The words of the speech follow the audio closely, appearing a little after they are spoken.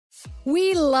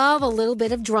We love a little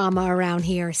bit of drama around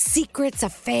here. Secrets,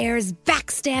 affairs,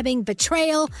 backstabbing,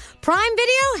 betrayal. Prime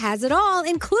Video has it all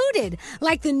included,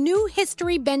 like the new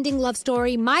history-bending love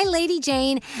story, My Lady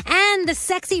Jane, and the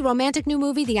sexy romantic new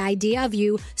movie, The Idea of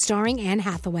You, starring Anne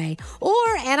Hathaway. Or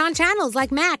add-on channels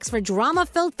like Max for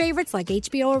drama-filled favorites like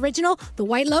HBO original, The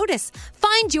White Lotus.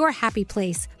 Find your happy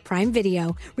place. Prime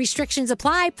Video. Restrictions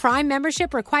apply. Prime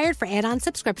membership required for add-on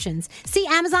subscriptions. See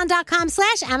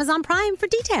Amazon.com/Amazon Prime for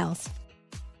details.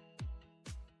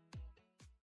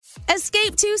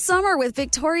 Escape to summer with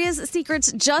Victoria's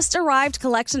Secret's just arrived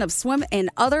collection of swim and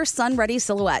other sun-ready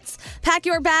silhouettes. Pack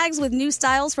your bags with new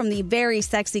styles from the Very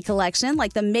Sexy collection,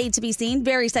 like the made-to-be-seen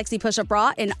Very Sexy push-up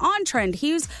bra in on-trend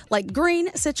hues like green,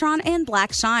 citron, and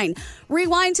black shine.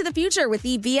 Rewind to the future with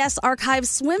the VS Archive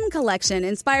swim collection,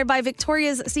 inspired by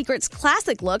Victoria's Secret's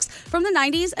classic looks from the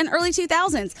 90s and early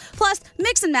 2000s. Plus,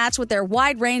 mix and match with their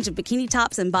wide range of bikini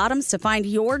tops and bottoms to find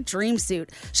your dream suit.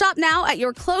 Shop now at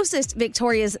your closest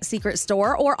Victoria's Secret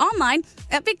store or online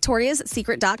at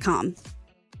victoriassecret.com.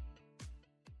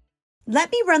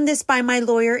 Let me run this by my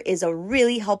lawyer is a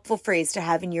really helpful phrase to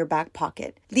have in your back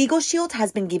pocket. Legal Shield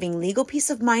has been giving legal peace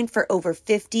of mind for over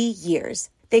 50 years.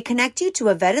 They connect you to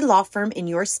a vetted law firm in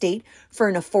your state for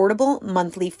an affordable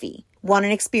monthly fee. Want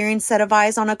an experienced set of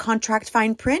eyes on a contract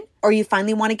fine print? Or you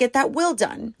finally want to get that will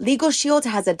done? Legal Shield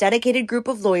has a dedicated group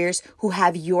of lawyers who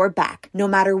have your back, no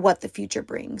matter what the future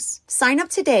brings. Sign up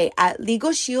today at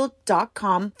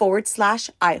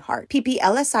LegalShield.com/iHeart.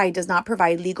 PPLSI does not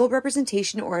provide legal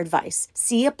representation or advice.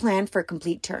 See a plan for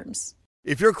complete terms.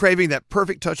 If you're craving that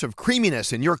perfect touch of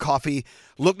creaminess in your coffee,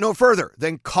 look no further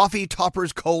than Coffee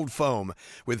Topper's Cold Foam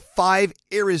with 5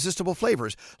 irresistible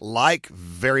flavors like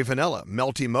very vanilla,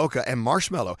 melty mocha, and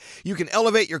marshmallow. You can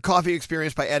elevate your coffee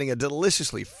experience by adding a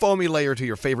deliciously foamy layer to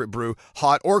your favorite brew,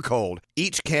 hot or cold.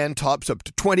 Each can tops up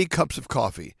to 20 cups of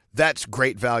coffee. That's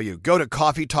great value. Go to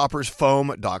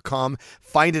coffeetoppersfoam.com,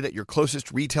 find it at your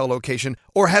closest retail location,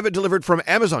 or have it delivered from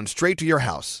Amazon straight to your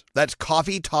house. That's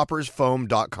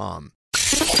coffeetoppersfoam.com.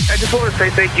 I just want to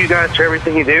say thank you guys for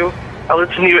everything you do. I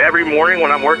listen to you every morning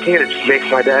when I'm working. It just makes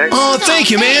my day. Oh,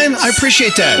 thank you, man. I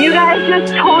appreciate that. You guys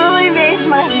just totally made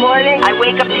my morning. I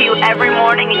wake up to you every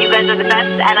morning, and you guys are the best,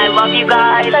 and I love you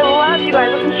guys. I love you guys.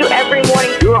 I listen to you every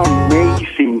morning. You're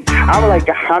amazing. I'm like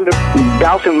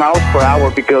 100,000 miles per hour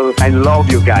because I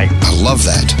love you guys. I love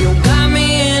that. You got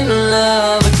me in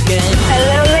love again.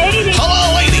 Hello, lady.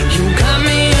 Hello, lady. You got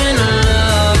me in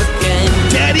love again.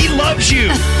 Daddy loves you.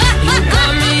 You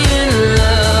got me in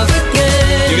love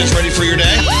again. You guys ready for your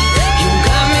day? You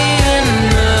got me in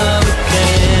love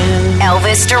again.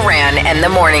 Elvis Duran and the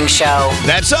Morning Show.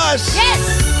 That's us.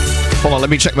 Yes. Hold on,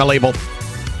 let me check my label.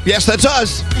 Yes, that's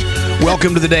us.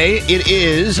 Welcome to the day. It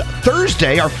is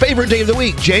Thursday, our favorite day of the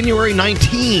week, January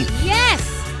 19th. Yes.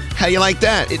 How you like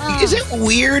that? Is it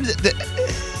weird that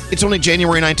it's only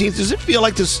January 19th? Does it feel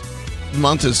like this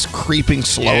month is creeping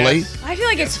slowly? Yes. I feel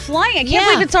like it's flying. I can't Yeah.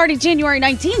 believe it's already January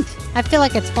 19th. I feel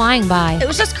like it's flying by. It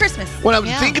was just Christmas. When I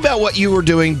think about what you were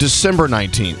doing December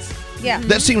 19th, Yeah.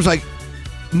 that seems like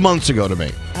months ago to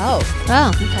me. Oh. Oh.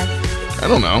 Okay. I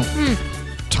don't know.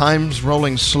 Time's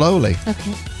rolling slowly.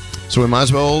 Okay. So we might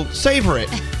as well savor it.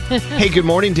 Hey, good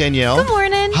morning, Danielle. Good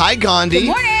morning. Hi, Gandhi. Good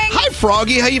morning. Hi,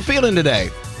 Froggy. How you feeling today?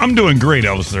 I'm doing great,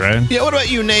 Elvis Duran. Yeah, what about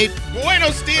you, Nate?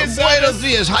 Buenos dias. Buenos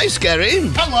dias. Hi, Scary.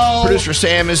 Hello. Producer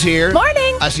Sam is here.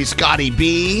 Morning. I see Scotty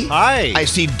B. Hi. I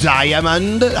see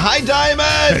Diamond. Hi,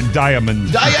 Diamond.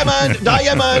 Diamond.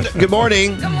 Diamond. Good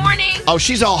morning. Good morning. Oh,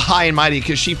 she's all high and mighty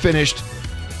because she finished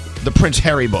the Prince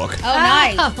Harry book. Oh,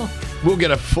 nice. Oh. We'll get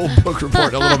a full book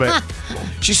report in a little bit.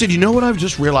 She said, you know what I've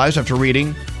just realized after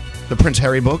reading the Prince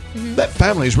Harry book? That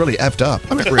family is really effed up.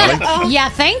 I mean, really? Yeah,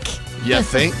 think? You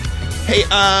think? Hey,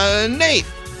 Nate.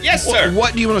 Yes, sir.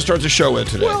 What do you want to start the show with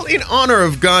today? Well, in honor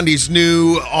of Gandhi's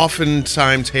new,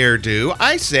 oftentimes hairdo,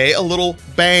 I say a little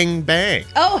bang bang.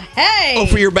 Oh, hey. Oh,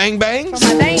 for your bang bangs?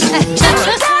 For my bangs. All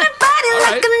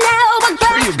right.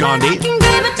 For you, Gandhi.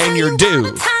 And your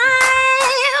do.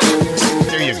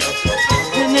 There you go.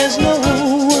 Isn't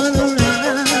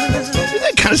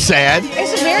that kind of sad?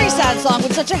 It's a very sad song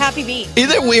with such a happy beat.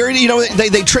 Isn't it weird? You know,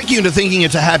 they trick you into thinking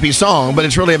it's a happy song, but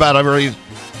it's really about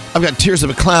I've got tears of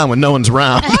a clown when no one's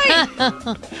around.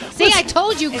 See, I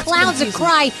told you, clowns that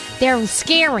cry, they're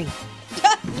scary.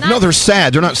 No, they're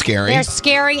sad. They're not scary. They're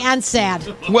scary and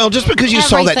sad. Well, just because you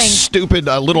saw that Everything. stupid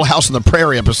Little House on the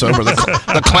Prairie episode where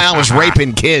the clown was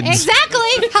raping kids.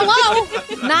 Exactly. Hello.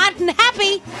 Not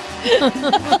happy.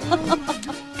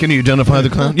 Can you identify the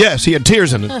clown? Yes, he had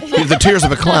tears in it. He had the tears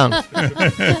of a clown.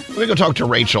 Let me go talk to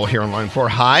Rachel here on line 4.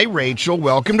 Hi, Rachel.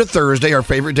 Welcome to Thursday, our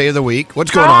favorite day of the week.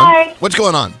 What's going on? What's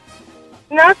going on?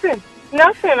 Nothing.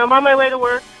 I'm on my way to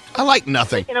work. I like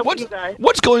nothing. Picking up with you guys.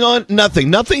 What's going on? Nothing.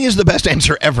 Nothing is the best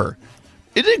answer ever.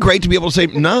 Isn't it great to be able to say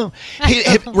no?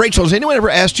 Hey, Rachel, has anyone ever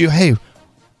asked you, hey,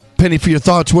 Penny, for your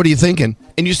thoughts, what are you thinking?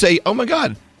 And you say, oh my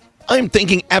God, I'm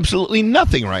thinking absolutely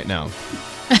nothing right now.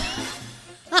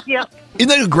 Yep. Isn't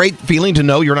that a great feeling to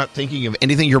know you're not thinking of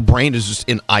anything? Your brain is just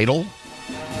in idle?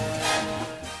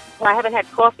 Well, I haven't had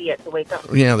coffee yet to wake up.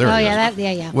 Yeah, there it is.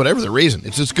 Yeah. Whatever the reason.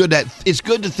 It's just good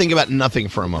to think about nothing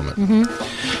for a moment.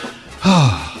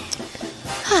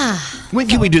 When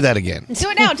can we do that again? Do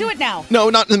it now. Do it now. No,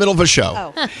 not in the middle of a show.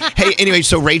 Oh. Hey, anyway,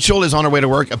 so Rachel is on her way to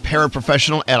work, a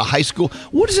paraprofessional at a high school.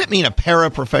 What does that mean, a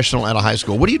paraprofessional at a high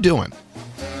school? What are you doing?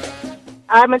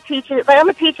 I'm a teacher. I'm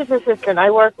a teacher's assistant.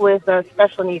 I work with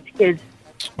special needs kids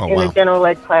in the general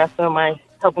ed classroom. I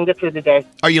help them get through the day.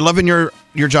 Are you loving your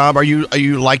job? Are you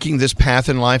liking this path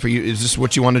in life? Is this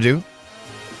what you want to do?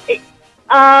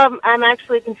 I'm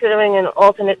actually considering an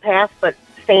alternate path, but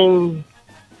same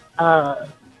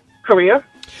career.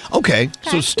 Okay,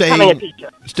 so Becoming a teacher.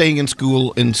 staying in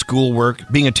school work,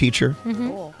 being a teacher.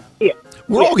 Mm-hmm. Yeah.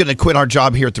 We're all going to quit our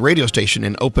job here at the radio station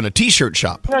and open a T-shirt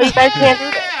shop. No, you guys can't do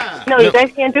that. No, you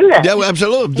guys can't do that. Yeah,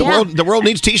 absolutely. The world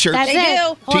needs T-shirts. That's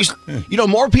it.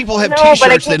 More people have No, but I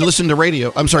T-shirts can't than listen to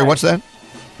radio. I'm sorry, what's that?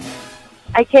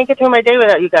 I can't get through my day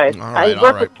without you guys. right, I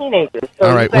work with teenagers. So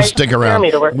All right, you we'll guys stick prepare around.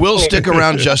 me to work with We'll stick teenagers.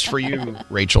 around just for you,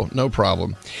 Rachel. No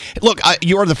problem. Look,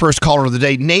 you are the first caller of the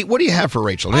day. Nate, what do you have for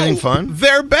Rachel? Anything fun?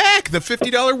 They're back. The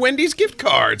 $50 Wendy's gift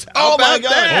cards. How my about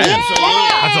God.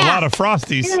 that? That's a lot of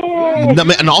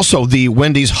Frosties. And also the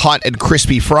Wendy's hot and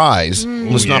crispy fries.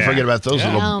 Let's not Yeah. forget about those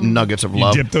little nuggets of You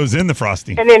love. dip those in the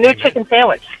Frosty. And their new chicken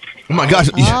sandwich. Oh my gosh,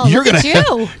 you're look at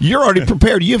you're already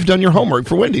prepared. You've done your homework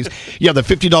for Wendy's. Yeah, the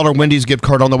 $50 Wendy's gift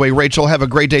card on the way. Rachel, have a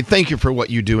great day. Thank you for what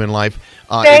you do in life.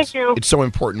 Thank you. It's so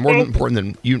important, more important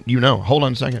than you know. Hold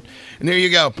on a second. And there you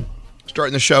go.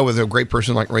 Starting the show with a great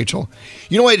person like Rachel.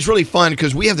 You know what? It's really fun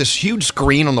because we have this huge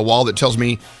screen on the wall that tells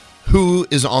me who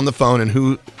is on the phone and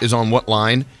who is on what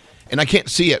line. And I can't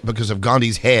see it because of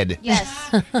Gandhi's head. Yes.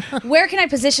 Where can I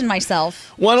position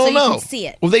myself Well, I don't so know. you can see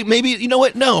it? Well, you know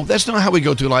what? No, that's not how we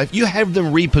go through life. You have them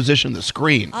reposition the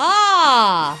screen.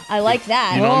 Ah, I like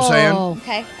that. You know what I'm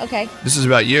saying? Okay. This is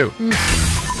about you.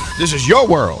 This is your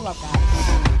world. Love that.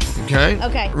 Okay?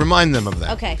 Okay. Remind them of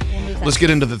that. Okay. We'll move that. Let's get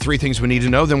into the 3 things we need to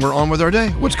know, then we're on with our day.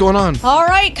 What's going on? All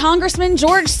right, Congressman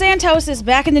George Santos is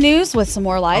back in the news with some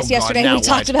more lies. Oh, God, Yesterday now we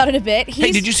talked what? about it a bit.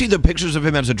 Hey, did you see the pictures of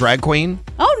him as a drag queen?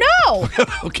 Oh no!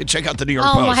 Okay, check out the New York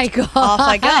Oh Post. my God. Off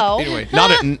I go. Anyway,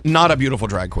 not a beautiful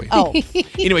drag queen. Oh.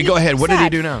 Anyway, go ahead. What did he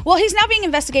Sad. do now? Well, he's now being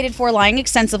investigated for lying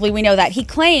extensively. We know that. He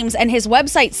claims, and his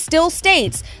website still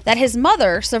states, that his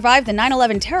mother survived the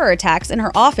 9/11 terror attacks in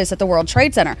her office at the World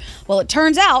Trade Center. Well, it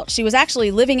turns out she was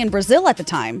actually living in Brazil at the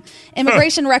time.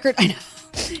 Immigration record... I know.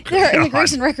 There are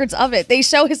immigration records of it. They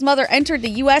show his mother entered the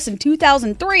U.S. in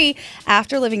 2003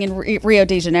 after living in Rio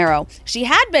de Janeiro. She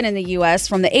had been in the U.S.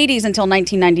 from the 80s until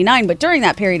 1999, but during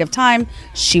that period of time,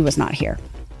 she was not here.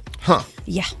 Huh.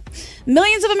 Yeah.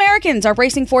 Millions of Americans are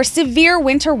bracing for severe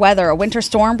winter weather. A winter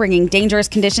storm bringing dangerous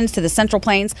conditions to the Central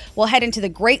Plains will head into the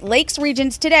Great Lakes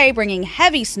regions today, bringing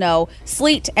heavy snow,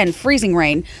 sleet, and freezing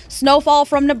rain. Snowfall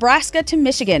from Nebraska to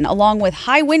Michigan, along with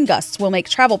high wind gusts, will make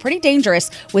travel pretty dangerous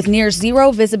with near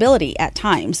zero visibility at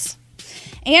times.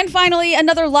 And finally,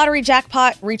 another lottery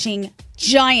jackpot reaching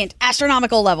giant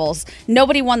astronomical levels.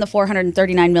 Nobody won the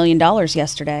 $439 million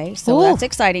yesterday, so Ooh. that's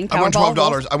exciting. I won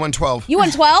Powerball $12. I won 12. You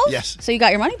won 12? Yes. So you got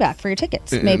your money back for your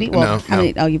tickets, maybe? no, Well, how no.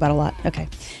 many? Oh, you bought a lot. Okay.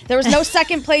 There was no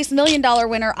second place $1 million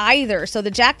winner either. So the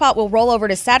jackpot will roll over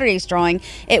to Saturday's drawing.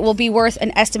 It will be worth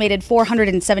an estimated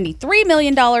 $473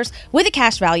 million with a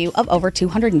cash value of over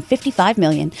 $255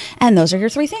 million. And those are your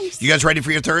 3 things. You guys ready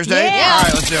for your Thursday? Yeah. All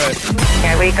right, let's do it.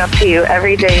 I wake up to you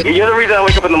every day. You're the reason I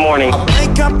wake up in the morning.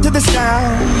 Wake up to the sound.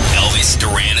 Elvis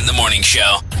Duran in the morning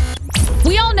show.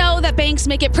 We all know that banks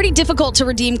make it pretty difficult to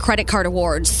redeem credit card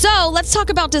awards. So let's talk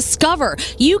about Discover.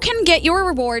 You can get your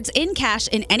rewards in cash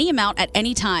in any amount at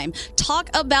any time. Talk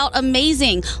about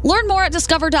amazing. Learn more at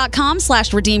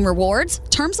discover.com/redeem rewards.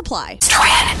 Terms apply.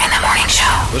 Duran in the morning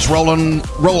show. Let's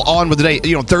roll on with the day.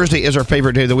 You know, Thursday is our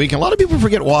favorite day of the week, and a lot of people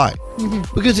forget why.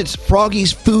 Because it's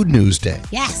Froggy's Food News Day.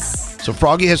 Yes. So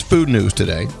Froggy has food news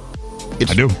today.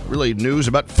 It's I do. really news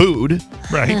about food.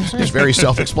 Right. It's very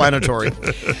self-explanatory.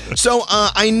 So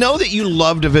I know that you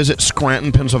love to visit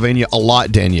Scranton, Pennsylvania a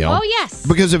lot, Danielle. Oh, yes.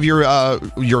 Because of your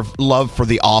love for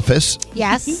The Office.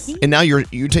 Yes. And now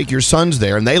you take your sons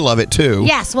there, and they love it too.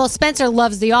 Yes, well, Spencer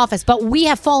loves The Office, but we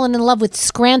have fallen in love with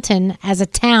Scranton as a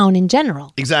town in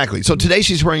general. Exactly. So today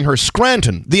she's wearing her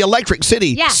Scranton, the Electric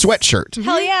City sweatshirt.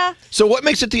 Hell yeah. So what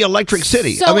makes it the Electric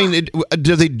City? So- I mean,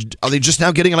 are they just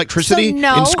now getting electricity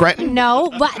in Scranton?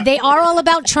 No, but they are all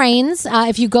about trains.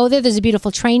 If you go there, there's a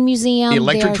beautiful train museum.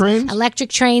 Electric There's trains? Electric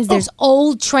trains. There's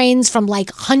old trains from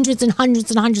like hundreds and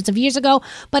hundreds and hundreds of years ago.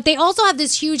 But they also have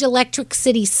this huge Electric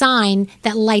City sign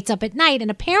that lights up at night.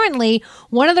 And apparently,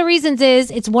 one of the reasons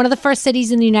is it's one of the first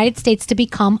cities in the United States to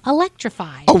become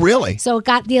electrified. Oh, really? So it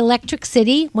got the Electric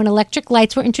City when electric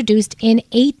lights were introduced in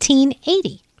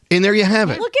 1880. And there you have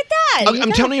it. Look at that.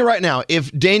 I'm telling you right now, if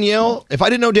I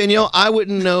didn't know Danielle, I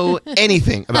wouldn't know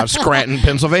anything about Scranton,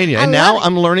 Pennsylvania. And now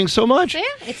I'm learning so much. Yeah,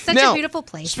 it's such a beautiful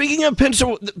place. Speaking of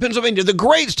Pennsylvania, the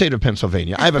great state of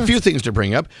Pennsylvania, I have a few things to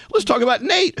bring up. Let's talk about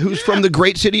Nate, who's from the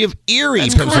great city of Erie,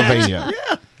 Pennsylvania.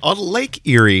 Yeah, on Lake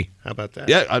Erie. How about that?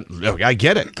 Yeah, I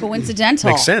get it. Coincidental.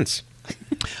 Makes sense.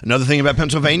 Another thing about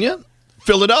Pennsylvania,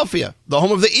 Philadelphia, the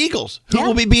home of the Eagles, who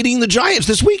will be beating the Giants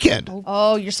this weekend.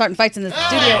 Oh, you're starting fights in the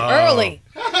studio early.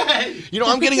 You know,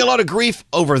 I'm getting a lot of grief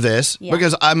over this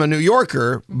because I'm a New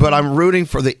Yorker, but I'm rooting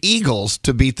for the Eagles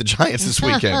to beat the Giants this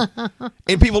weekend.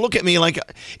 And people look at me like,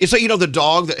 it's like, the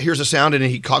dog that hears a sound and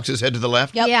he cocks his head to the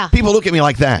left. Yep. Yeah. People look at me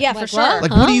like that. Yeah, for sure. Like,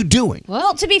 what are you doing?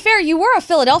 Well, to be fair, you were a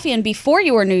Philadelphian before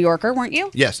you were a New Yorker, weren't you?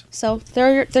 Yes. So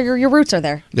your roots are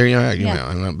there. There you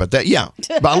are. But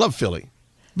I love Philly.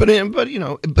 But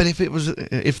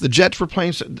if the Jets were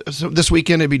playing this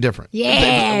weekend, it'd be different.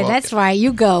 Yeah, that's right.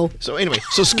 You go. So anyway,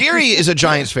 Scary is a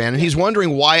Giants fan, and he's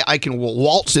wondering why I can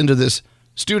waltz into this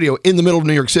studio in the middle of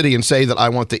New York City and say that I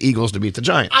want the Eagles to beat the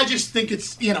Giants. I just think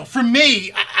it's, for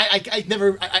me, I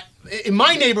never, in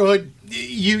my neighborhood,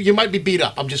 you might be beat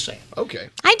up. I'm just saying. Okay.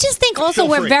 I just think also Feel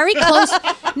we're free. very close.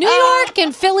 New York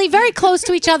and Philly, very close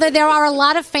to each other. There are a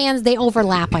lot of fans. They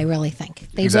overlap, I really think.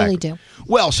 They really do.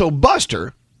 Well, so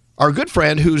Buster, our good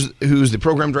friend who's the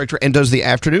program director and does the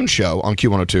afternoon show on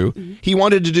Q102, he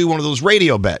wanted to do one of those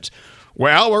radio bets.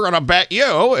 Well, we're going to bet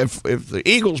you if the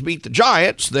Eagles beat the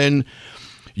Giants, then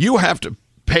you have to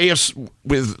pay us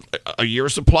with a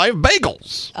year's supply of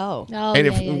bagels. Oh. And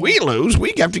if we lose,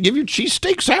 we have to give you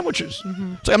cheesesteak sandwiches.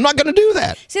 So I'm not going to do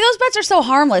that. See, those bets are so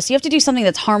harmless. You have to do something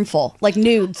that's harmful, like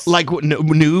nudes. Like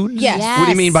nudes? Yes. What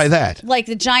do you mean by that? Like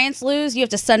the Giants lose, you have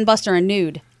to send Buster a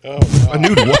nude. Oh, a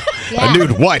nude what? Yeah. A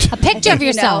nude what? A picture of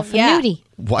yourself, a nudie.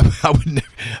 What?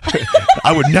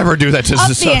 I would never do that to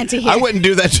Up the ante here. I wouldn't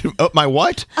do that to my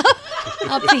what?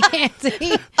 Up the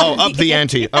ante. Oh, up the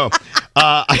ante. Oh.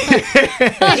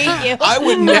 Thank you. I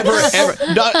would never ever.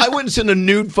 I wouldn't send a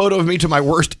nude photo of me to my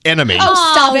worst enemy.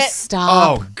 Oh, stop it. Stop.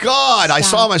 Oh God! I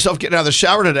saw myself getting out of the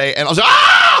shower today, and I was like,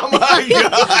 "Oh my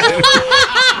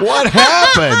God! What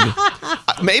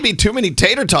happened? Maybe too many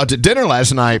tater tots at dinner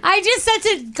last night." I just said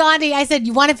to Gandhi, I said,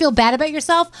 you want to feel bad about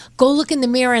yourself? Go look in the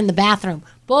mirror in the bathroom.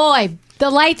 Boy, the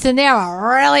lights in there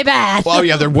are really bad. Well,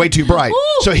 yeah, they're way too bright.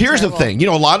 Ooh, so here's terrible. the thing.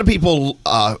 A lot of people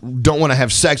don't want to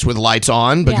have sex with lights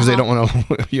on because they don't want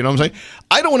to, you know what I'm saying?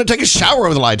 I don't want to take a shower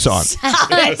with the lights on.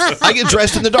 I get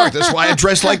dressed in the dark. That's why I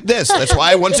dress like this. That's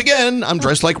why, once again, I'm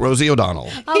dressed like Rosie O'Donnell.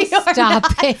 Oh, stop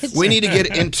it. We need to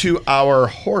get into our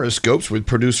horoscopes with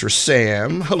producer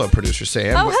Sam. Hello, producer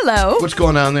Sam. Oh, hello. What's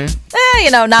going on there?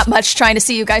 Not much. Trying to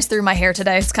see you guys through my hair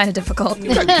today. It's kind of difficult.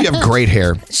 You have great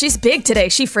hair. She's big today.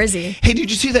 She frizzy. Hey, did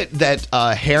you see that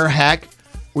hair hack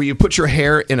where you put your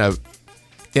hair in a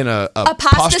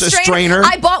pasta strainer?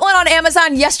 I bought one on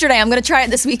Amazon yesterday. I'm going to try it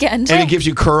this weekend. And it gives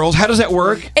you curls. How does that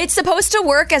work? It's supposed to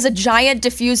work as a giant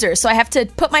diffuser. So I have to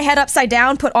put my head upside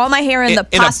down, put all my hair in the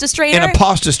pasta strainer. In a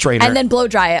pasta strainer. And then blow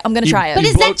dry it. I'm going to try it. But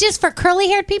is that just for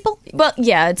curly-haired people? Well,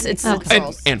 yeah, it's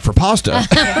and for pasta.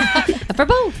 For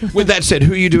both. With that said,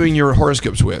 who are you doing your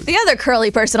horoscopes with? the other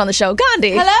curly person on the show,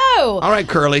 Gandhi. Hello. All right,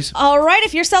 curlies. All right,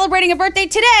 if you're celebrating a birthday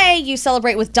today, you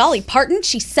celebrate with Dolly Parton.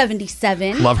 She's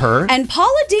 77. Love her. And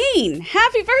Paula Dean.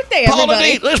 Happy birthday, Paula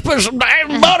everybody. Dean, let's put some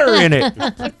damn butter in it.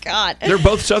 Oh, God. They're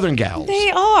both Southern gals.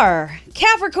 They are.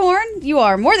 Capricorn, you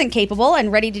are more than capable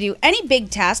and ready to do any big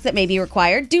task that may be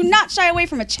required. Do not shy away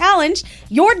from a challenge.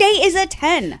 Your day is a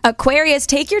 10. Aquarius,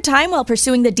 take your time while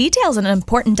pursuing the details in an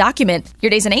important document. Your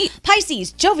day's an 8.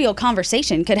 Pisces, jovial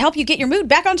conversation could help you get your mood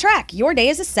back on track. Your day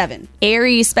is a 7.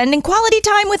 Aries, spending quality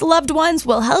time with loved ones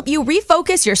will help you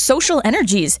refocus your social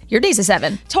energies. Your day's a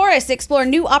 7. Taurus, explore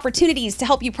new opportunities to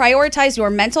help you prioritize your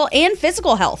mental and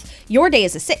physical health. Your day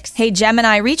is a 6. Hey,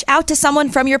 Gemini, reach out to someone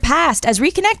from your past, as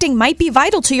reconnecting might be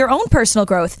vital to your own personal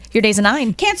growth. Your day's a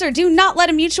 9. Cancer, do not let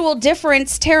a mutual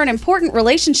difference tear an important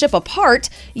relationship apart.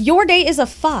 Your day is a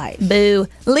 5. Boo.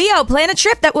 Leo, plan a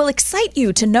trip that will excite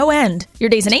you to no end. Your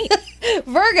day's an 8.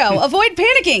 Virgo, avoid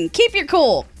panicking. Keep your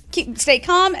cool. Stay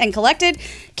calm and collected.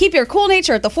 Keep your cool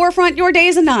nature at the forefront. Your day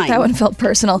is a 9. That one felt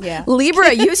personal. Yeah.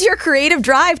 Libra, use your creative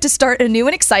drive to start a new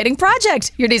and exciting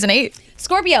project. Your day's an 8.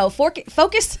 Scorpio,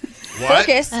 focus. What?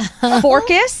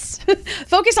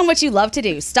 Focus on what you love to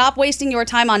do. Stop wasting your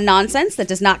time on nonsense that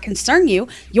does not concern you.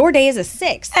 Your day is a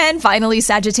 6. And finally,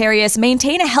 Sagittarius,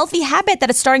 maintain a healthy habit that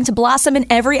is starting to blossom in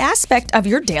every aspect of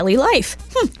your daily life.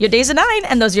 Your day's a 9,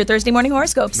 and those are your Thursday morning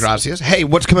horoscopes. Gracias. Hey,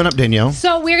 what's coming up, Danielle?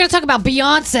 So we're going to talk about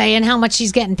Beyonce and how much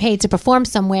she's getting paid to perform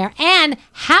somewhere. And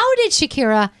how did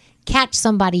Shakira catch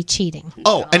somebody cheating?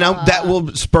 Oh, and now that will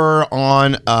spur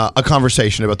on a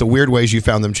conversation about the weird ways you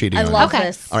found them cheating. I on love you.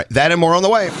 this. All right, that and more on the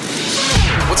way.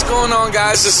 What's going on,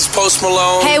 guys? This is Post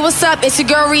Malone. Hey, what's up? It's your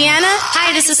girl Rihanna.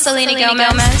 Hi, this is Selena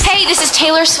Gomez. Hey, this is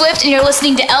Taylor Swift, and you're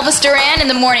listening to Elvis Duran in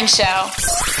the Morning Show.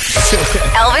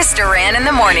 Elvis Duran in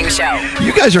the Morning Show.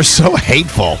 You guys are so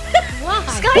hateful.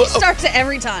 Scotty starts it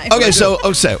every time. Okay,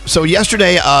 so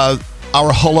yesterday,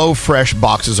 our HelloFresh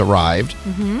boxes arrived.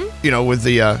 You know, with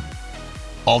the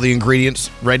all the ingredients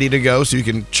ready to go, so you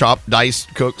can chop, dice,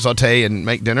 cook, saute, and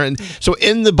make dinner. And so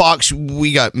in the box,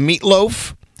 we got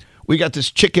meatloaf. We got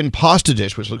this chicken pasta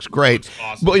dish, which looks great.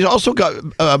 Awesome. But we also got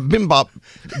bibimbap.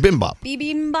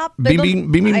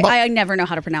 Bibimbap. I never know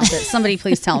how to pronounce it. Somebody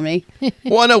please tell me.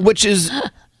 Well, no, which is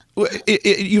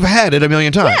you've had it a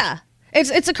million times. Yeah,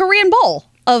 it's a Korean bowl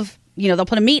of, they'll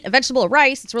put a meat, a vegetable, a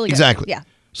rice. It's really good. Exactly. Yeah.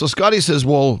 So Scotty says,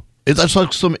 well, that's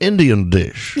like some Indian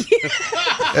dish.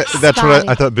 That's what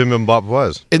I thought bibimbap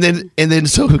was. And then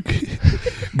so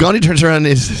Gandhi turns around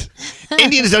and says,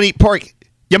 Indians don't eat pork.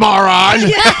 You moron!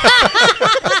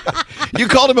 You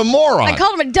called him a moron. I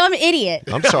called him a dumb idiot.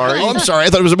 I'm sorry. Oh, I'm sorry. I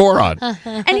thought it was a moron.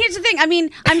 And here's the thing. I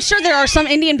mean, I'm sure there are some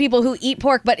Indian people who eat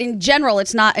pork, but in general,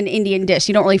 it's not an Indian dish.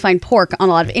 You don't really find pork on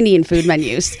a lot of Indian food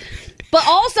menus. But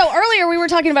also, earlier we were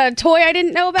talking about a toy I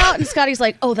didn't know about, and Scotty's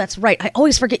like, oh, that's right. I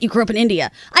always forget you grew up in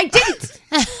India. I didn't.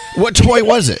 What toy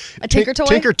was it? A Tinker Toy?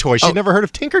 Tinker Toy. She'd never heard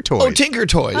of Tinker Toys. Oh, Tinker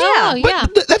Toys. Yeah. Yeah.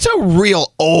 But that's a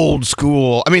real old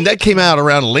school. I mean, that came out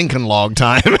around Lincoln Log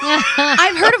time.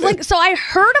 I've heard of So I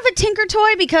heard of a Tinker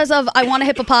Toy because of I Want a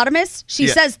Hippopotamus. She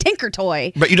says Tinker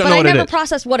Toy. But you don't know what it is. I never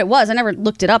processed what it was. I never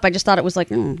looked it up. I just thought it was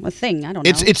like a thing. I don't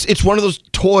know. It's one of those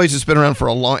toys that's been around for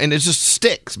a long, and it's just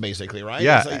sticks, basically, right?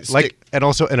 Yeah, It's and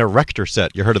also an erector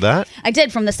set. You heard of that? I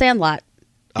did, from the Sandlot.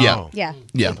 Yeah. Oh. Yeah.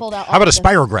 Yeah. They pulled out How about a all the-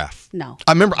 spirograph? No.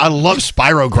 I love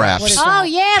spirographs. What is Oh,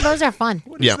 yeah, those are fun.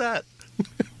 What is that?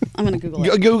 I'm going to Google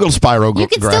it. Google spirograph. You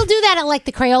can still do that at like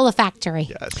the Crayola factory.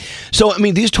 Yes. So, I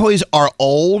mean, these toys are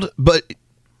old, but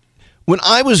when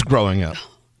I was growing up,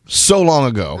 so long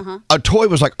ago, a toy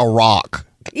was like a rock.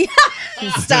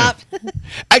 Stop.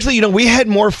 Actually, we had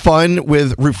more fun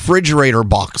with refrigerator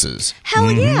boxes.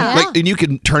 Hell yeah. And you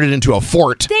can turn it into a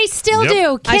fort. They still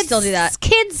do. I still do that.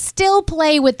 Kids still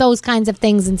play with those kinds of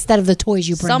things instead of the toys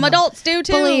you bring Some them. adults do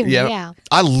too. Believe me, yeah.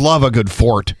 I love a good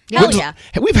fort. Hell yeah.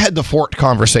 We've had the fort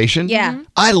conversation. Yeah.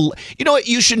 You know what?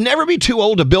 You should never be too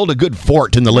old to build a good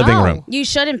fort in the living room. You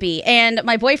shouldn't be. And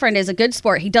my boyfriend is a good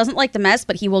sport. He doesn't like the mess,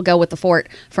 but he will go with the fort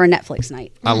for a Netflix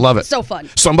night. I love it. So fun.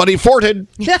 Somebody forted.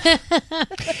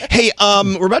 Hey,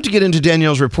 we're about to get into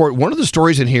Danielle's report. One of the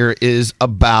stories in here is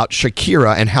about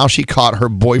Shakira and how she caught her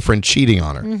boyfriend cheating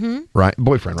on her. Right?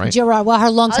 Boyfriend, right? Gerard, well, her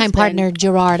longtime Husband. partner,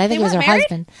 Gerard. I think it was her weren't married?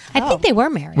 husband. I think they were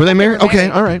married. Were they married? Okay,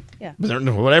 all right. Yeah.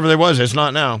 Whatever there was, it's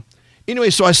not now. Anyway,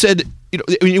 so I said,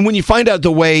 when you find out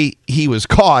the way he was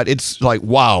caught, it's like,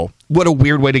 wow, what a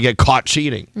weird way to get caught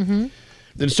cheating.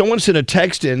 Then someone sent a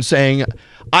text in saying,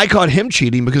 I caught him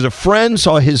cheating because a friend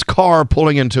saw his car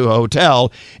pulling into a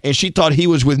hotel and she thought he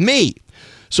was with me.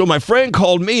 So my friend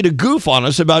called me to goof on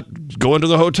us about going to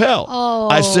the hotel.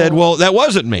 I said, well, that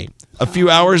wasn't me. A few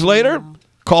hours later,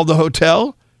 called the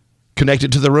hotel,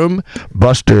 connected to the room,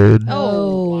 busted.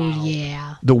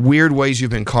 Yeah. The weird ways you've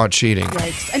been caught cheating.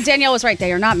 Yikes. And Danielle was right.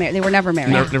 They are not married. They were never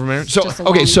married. Never married? So, Just a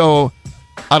okay, long- so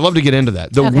I'd love to get into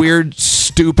that. The weird,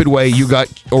 stupid way you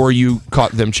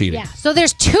caught them cheating. Yeah. So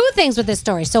there's two things with this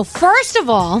story. So first of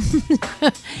all,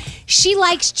 she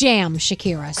likes jam,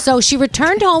 Shakira. So she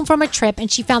returned home from a trip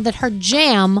and she found that her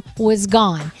jam was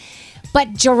gone.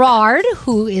 But Gerard,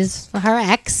 who is her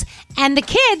ex, and the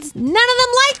kids, none of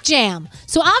them like jam.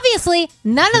 So obviously,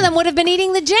 none of them would have been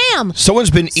eating the jam. Someone's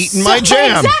been eating my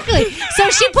jam. Exactly. So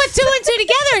she put two and two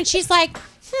together and she's like,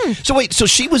 So wait, so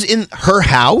she was in her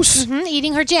house?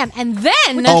 Eating her jam. And then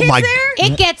Oh, my-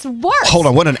 it gets worse. Hold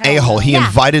on, what an a-hole. He Yeah.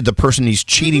 invited the person he's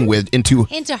cheating with into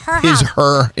Into her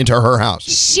house. into her house.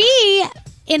 She,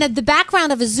 in the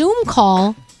background of a Zoom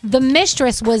call, the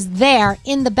mistress was there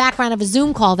in the background of a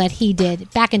Zoom call that he did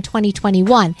back in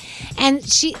 2021. And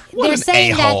they're an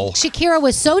saying a-hole. that Shakira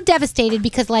was so devastated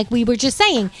because, like we were just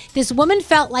saying, this woman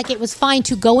felt like it was fine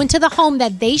to go into the home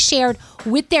that they shared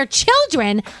with their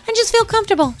children and just feel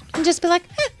comfortable and just be like,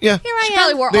 Yeah. here I She am.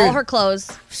 probably wore There- all her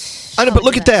clothes. I know, but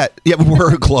look at that. Yeah,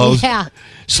 wore her clothes. Yeah.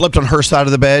 Slept on her side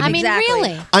of the bed. I mean,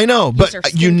 really. I know, but her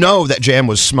you know that jam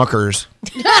was Smucker's.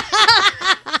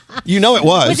 You know it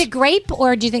was. Was it grape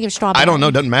or do you think it was strawberry? I don't know.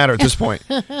 Doesn't matter at this point.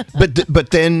 But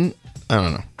then I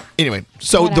don't know. Anyway,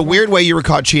 so Whatever. the weird way you were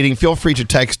caught cheating. Feel free to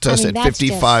text us at that's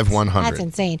 55100. That's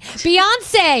insane.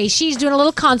 Beyonce, she's doing a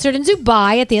little concert in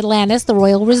Dubai at the Atlantis, the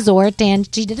Royal Resort, and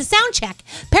she did a sound check.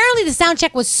 Apparently, the sound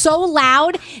check was so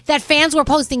loud that fans were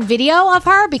posting video of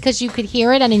her because you could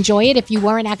hear it and enjoy it if you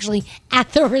weren't actually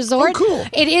at the resort. Oh, cool.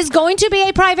 It is going to be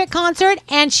a private concert,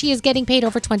 and she is getting paid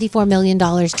over $24 million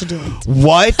to do it.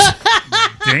 What?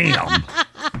 Damn.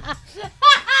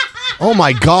 Oh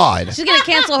my God. She's going to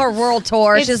cancel her world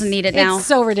tour. She doesn't need it now. It's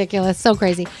so ridiculous, so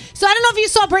crazy. So I don't know if you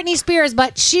saw Britney Spears,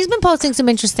 but she's been posting some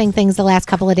interesting things the last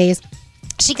couple of days.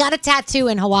 She got a tattoo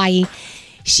in Hawaii.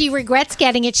 She regrets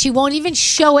getting it. She won't even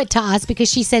show it to us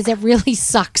because she says it really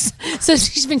sucks. So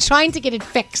she's been trying to get it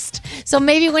fixed. So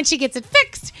maybe when she gets it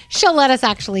fixed, she'll let us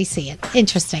actually see it.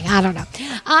 Interesting. I don't know.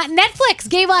 Netflix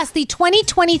gave us the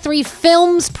 2023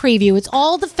 films preview. It's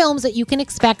all the films that you can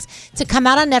expect to come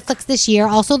out on Netflix this year.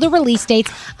 Also the release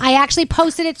dates. I actually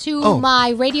posted it to my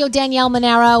Radio Danielle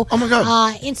Monero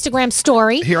Instagram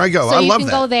story. Here I go. So I you love can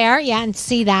that. go there, and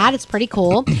see that. It's pretty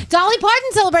cool. Dolly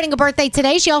Parton celebrating a birthday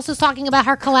today. She also is talking about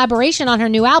her collaboration on her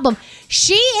new album.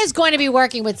 She is going to be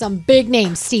working with some big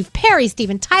names: Steve Perry,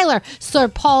 Steven Tyler, Sir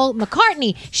Paul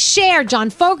McCartney, Cher, John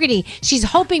Fogerty. She's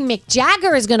hoping Mick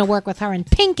Jagger is going to work with her, and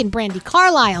Pink and Brandi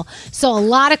Carlile. So a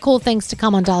lot of cool things to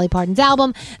come on Dolly Parton's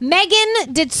album.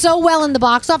 Megan did so well in the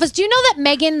box office. Do you know that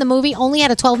Megan, the movie, only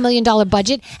had a $12 million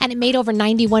budget and it made over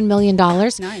 $91 million?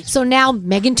 Nice. So now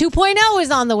Megan 2.0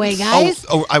 is on the way, guys.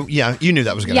 Yeah, you knew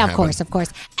that was going to happen. Of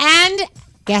course. And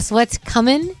guess what's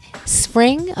coming?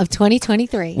 Spring of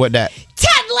 2023. What that?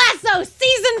 Ted Lasso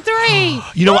season 3.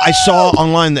 You know, I saw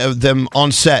online them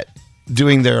on set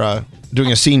doing their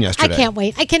doing a scene yesterday. I can't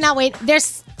wait. I cannot wait.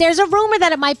 There's a rumor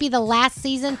that it might be the last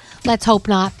season. Let's hope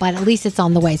not, but at least it's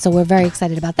on the way. So we're very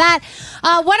excited about that.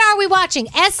 What are we watching?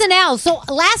 SNL. So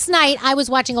last night I was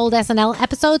watching old SNL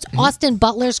episodes. Austin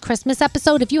Butler's Christmas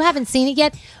episode. If you haven't seen it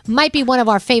yet, might be one of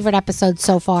our favorite episodes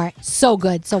so far. So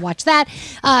good. So watch that.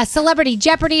 Celebrity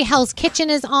Jeopardy, Hell's Kitchen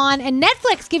is on, and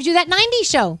Netflix gives you that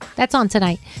 90s show. That's on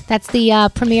tonight. That's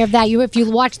the premiere of that. If you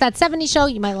watch that 70s show,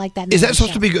 you might like that. Is that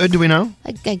supposed to be good? Do we know?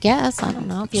 I guess. I don't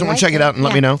know. If you Someone like check it out and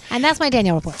let me know. And that's my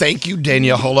Danielle report. Thank you,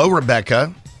 Danielle. Hello,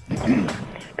 Rebecca.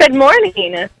 Good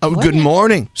morning. Oh, good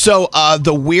morning. So,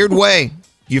 the weird way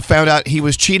you found out he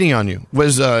was cheating on you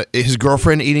was his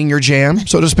girlfriend eating your jam,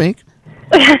 so to speak?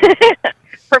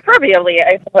 Proverbially,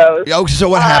 I suppose. Oh, so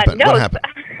what happened? No, What happened?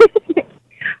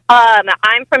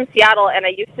 I'm from Seattle, and I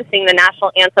used to sing the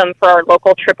national anthem for our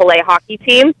local AAA hockey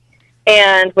team.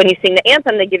 And when you sing the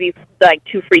anthem, they give you like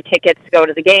 2 free tickets to go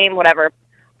to the game, whatever.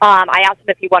 I asked him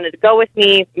if he wanted to go with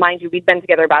me. Mind you, we'd been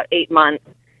together about 8 months.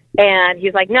 And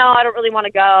he's like, no, I don't really want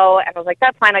to go. And I was like,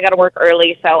 that's fine. I got to work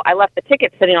early. So I left the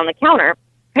ticket sitting on the counter.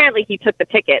 Apparently, he took the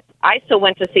tickets. I still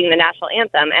went to sing the national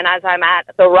anthem. And as I'm at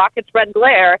the Rockets Red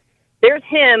Glare, there's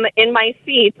him in my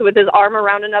seats with his arm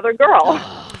around another girl.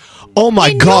 Oh,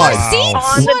 my God.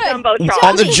 On the Jumbotron.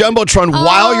 On the Jumbotron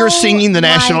while you're singing the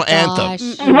national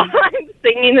anthem. I'm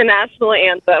singing the national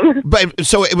anthem. But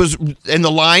so it was in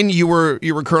the line you were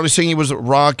currently singing was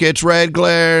Rockets Red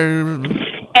Glare.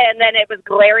 And then it was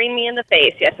glaring me in the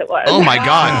face. Yes, it was. Oh, my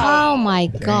God. Oh, my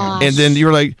God. And then you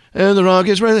were like, and the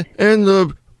Rockets Red and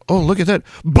the, oh, look at that.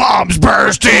 Bombs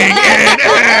bursting in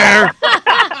air.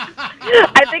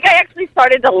 I think I actually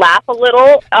started to laugh a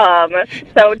little,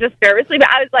 so just nervously, but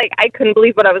I was like, I couldn't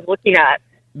believe what I was looking at.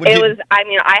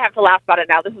 I have to laugh about it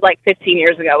now. This is like 15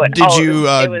 years ago. Did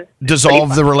you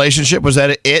dissolve the relationship? Was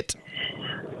that it?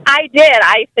 I did.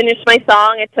 I finished my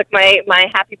song. I took my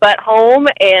happy butt home,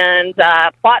 and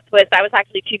plot twist, I was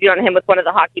actually cheating on him with one of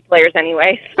the hockey players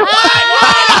anyway. Wow.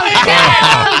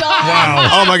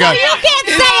 Oh, my God. You can't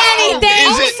say anything.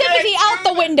 All sympathy out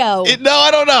the window. No,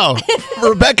 I don't know.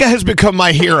 Rebecca has become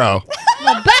my hero.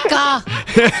 Rebecca.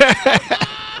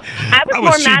 I was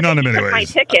more mad that he took my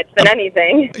tickets than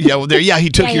anything. Yeah, well, he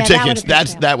took your that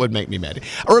tickets. That would make me mad.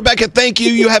 Rebecca, thank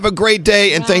you. You have a great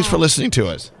day, and thanks for listening to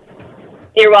us.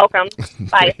 You're welcome.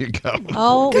 Bye. There you go.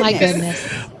 Oh, my goodness.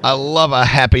 I love a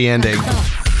happy ending.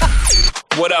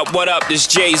 What up? This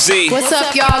Jay-Z. What's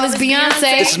up, y'all? It's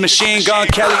Beyonce. This is Machine Gun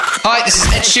Kelly. Hi, this is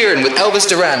Ed Sheeran with Elvis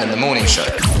Duran in the Morning Show.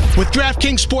 With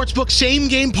DraftKings Sportsbook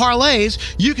same-game parlays,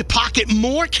 you could pocket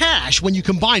more cash when you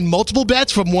combine multiple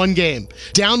bets from one game.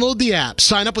 Download the app,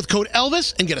 sign up with code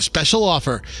Elvis, and get a special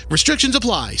offer. Restrictions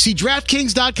apply. See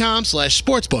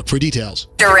DraftKings.com/sportsbook for details.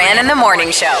 Duran in the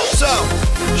Morning Show. So,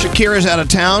 Shakira's out of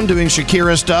town doing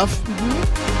Shakira stuff.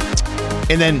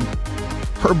 And then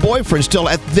her boyfriend's still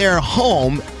at their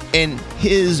home, and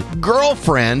his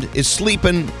girlfriend is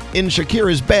sleeping in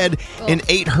Shakira's bed and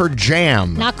ate her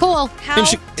jam. Not cool. How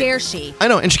dare she? I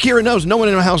know, and Shakira knows no one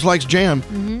in the house likes jam,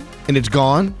 and it's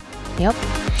gone. Yep.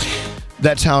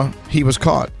 That's how he was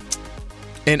caught.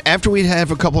 And after we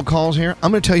have a couple of calls here, I'm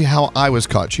going to tell you how I was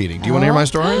caught cheating. Do you want to hear my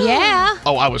story? Yeah.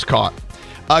 Oh, I was caught.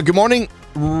 Good morning,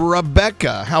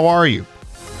 Rebecca. How are you?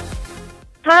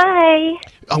 Hi.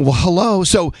 Oh, well, hello.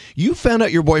 So you found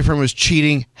out your boyfriend was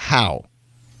cheating. How?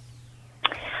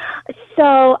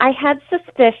 So I had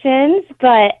suspicions,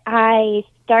 but I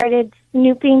started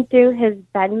snooping through his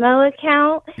Venmo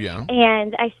account,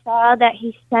 and I saw that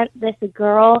he sent this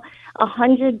girl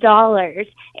 $100.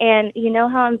 And you know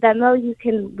how on Venmo you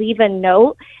can leave a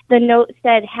note? The note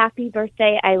said, "Happy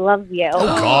birthday, I love you." Oh,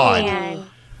 God. And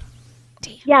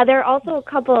yeah, there are also a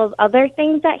couple of other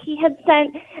things that he had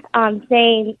sent,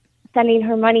 sending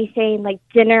her money, saying like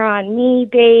 "dinner on me,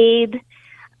 babe."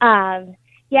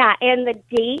 Yeah, and the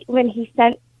date when he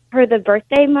sent her the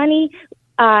birthday money,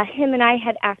 him and I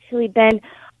had actually been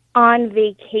on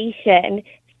vacation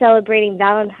celebrating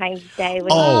Valentine's Day.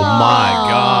 Oh, my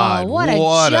God. What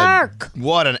a jerk.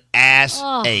 What an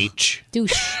ass-H.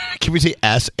 Douche. Can we say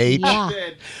ass-H? Yeah.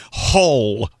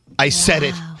 Hole. I said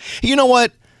it. You know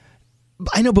what?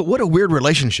 I know, but what a weird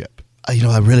relationship. I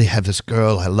really have this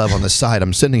girl I love on the side.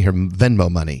 I'm sending her Venmo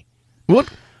money.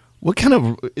 What kind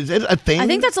of, is it a thing? I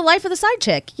think that's the life of the side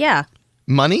chick. Yeah.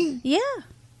 Money? Yeah.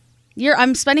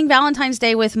 I'm spending Valentine's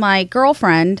Day with my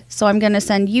girlfriend, so I'm going to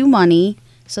send you money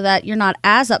so that you're not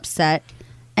as upset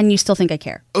and you still think I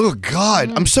care. Oh,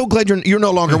 God. I'm so glad you're no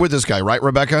longer with this guy, right,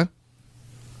 Rebecca?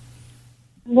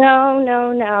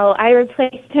 No. I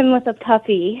replaced him with a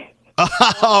puppy.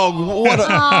 Oh, what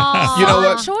a you know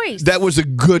what? Choice. That was a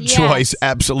good choice,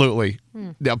 absolutely.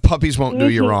 Now, puppies won't do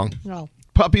you wrong. No.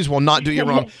 Puppies will not do you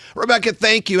wrong. Rebecca,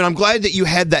 thank you, and I'm glad that you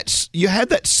had that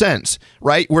sense,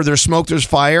 right? Where there's smoke, there's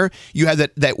fire. You had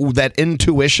that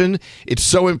intuition. It's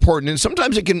so important, and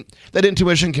sometimes that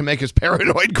intuition can make us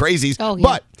paranoid crazies. Oh,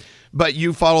 yeah. But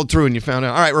you followed through and you found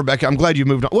out. All right, Rebecca, I'm glad you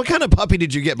moved on. What kind of puppy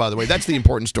did you get, by the way? That's the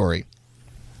important story.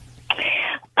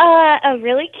 A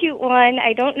really cute one.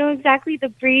 I don't know exactly the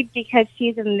breed because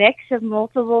she's a mix of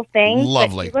multiple things.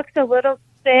 Lovely. But she looks a little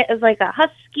bit as like a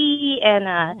husky, and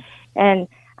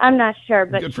I'm not sure,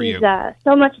 but she's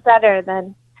so much better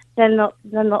than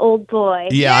the old boy.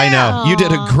 Yeah, I know. You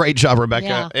did a great job, Rebecca,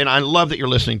 Yeah. and I love that you're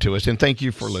listening to us. And thank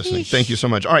you for listening. Thank you so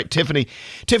much. All right, Tiffany.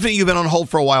 Tiffany, you've been on hold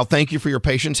for a while. Thank you for your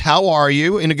patience. How are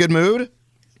you? In a good mood?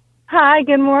 Hi,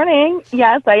 good morning.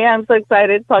 Yes, I am so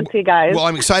excited to talk to you guys. Well,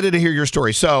 I'm excited to hear your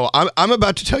story. So I'm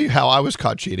about to tell you how I was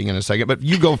caught cheating in a second, but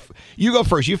you go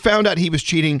first. You found out he was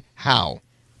cheating how?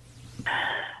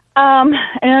 An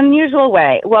unusual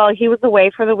way. Well, he was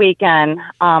away for the weekend,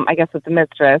 I guess with the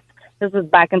mistress. This was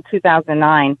back in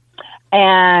 2009.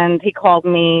 And he called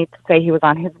me to say he was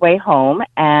on his way home.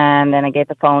 And then I gave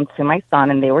the phone to my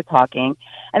son, and they were talking.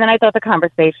 And then I thought the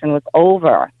conversation was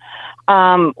over.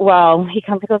 Well, he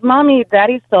comes and goes, "Mommy,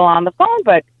 Daddy's still on the phone,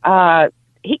 but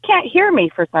he can't hear me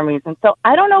for some reason." So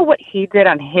I don't know what he did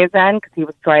on his end because he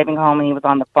was driving home and he was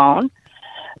on the phone.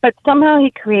 But somehow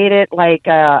he created like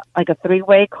a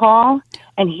three-way call,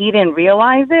 and he didn't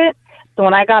realize it. So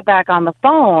when I got back on the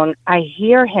phone, I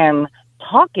hear him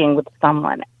talking with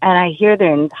someone, and I hear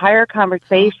their entire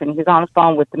conversation. He's on the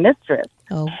phone with the mistress,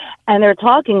 and they're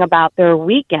talking about their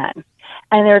weekend.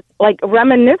 And they're like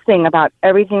reminiscing about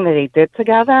everything that they did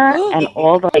together and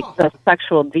all the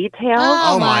sexual details.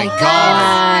 Oh my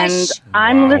God. And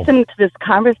I'm listening to this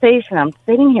conversation. I'm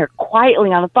sitting here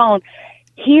quietly on the phone,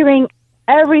 hearing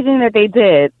everything that they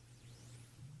did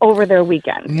over their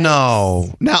weekend.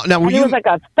 No. Now and it was like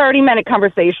a 30-minute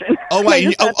conversation. Oh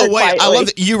wait! I love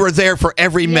that you were there for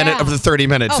every minute of the 30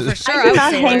 minutes. Oh, for sure. I did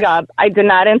not hang up. I did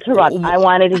not interrupt. I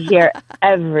wanted to hear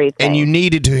everything. And you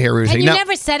needed to hear everything. And you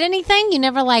never said anything? You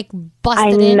never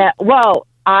busted in? Well,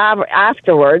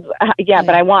 Afterwards, but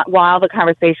I want while the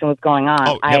conversation was going on.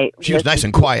 Oh, yep. She was nice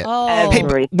and quiet. Hey,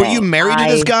 Everything. were you married to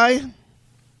this guy?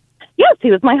 Yes,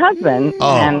 he was my husband,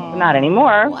 and not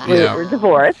anymore. Yeah. We're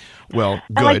divorced. Well,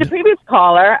 good. And like the previous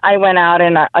caller, I went out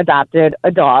and adopted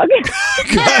a dog.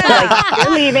 Like,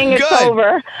 you're leaving, it's Good.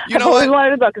 over. You know I always what?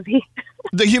 wanted a dog because he.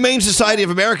 The Humane Society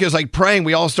of America is like praying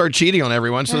we all start cheating on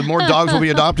everyone, so more dogs will be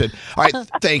adopted. All right,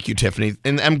 thank you, Tiffany,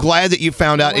 and I'm glad that you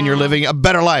found out and you're living a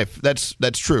better life. That's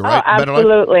true, right? Oh, Better life?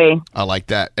 absolutely. I like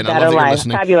that, and I Better love that you're life,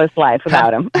 listening. fabulous life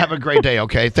without him. Have a great day.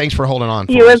 Okay, thanks for holding on.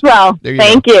 For You us. as well. There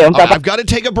Thank go. you. All right, Bye-bye. I've got to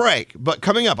take a break, but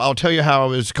coming up, I'll tell you how I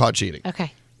was caught cheating.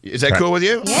 Okay. Is that cool with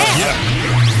you?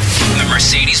 The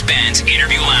Mercedes-Benz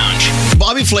Interview Lounge.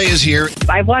 Bobby Flay is here.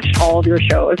 I've watched all of your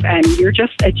shows, and you're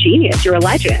just a genius. You're a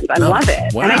legend. I love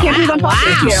it. Wow. And I can't believe I'm talking to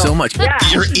Thank you you. so much. Yeah.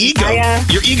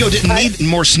 Your ego didn't need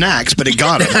more snacks, but it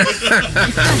got it.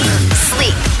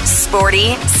 Sleek,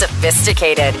 sporty,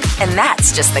 sophisticated. And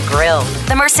that's just the grill.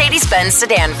 The Mercedes-Benz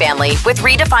sedan family with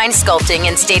redefined sculpting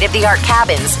and state-of-the-art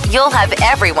cabins. You'll have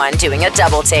everyone doing a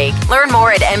double take. Learn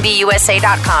more at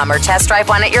MBUSA.com or test drive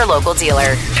one at your local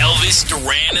dealer. Elvis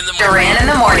Duran in the Morning. Duran in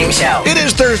the Morning Show. It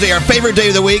is Thursday, our favorite day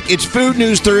of the week. It's Food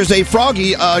News Thursday.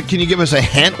 Froggy, can you give us a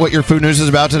hint what your food news is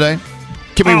about today?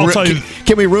 I'll tell you.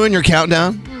 Can we ruin your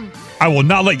countdown? I will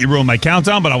not let you ruin my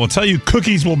countdown, but I will tell you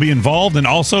cookies will be involved. And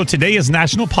also, today is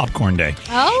National Popcorn Day.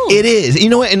 Oh. It is. You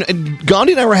know what? And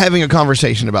Gandhi and I were having a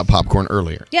conversation about popcorn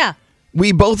earlier. Yeah.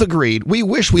 We both agreed we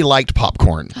wish we liked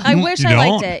popcorn. I wish I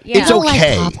liked it. Yeah. It's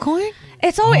okay. popcorn?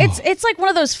 It's always it's like one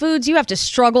of those foods you have to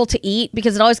struggle to eat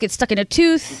because it always gets stuck in a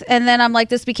tooth, and then I'm like,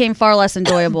 this became far less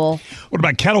enjoyable. What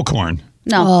about kettle corn?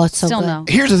 No, Oh, it's so still good. no.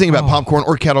 Here's the thing about popcorn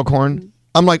or kettle corn.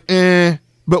 I'm like,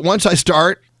 but once I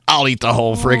start, I'll eat the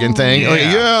whole friggin' thing. Like,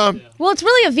 yeah. Well, it's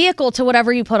really a vehicle to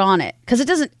whatever you put on it because it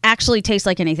doesn't actually taste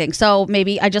like anything. So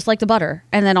maybe I just like the butter,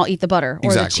 and then I'll eat the butter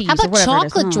or the Exactly. cheese How or about whatever it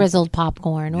is. chocolate drizzled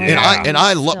popcorn? Or And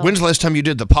I love. When's the last time you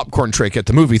did the popcorn trick at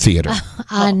the movie theater?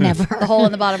 never. The hole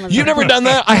in the bottom of the You've never done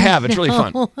that? I have. It's really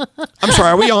fun. I'm sorry.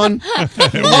 Are we on?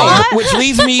 Which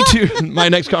leads me to my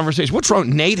next conversation. What's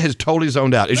wrong? Nate has totally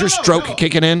zoned out. Is your stroke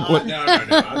kicking in? What? No.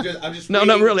 I'm just No,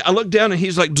 really. I look down and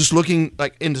he's like just looking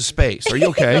like into space. Are you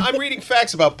okay? I'm reading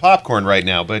facts about popcorn right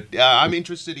now, but I'm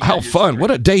interested in How fun.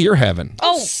 What a day you're having.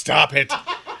 Oh, stop it.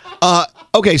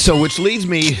 Okay, so which leads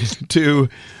me to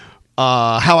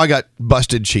how I got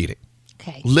busted cheating.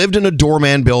 Okay. Lived in a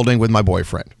doorman building with my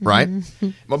boyfriend, right?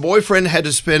 My boyfriend had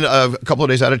to spend a couple of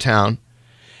days out of town.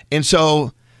 And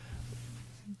so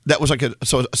that was like a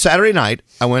Saturday night,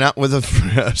 I went out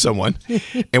with someone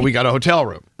and we got a hotel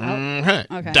room.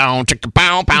 Okay. Down, chicka,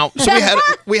 pow, pow. So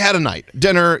we had a night,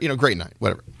 dinner, great night,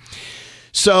 whatever.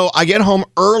 So I get home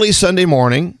early Sunday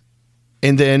morning,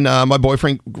 and then my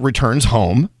boyfriend returns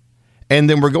home, and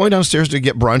then we're going downstairs to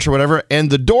get brunch or whatever, and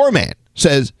the doorman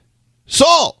says,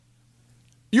 "Saul,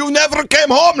 you never came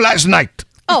home last night."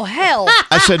 Oh, hell.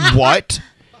 I said, "What?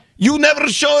 You never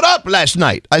showed up last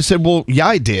night." I said, "Well, yeah,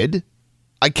 I did.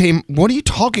 I came. What are you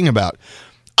talking about?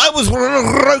 I was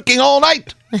working all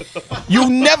night. You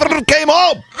never came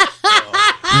home."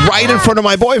 Right in front of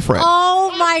my boyfriend.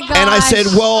 Oh my god! And I said,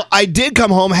 "Well, I did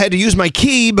come home, had to use my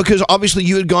key because obviously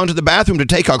you had gone to the bathroom to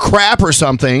take a crap or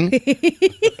something."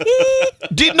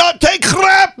 Did not take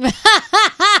crap.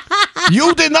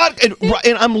 You did not.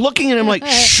 And I'm looking at him like,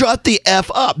 shut the F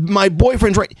up. My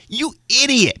boyfriend's right. You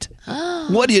idiot.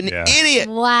 What an idiot.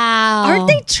 Wow. Aren't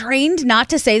they trained not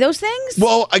to say those things?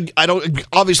 Well, I don't,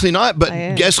 obviously not, but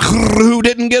guess who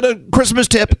didn't get a Christmas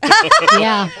tip?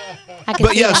 Yeah.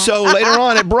 But yeah, so later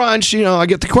on at brunch, I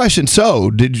get the question.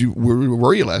 So,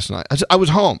 were you last night? I said I was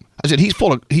home. I said he's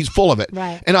full of it,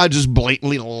 Right. And I just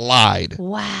blatantly lied.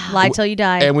 Wow. Lie till you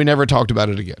die. And we never talked about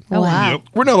it again. Oh, wow. Yep.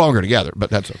 We're no longer together, but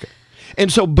that's okay.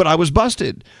 And so, but I was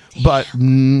busted. But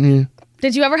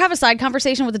Did you ever have a side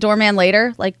conversation with the doorman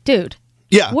later? Like, dude,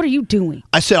 yeah, what are you doing?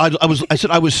 I said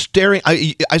I was staring.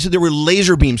 I said there were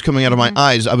laser beams coming out of my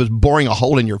eyes. I was boring a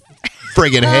hole in your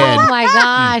friggin' head. Oh my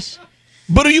gosh.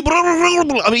 But are you?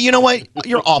 I mean, you know what?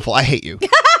 You're awful. I hate you.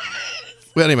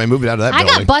 Well, anyway, moving out of that I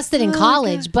building. got busted in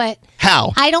college, but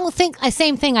How? I don't think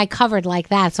same thing I covered like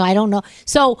that, so I don't know.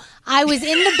 So I was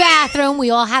in the bathroom. We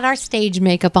all had our stage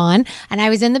makeup on, and I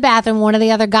was in the bathroom. One of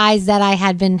the other guys that I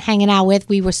had been hanging out with,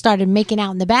 we started making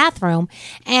out in the bathroom,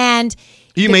 and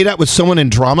You made out with someone in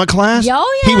drama class?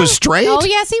 Oh, yeah. He was straight? Oh,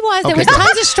 yes, he was. There Okay, was good.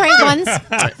 tons of straight ones.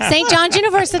 St. John's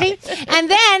University. And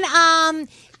then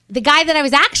the guy that I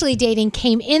was actually dating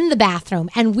came in the bathroom,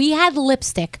 and we had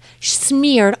lipstick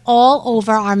smeared all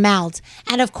over our mouths.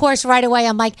 And of course, right away,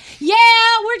 I'm like, yeah,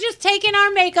 we're just taking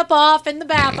our makeup off in the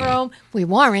bathroom. We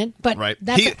weren't, but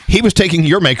He was taking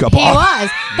your makeup he off. was.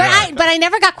 But I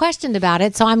never got questioned about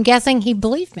it, so I'm guessing he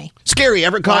believed me. Scary.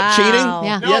 Ever caught cheating?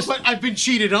 Yeah. No, but I've been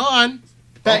cheated on.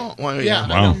 I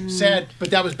Wow. know. Sad,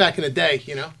 but that was back in the day,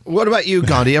 you know. What about you,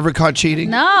 Gandhi? Ever caught cheating?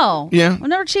 No. Yeah. I've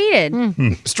never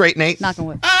cheated. Straight Nate? Knock on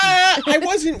wood. I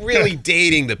wasn't really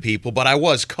dating the people, but I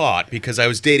was caught because I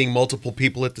was dating multiple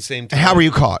people at the same time. How were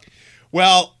you caught?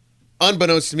 Well,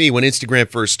 unbeknownst to me, when Instagram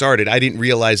first started, I didn't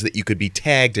realize that you could be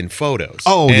tagged in photos.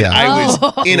 Oh, and yeah. I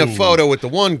was in a photo with the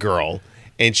one girl,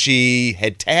 and she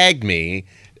had tagged me,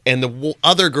 and the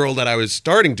other girl that I was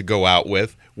starting to go out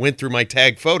with went through my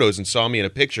tagged photos and saw me in a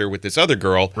picture with this other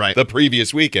girl the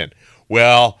previous weekend.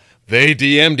 Well, they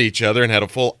DM'd each other and had a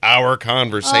full hour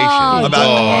conversation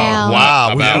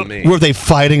about me. Were they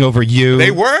fighting over you?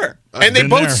 They were. And they been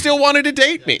both there. still wanted to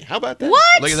date me. How about that?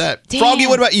 What? Look at that. Damn. Froggy,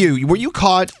 what about you? Were you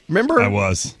caught? Remember? I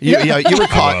was. You were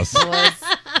caught.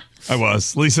 I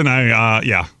was. Lisa and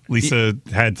I, Lisa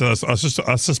had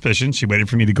a suspicion. She waited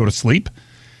for me to go to sleep.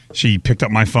 She picked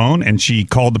up my phone and she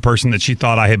called the person that she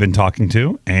thought I had been talking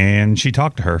to, and she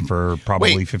talked to her for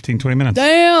probably 15, 20 minutes.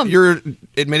 Damn. You're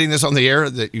admitting this on the air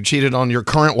that you cheated on your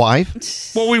current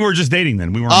wife? Well, we were just dating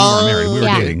then. We weren't married. We were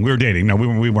dating. We were dating. No,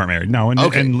 we weren't married. No,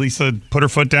 and Lisa put her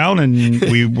foot down, and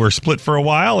we were split for a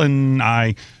while, and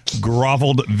I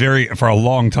groveled for a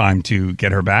long time to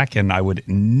get her back, and I would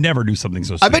never do something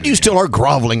so stupid. I bet you still are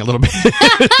groveling a little bit.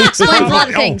 Explains a lot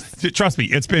of things. Trust me,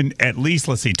 it's been at least,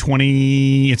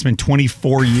 it's been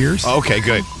 24 years. Okay,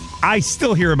 good. I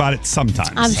still hear about it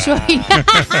sometimes. I'm sure.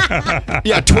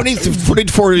 Yeah,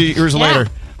 24 years later.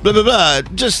 Blah, blah, blah.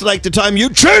 Just like the time you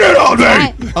cheated on me.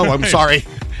 Right. Oh, I'm sorry.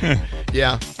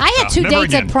 Yeah. I had 2 never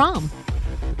dates again. at prom.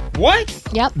 What?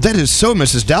 Yep. That is so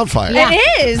Mrs. Doubtfire. Yeah.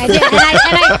 It is. I did.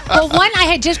 One, I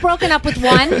had just broken up with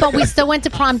one, but we still went to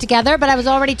prom together, but I was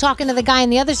already talking to the guy on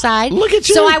the other side. Look at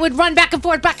you. So I would run back and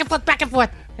forth, back and forth, back and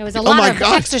forth. There was a lot of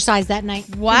exercise that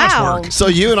night. Wow. So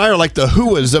you and I are like the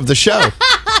whoas of the show.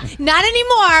 Not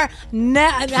anymore. No,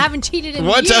 I haven't cheated in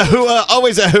What's years. a hooah?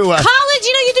 Always a hooah. College,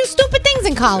 you do stupid things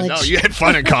in college. No, you had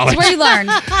fun in college. That's where you learn.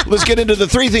 Let's get into the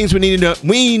 3 things we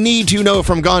need to know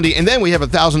from Gandhi, and then we have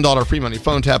 $1,000 free money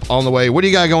phone tap on the way. What do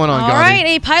you got going on, All Gandhi? right,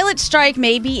 a pilot strike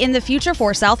may be in the future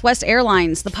for Southwest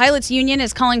Airlines. The pilots union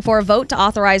is calling for a vote to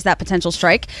authorize that potential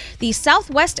strike. The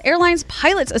Southwest Airlines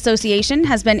Pilots Association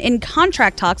has been in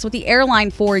contract talks with the airline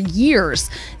for years.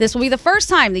 This will be the first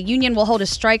time the union will hold a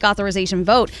strike authorization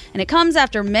vote, and it comes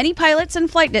after many pilots and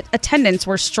flight attendants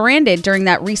were stranded during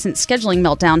that recent scheduling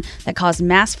meltdown that caused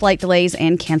mass flight delays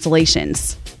and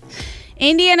cancellations.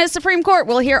 Indiana's Supreme Court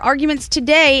will hear arguments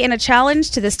today in a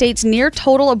challenge to the state's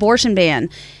near-total abortion ban.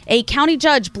 A county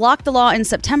judge blocked the law in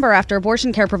September after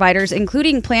abortion care providers,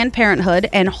 including Planned Parenthood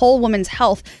and Whole Woman's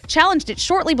Health, challenged it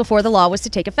shortly before the law was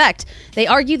to take effect. They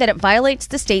argue that it violates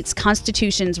the state's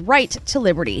Constitution's right to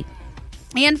liberty.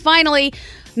 And finally,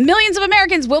 millions of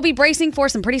Americans will be bracing for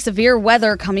some pretty severe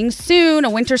weather coming soon. A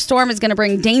winter storm is going to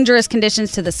bring dangerous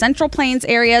conditions to the Central Plains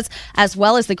areas as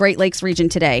well as the Great Lakes region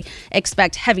today.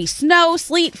 Expect heavy snow,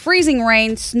 sleet, freezing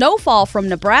rain, snowfall from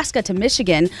Nebraska to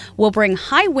Michigan will bring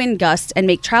high wind gusts and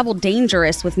make travel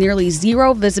dangerous with nearly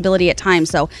zero visibility at times.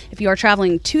 So if you are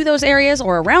traveling to those areas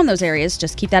or around those areas,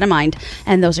 just keep that in mind.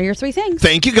 And those are your 3 things.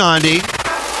 Thank you, Gandhi.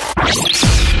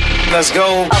 Let's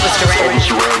go.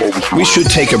 We should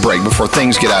take a break before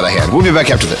things get out of hand. We'll be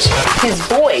back after this. His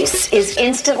voice is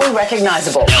instantly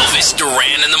recognizable. Elvis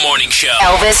Duran in the Morning Show.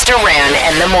 Elvis Duran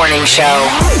and the Morning Show.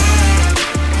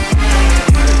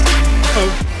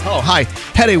 Oh, hi.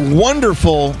 Had a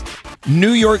wonderful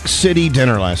New York City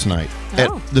dinner last night at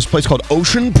this place called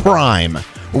Ocean Prime,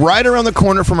 right around the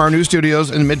corner from our new studios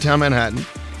in Midtown Manhattan.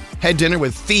 Had dinner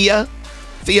with Thea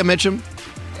Mitchum,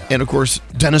 and of course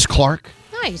Dennis Clark.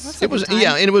 Nice. It was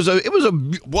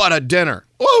what a dinner.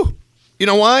 Woo! You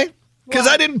know why? Because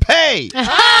I didn't pay.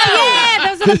 Yeah,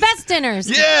 those are the best dinners.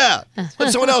 Yeah,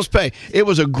 let someone else pay. It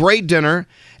was a great dinner,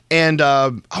 and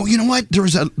you know what? There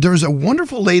was a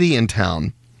wonderful lady in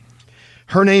town.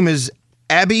 Her name is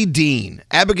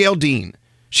Abigail Dean.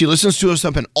 She listens to us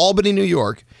up in Albany, New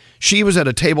York. She was at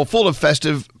a table full of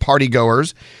festive party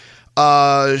goers.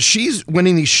 She's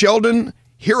winning the Sheldon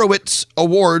Horowitz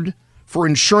Award for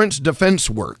insurance defense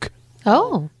work.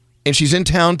 Oh. And she's in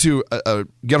town to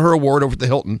get her award over at the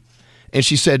Hilton. And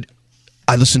she said,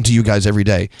 I listen to you guys every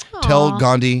day. Aww. Tell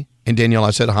Gandhi and Danielle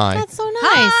I said hi. That's so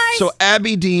nice. So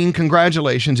Abby Dean,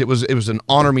 congratulations. It was an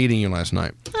honor meeting you last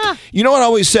night. You know what I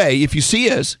always say? If you see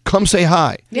us, come say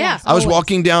hi. Yeah. I was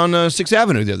walking down 6th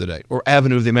Avenue the other day, or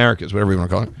Avenue of the Americas, whatever you want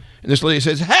to call it. And this lady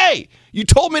says, hey, you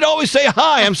told me to always say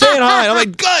hi. I'm saying hi. And I'm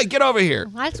like, good, get over here.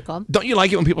 That's cool. Don't you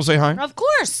like it when people say hi? Of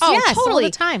course. Oh, yes, totally. all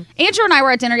the time. Andrew and I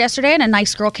were at dinner yesterday, and a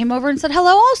nice girl came over and said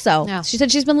hello also. She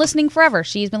said she's been listening forever.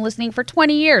 She's been listening for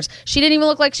 20 years. She didn't even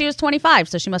look like she was 25,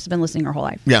 so she must have been listening her whole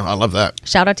life. Yeah, I love that.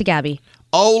 Shout out to Gabby.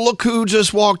 Oh, look who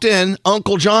just walked in.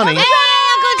 Uncle Johnny. Hey,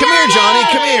 Come here, Johnny.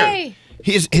 Come here.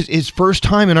 He's his first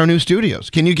time in our new studios.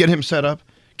 Can you get him set up?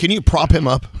 Can you prop him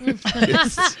up?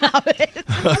 Stop it.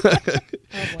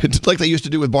 It's like they used to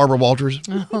do with Barbara Walters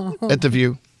at The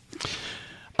View.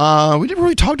 We never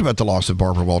really talked about the loss of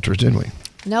Barbara Walters, didn't we?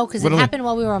 No, because it happened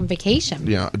while we were on vacation.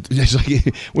 Yeah. It's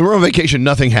like, when we're on vacation,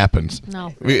 nothing happens.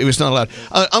 No. It was not allowed.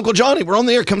 Uncle Johnny, we're on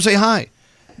the air. Come say hi.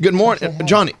 Good morning.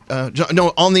 Johnny.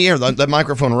 No, on the air. That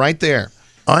microphone right there.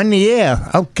 On the air.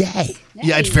 Okay.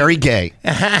 Yeah, it's very gay.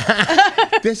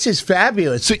 This is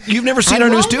fabulous. So you've never seen our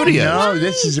new studio? No,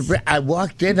 this is. I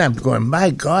walked in. I'm going. My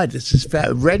God, this is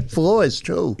red floors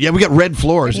too. Yeah, we got red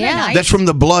floors. Yeah. Nice. That's from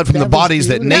the blood from the bodies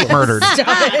that Nate murdered.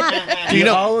 You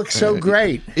all look so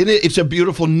great. It's a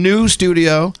beautiful new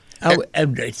studio. Oh,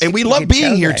 and we love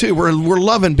being here too. We're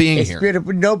loving being it's here.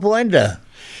 Beautiful. No blender.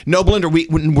 No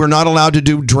blender. We're not allowed to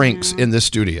do drinks in this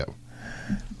studio.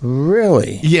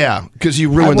 Really? Yeah, because you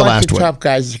ruined the last one. I want the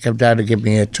top guys to come down and give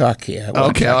me a talk here.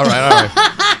 Okay, all right.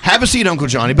 Have a seat, Uncle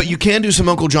Johnny, but you can do some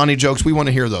Uncle Johnny jokes. We want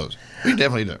to hear those. We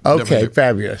definitely do. Okay,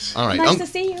 fabulous. All right. Nice to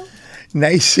see you.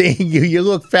 Nice seeing you. You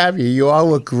look fabulous. You all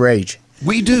look great.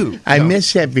 We do. I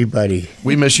miss everybody.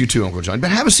 We miss you too, Uncle Johnny.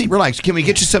 But have a seat, relax. Can we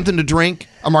get you something to drink?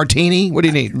 A martini? What do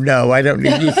you need? No, I don't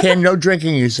need. You can't. No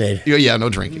drinking, you said. Yeah, no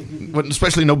drinking. But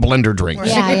especially no blender drinks.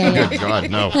 Yeah. Good God,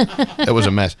 no. That was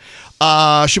a mess.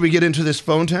 Should we get into this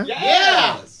phone tap?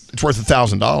 Yeah. It's worth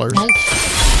 $1,000.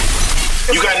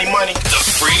 You got any money?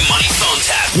 The free money phone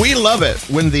tap. We love it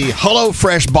when the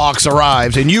HelloFresh box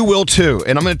arrives, and you will too.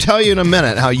 And I'm going to tell you in a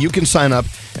minute how you can sign up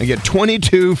and get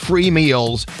 22 free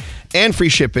meals and free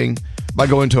shipping by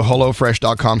going to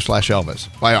HelloFresh.com/Elvis.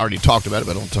 I already talked about it,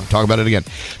 but I'll talk about it again.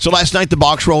 So last night the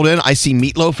box rolled in. I see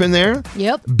meatloaf in there.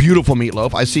 Yep. Beautiful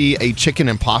meatloaf. I see a chicken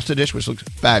and pasta dish, which looks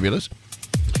fabulous.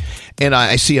 And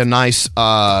I see a nice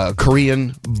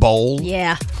Korean bowl.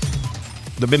 Yeah.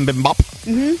 The bibimbap.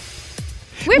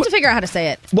 Mm-hmm. We have to figure out how to say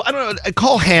it. Well, I don't know.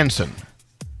 Call Hanson.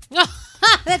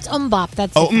 That's umbop.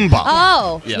 That's umbop.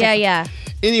 Oh, yeah.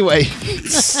 Anyway.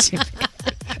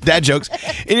 Dad jokes.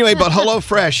 Anyway, but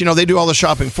HelloFresh, they do all the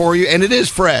shopping for you, and it is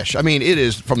fresh. I mean, it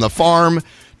is from the farm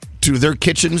to their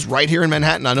kitchens right here in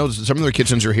Manhattan. I know some of their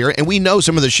kitchens are here, and we know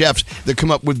some of the chefs that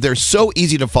come up with their so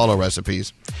easy-to-follow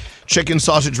recipes. Chicken,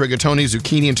 sausage, rigatoni,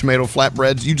 zucchini, and tomato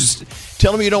flatbreads. You just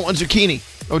tell them you don't want zucchini.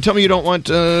 Or tell me you don't want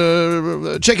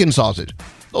chicken sausage.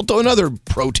 They'll throw another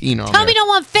protein on Tell there. me you don't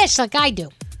want fish like I do.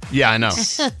 Yeah, I know.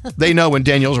 They know when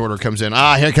Danielle's order comes in.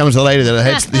 Here comes the lady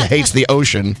that hates the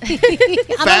ocean.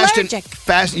 I'm allergic.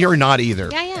 Fast, you're not either.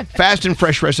 Yeah. Fast and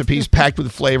fresh recipes packed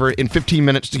with flavor in 15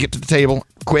 minutes to get to the table,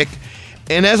 quick.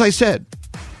 And as I said,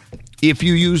 if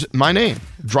you use my name,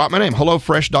 drop my name,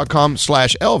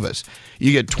 HelloFresh.com/Elvis,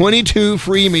 you get 22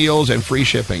 free meals and free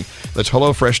shipping. That's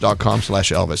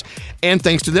HelloFresh.com/Elvis. And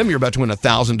thanks to them, you're about to win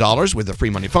 $1,000 with a free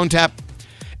money phone tap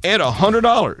and a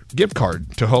 $100 gift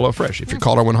card to HelloFresh if you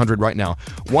call our 100 right now.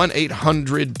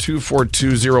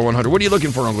 1-800-242-0100. What are you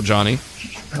looking for, Uncle Johnny?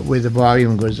 Where the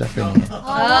volume goes up in here.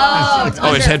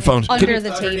 Oh, it's headphones. Under the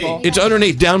table. It's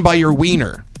underneath, down by your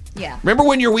wiener. Yeah. Remember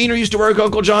when your wiener used to work,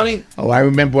 Uncle Johnny? Oh, I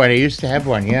remember when I used to have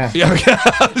one, yeah.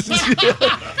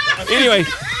 Anyway,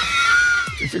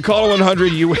 if you call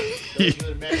 100, you...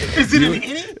 Is it an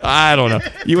inning? I don't know.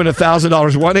 You win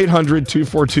 $1,000.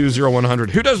 1-800-242-0100.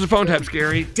 Who does the phone tap,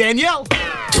 Scary? Danielle.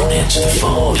 Don't answer the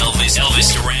phone.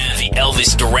 Elvis Duran, the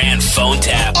Elvis Duran phone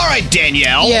tap. All right,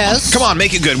 Danielle. Yes? Come on,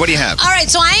 make it good. What do you have? All right,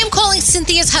 so I am calling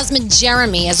Cynthia's husband,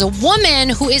 Jeremy, as a woman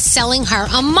who is selling her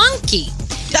a monkey.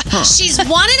 She's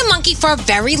wanted a monkey for a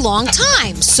very long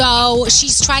time. So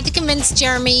she's tried to convince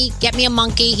Jeremy, get me a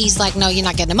monkey. He's like, no, you're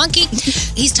not getting a monkey.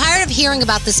 He's tired of hearing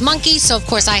about this monkey. So, of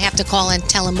course, I have to call and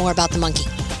tell him more about the monkey.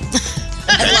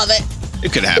 I love it.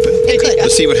 It could happen. It could.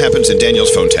 Let's see what happens in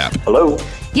Danielle's phone tap. Hello.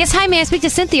 Yes, hi, may I speak to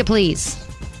Cynthia, please?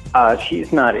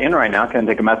 She's not in right now. Can I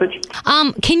take a message?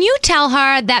 Can you tell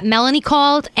her that Melanie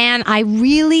called and I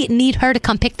really need her to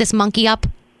come pick this monkey up?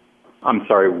 I'm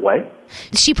sorry, what?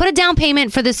 She put a down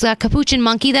payment for this capuchin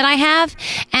monkey that I have,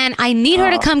 and I need her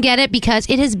to come get it because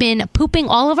it has been pooping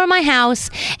all over my house,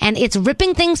 and it's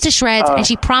ripping things to shreds, and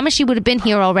she promised she would have been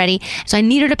here already, so I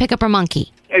need her to pick up her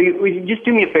monkey. Would you just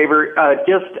do me a favor?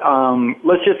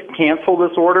 Let's just cancel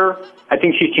this order. I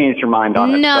think she's changed her mind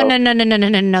on it.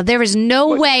 No. There is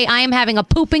no way I am having a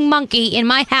pooping monkey in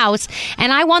my house,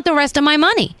 and I want the rest of my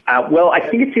money. Well, I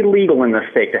think it's illegal in this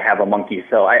state to have a monkey,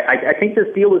 so I think this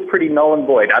deal is pretty null and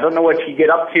void. I don't know what you get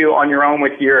up to on your own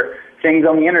with your things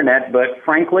on the internet, but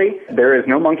frankly, there is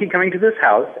no monkey coming to this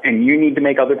house, and you need to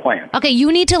make other plans. Okay,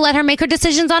 you need to let her make her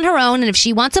decisions on her own, and if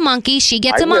she wants a monkey, she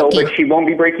gets a monkey. I will, but she won't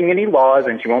be breaking any laws,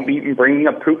 and she won't be bringing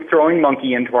a poop-throwing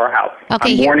monkey into our house.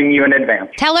 Okay, I'm warning you in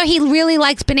advance. Tell her he really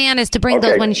likes bananas to bring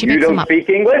those when she picks them up. You don't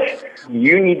speak English?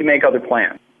 You need to make other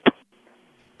plans.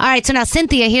 All right, so now,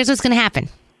 Cynthia, here's what's going to happen.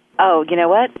 Oh, you know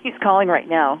what? He's calling right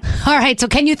now. All right, so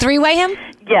can you three-way him?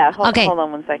 Yeah, hold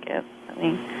on 1 second.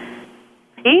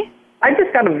 I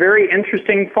just got a very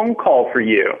interesting phone call for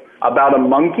you about a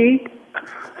monkey.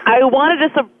 I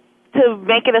wanted to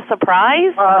make it a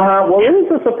surprise. Well, it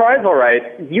is a surprise, all right.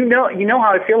 You know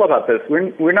how I feel about this.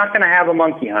 We're not going to have a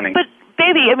monkey, honey. But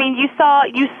baby, I mean, you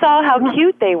saw how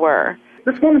cute they were.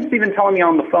 This woman's even telling me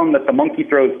on the phone that the monkey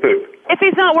throws poop. If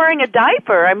he's not wearing a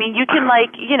diaper, I mean, you can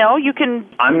you can.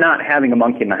 I'm not having a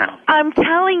monkey in the house. I'm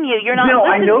telling you, you're not. No,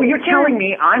 I listening. know you're telling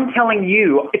me. I'm telling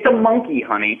you, it's a monkey,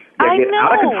 honey. They get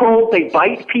out of control. They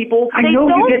bite people. They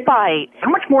don't bite. How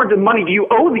much more money do you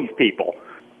owe these people?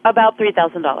 About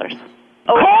 $3,000.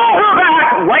 Call her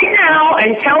back right now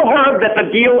and tell her that the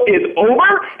deal is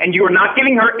over and you are not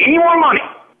giving her any more money.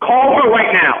 Call her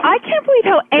right now. I can't believe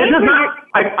how angry.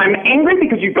 I'm angry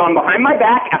because you've gone behind my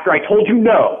back after I told you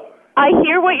no. I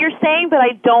hear what you're saying, but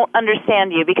I don't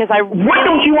understand you because What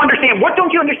don't you understand? What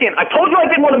don't you understand? I told you I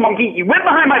didn't want a monkey. You went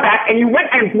behind my back and you went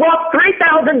and brought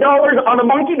 $3,000 on a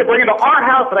monkey to bring it to our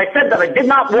house that I said that I did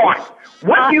not want.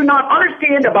 What do you not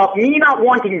understand about me not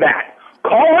wanting that?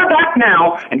 Call her back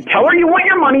now and tell her you want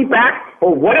your money back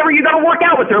or whatever you got to work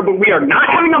out with her, but we are not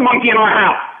having a monkey in our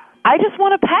house. I just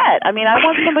want a pet. I mean, I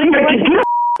want somebody to...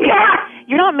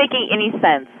 You're not making any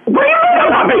sense. What do you mean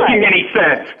I'm not making any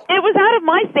sense? It was out of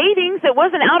my savings. It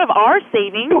wasn't out of our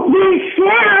savings. We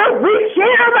share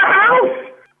the house.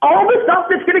 All the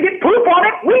stuff that's going to get poop on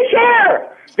it, we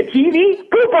share. The TV,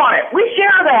 poop on it, we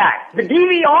share that. The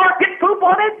DVR, get poop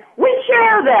on it, we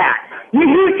share that. You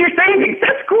use your savings,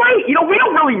 that's great. You know, we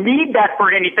don't really need that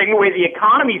for anything the way the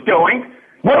economy's going.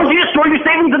 Why don't you just store your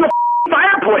savings in the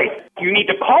fireplace? You need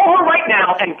to call her right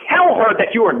now and tell her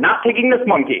that you are not taking this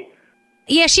monkey.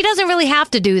 Yeah, she doesn't really have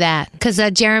to do that. Because,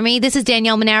 Jeremy, this is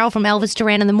Danielle Monaro from Elvis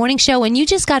Duran in the Morning Show, and you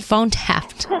just got phone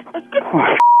tapped.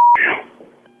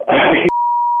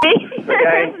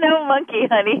 There's no monkey,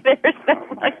 honey. There's no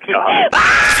monkey.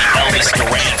 Elvis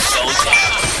Duran phone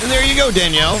tap. And there you go,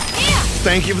 Danielle.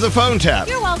 Thank you for the phone tap.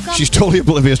 You're welcome. She's totally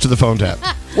oblivious to the phone tap.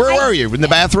 Where were you? In the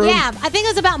bathroom? Yeah, I think it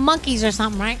was about monkeys or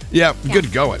something, right? Yeah,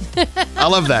 good going. I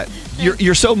love that.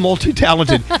 You're so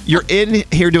multi-talented. You're in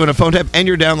here doing a phone tap, and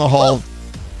you're down the hall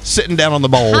sitting down on the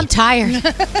bowl. I'm tired.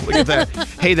 Look at that.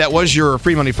 Hey, that was your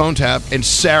free money phone tap. And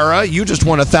Sarah, you just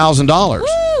won $1,000. Woo!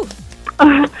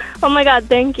 Oh my God,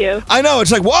 thank you. I know.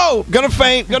 It's like, whoa, gonna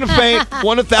faint. Won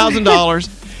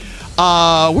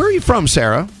 $1,000. Where are you from,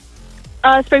 Sarah?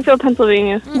 Springfield,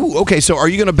 Pennsylvania. Ooh, okay, so are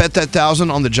you going to bet that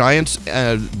 $1,000 on the Giants,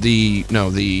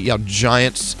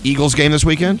 Giants Eagles game this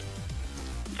weekend?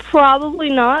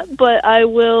 Probably not, but I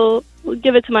will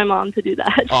give it to my mom to do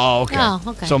that. Oh,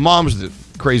 okay. So mom's the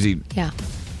crazy. Yeah.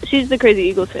 She's the crazy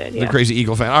Eagles fan. Yeah. The crazy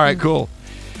Eagle fan. All right, cool.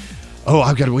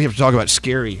 Oh, we have to talk about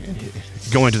Scary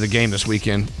going to the game this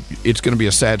weekend. It's going to be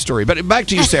a sad story. But back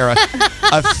to you, Sarah.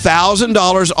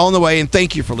 $1,000 on the way, and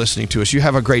thank you for listening to us. You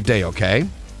have a great day, okay?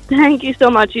 Thank you so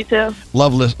much, you too.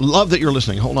 Love that you're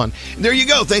listening. Hold on. There you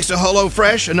go. Thanks to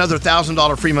HelloFresh. Another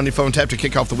 $1,000 free money phone tap to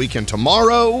kick off the weekend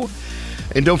tomorrow.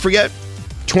 And don't forget,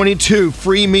 22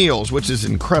 free meals, which is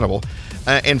incredible,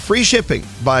 and free shipping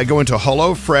by going to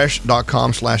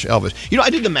HelloFresh.com/Elvis. You know, I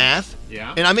did the math.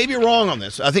 Yeah. And I may be wrong on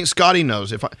this. I think Scotty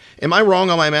knows. Am I wrong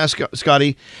on my math,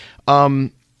 Scotty?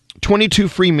 22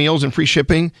 free meals and free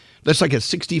shipping. That's like a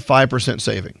 65%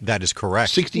 saving. That is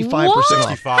correct. 65%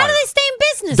 what? off. How do they stay in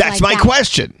business? That's like my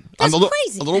question. That's I'm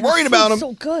crazy. a little worried about them.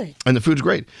 So good. And the food's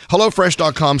great.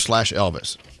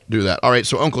 HelloFresh.com/Elvis. Do that. All right.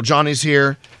 So Uncle Johnny's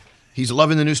here. He's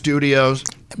loving the new studios.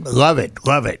 Love it.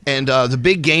 And the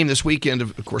big game this weekend,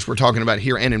 of course, we're talking about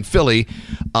here and in Philly.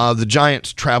 The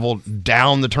Giants traveled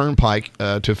down the turnpike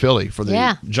to Philly for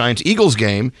the Giants-Eagles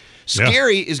game.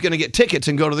 Scary is going to get tickets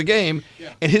and go to the game.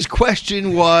 Yeah. And his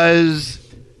question was...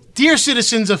 Dear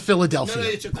citizens of Philadelphia.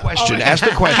 It's a question. Ask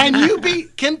the question.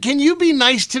 Can you be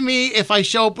nice to me if I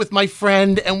show up with my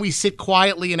friend and we sit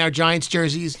quietly in our Giants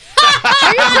jerseys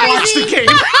and watch the game?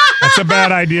 That's a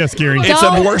bad idea, Scary. It's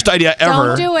the worst idea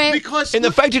ever. Don't do it. And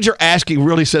the fact that you're asking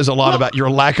really says a lot about your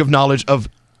lack of knowledge of,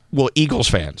 Eagles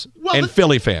fans and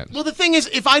Philly fans. Well, the thing is,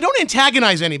 if I don't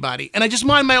antagonize anybody and I just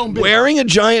mind my own business. Wearing a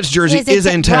Giants jersey is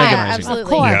antagonizing. Of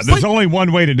course. Yeah, there's only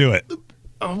one way to do it.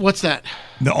 What's that?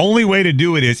 The only way to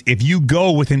do it is if you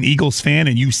go with an Eagles fan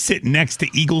and you sit next to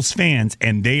Eagles fans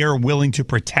and they are willing to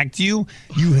protect you,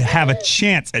 you have a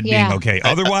chance at being okay.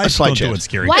 Otherwise, don't do it,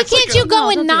 Scary. Why can't you go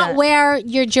and not wear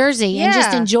your jersey and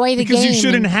just enjoy the game? Because you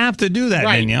shouldn't have to do that,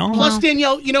 Danielle. Plus,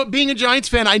 Danielle, being a Giants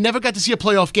fan, I never got to see a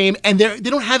playoff game, and they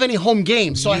don't have any home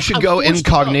games. So You should go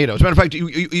incognito. As a matter of fact,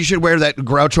 you should wear that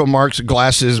Groucho Marx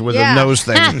glasses with a nose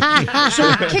thing.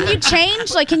 So can you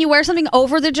change? Like, can you wear something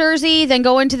over the jersey, then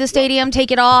go into the stadium,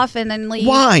 take it off, and then leave?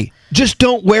 Why? Just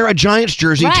don't wear a Giants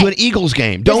jersey to an Eagles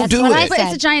game. Don't do it. But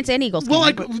it's a Giants and Eagles game.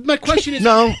 Well, my question is...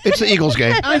 No, it's the Eagles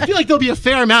game. I feel like there'll be a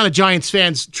fair amount of Giants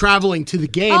fans traveling to the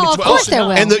game. Oh, of course there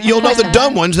will. And you'll know the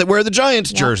dumb ones that wear the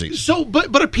Giants jerseys. So,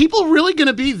 but are people really going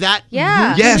to be that?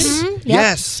 Yeah. Yes.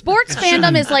 Yes. Sports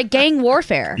fandom is like gang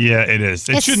warfare. Yeah, it is.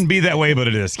 It shouldn't be that way, but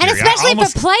it is, Scary. And especially for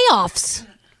playoffs.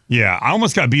 Yeah, I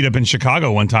almost got beat up in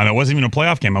Chicago one time. It wasn't even a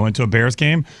playoff game. I went to a Bears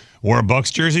game, wore a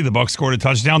Bucs jersey. The Bucs scored a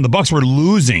touchdown. The Bucs were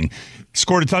losing.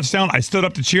 Scored a touchdown. I stood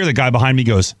up to cheer. The guy behind me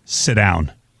goes, "Sit down."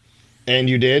 And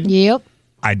you did? Yep.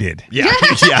 I did. Yeah,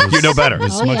 yeah, you know better.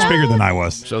 It's much bigger than I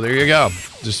was. So there you go.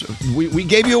 Just we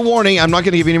gave you a warning. I'm not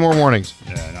going to give you any more warnings.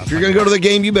 If you're going to go to the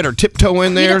game, you better tiptoe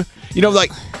in there. You know,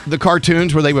 like the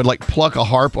cartoons where they would like pluck a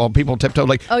harp while people tiptoe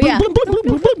like. Oh yeah.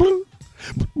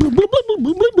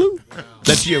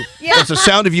 That's you. Yeah. That's the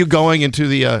sound of you going into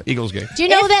the Eagles game. Do you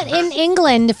know that in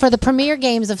England, for the premier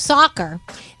games of soccer,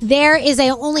 there is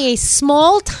only a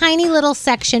small, tiny little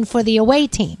section for the away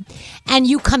team. And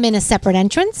you come in a separate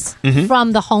entrance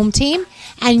from the home team,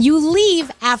 and you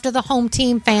leave after the home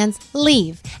team fans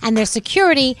leave. And there's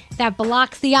security that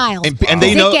blocks the aisle. And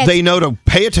they know to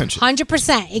pay attention.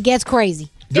 100%. It gets crazy.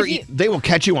 They will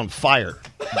catch you on fire.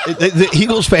 The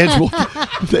Eagles fans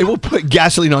will put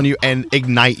gasoline on you and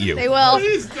ignite you. They will.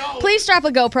 Please strap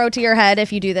a GoPro to your head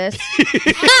if you do this.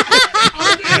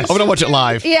 I'm going to watch it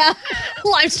live. Yeah.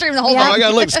 Live stream the whole Oh thing. my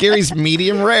God, look, Scary's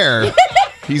medium rare.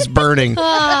 He's burning.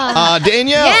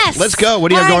 Danielle, yes. let's go. What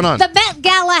do you have going on? The Met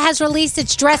Gala has released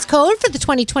its dress code for the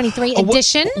 2023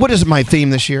 edition. What is my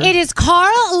theme this year? It is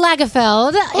Karl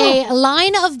Lagerfeld, a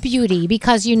line of beauty,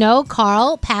 because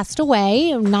Karl passed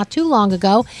away not too long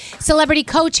ago. Celebrity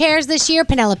co-chairs this year,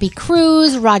 Penelope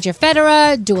Cruz, Roger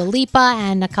Federer, Dua Lipa,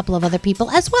 and a couple of other people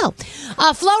as well.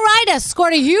 Flo Rida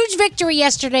scored a huge victory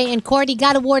yesterday in court. He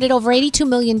got awarded over $82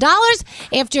 million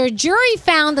after a jury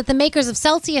found that the makers of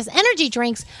Celsius energy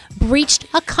drinks breached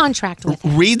a contract with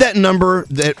him. Read that number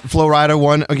that Flo Rida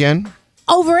won again.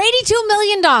 Over $82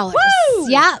 million. Woo!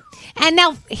 Yeah. And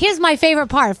now, here's my favorite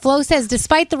part. Flo says,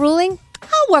 despite the ruling,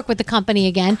 I'll work with the company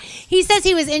again. He says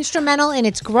he was instrumental in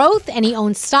its growth, and he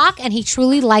owns stock, and he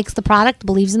truly likes the product,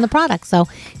 believes in the product. So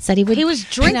he said he would. He was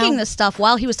drinking this stuff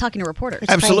while he was talking to reporters.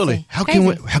 Absolutely. How can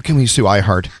we sue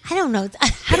iHeart? I don't know.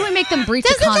 How do we make them breach a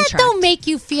Doesn't contract? that though make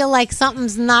you feel like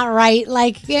something's not right?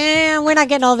 Like, we're not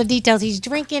getting all the details. He's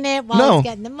drinking it while he's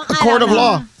getting the money. A court of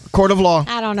law. A court of law.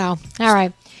 I don't know. All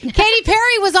right. Katy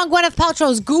Perry was on Gwyneth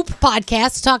Paltrow's Goop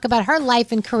podcast to talk about her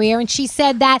life and career, and she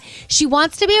said that she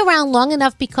wants to be around long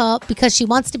enough because she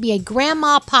wants to be a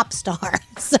grandma pop star.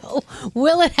 So,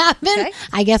 will it happen? Okay.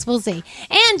 I guess we'll see.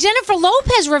 And Jennifer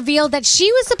Lopez revealed that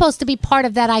she was supposed to be part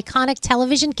of that iconic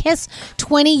television kiss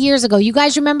 20 years ago. You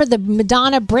guys remember the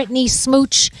Madonna-Britney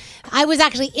smooch? I was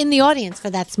actually in the audience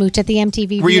for that smooch at the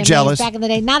MTV. Were you VMAs jealous? Back in the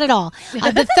day. Not at all.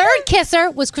 The third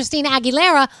kisser was Christina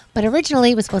Aguilera, but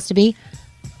originally it was supposed to be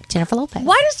Jennifer Lopez.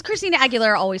 Why does Christina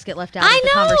Aguilera always get left out of the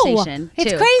conversation?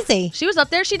 It's crazy. She was up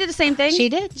there. She did the same thing. She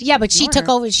did. Yeah, but she took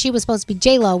over. She was supposed to be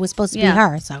J-Lo, was supposed to be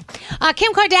her. So,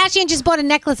 Kim Kardashian just bought a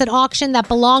necklace at auction that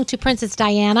belonged to Princess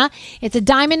Diana. It's a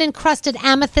diamond-encrusted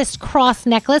amethyst cross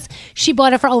necklace. She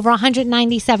bought it for over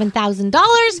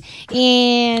 $197,000.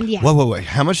 And yeah. Wait.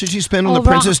 How much did she spend on the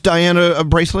Princess Diana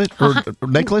bracelet or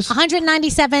necklace?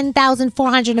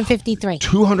 $197,453.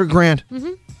 $200,000.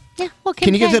 Mm-hmm. Yeah, well,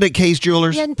 Can you get that at Kay's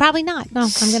Jewelers? Yeah, probably not. No,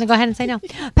 I'm going to go ahead and say no.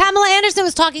 Pamela Anderson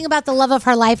was talking about the love of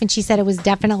her life, and she said it was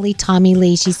definitely Tommy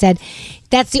Lee. She said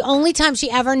that's the only time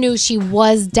she ever knew she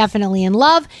was definitely in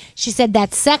love. She said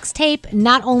that sex tape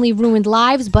not only ruined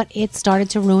lives, but it started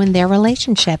to ruin their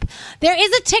relationship. There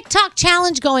is a TikTok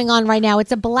challenge going on right now.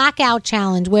 It's a blackout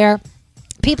challenge where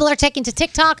People are taking to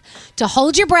TikTok to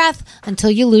hold your breath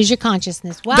until you lose your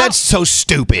consciousness. Well, That's so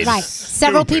stupid. right.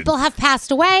 Several people have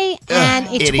passed away, and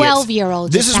a Idiots.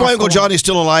 12-year-old. This is why Uncle Johnny's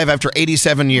still alive after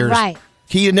 87 years. Right.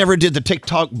 He never did the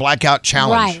TikTok blackout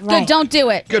challenge. Right. Good, don't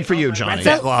do it. Good for you, Johnny.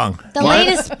 That long. The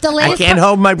latest. I can't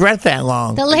hold my breath that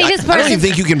long. The latest I don't person. even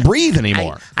think you can breathe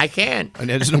anymore. I can't. And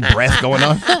there's no breath going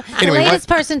on. The Anyway, latest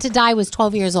person to die was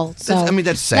 12 years old. So I mean,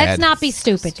 that's sad. Let's not be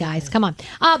stupid, guys. Come on.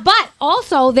 But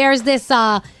also, there's this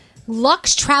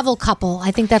Lux travel couple.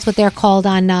 I think that's what they're called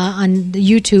on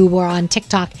YouTube or on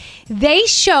TikTok. They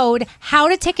showed how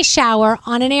to take a shower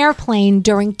on an airplane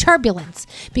during turbulence,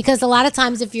 because a lot of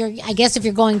times if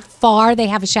you're going far, they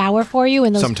have a shower for you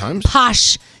in those Sometimes.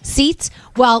 posh seats.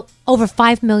 Well, over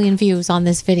 5 million views on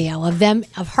this video of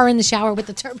her in the shower with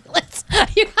the turbulence.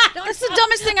 That's the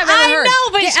dumbest thing I've ever heard. I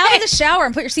know, but get out of the shower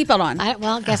and put your seatbelt on.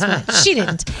 Well, guess what? She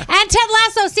didn't. And Ted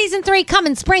Lasso season 3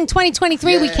 coming spring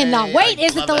 2023. We cannot wait.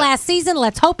 Is it the last season?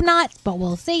 Let's hope not, but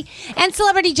we'll see. And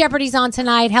Celebrity Jeopardy's on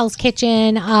tonight. Hell's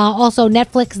Kitchen. Also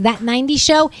Netflix, That 90s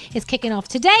Show is kicking off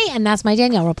today, and that's my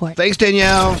Danielle report. Thanks,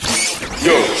 Danielle.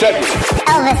 Yo, check it.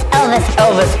 Elvis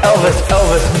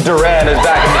Duran is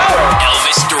back in the show.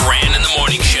 Elvis Duran in the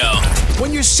Morning Show.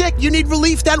 When you're sick, you need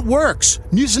relief that works.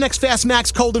 Mucinex Fast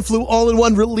Max Cold and Flu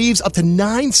All-in-One relieves up to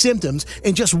 9 symptoms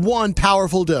in just one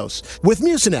powerful dose. With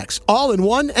Mucinex,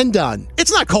 all-in-one and done.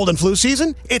 It's not cold and flu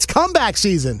season, it's comeback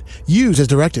season. Use as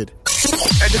directed.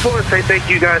 I just want to say thank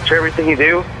you guys for everything you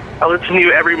do. I listen to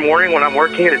you every morning when I'm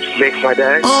working. It just makes my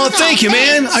day. Oh, thank you,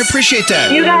 man. I appreciate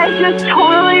that. You guys just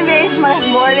totally made my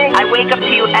morning. I wake up to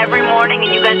you every morning,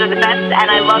 and you guys are the best,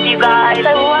 and I love you guys.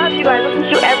 I love you guys. I listen to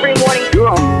you every morning. You're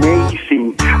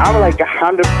amazing. I'm like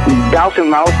 100,000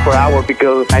 miles per hour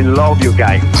because I love you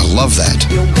guys. I love that.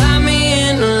 You got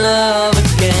me in love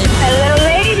again. Hello,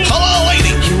 lady. Hello,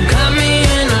 lady. You got me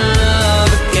in love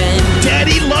again.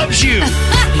 Daddy loves you.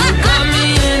 You got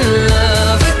me in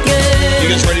love again. You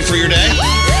guys ready for your day?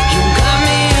 You got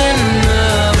me in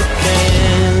love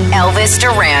again. Elvis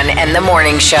Duran and the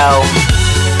Morning Show.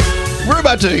 We're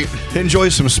about to enjoy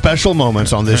some special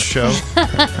moments on this show.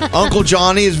 Uncle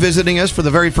Johnny is visiting us for the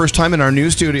very first time in our new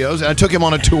studios, and I took him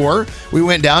on a tour. We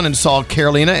went down and saw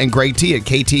Carolina and Greg T at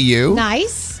KTU.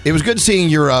 Nice. It was good seeing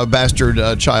your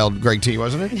bastard child, Greg T,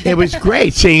 wasn't it? It was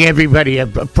great seeing everybody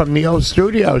from the old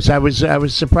studios. I was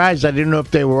surprised. I didn't know if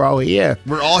they were all here.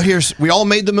 We're all here. We all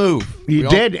made the move. You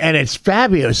did, and it's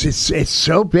fabulous. It's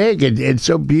so big and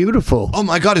so beautiful. Oh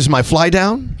my God, is my fly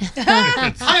down?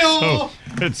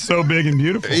 It's so big and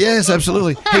beautiful. Yes,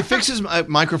 absolutely. Hey, fix his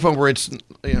microphone where it's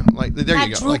like there.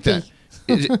 You go, like that.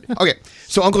 Okay,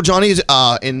 so Uncle Johnny is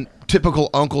in typical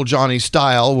Uncle Johnny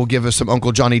style. Will give us some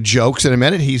Uncle Johnny jokes in a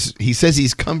minute. He says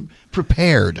he's come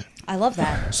prepared. I love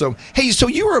that. So hey, so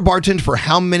you were a bartender for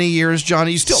how many years,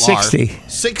 Johnny? You still 60. are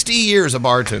 60 years a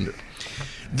bartender.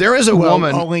 There is a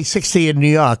woman. Only 60 in New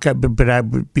York, but I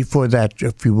before that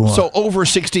a few more. So over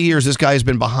 60 years, this guy has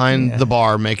been behind the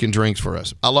bar making drinks for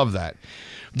us. I love that.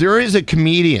 There is a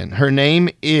comedian. Her name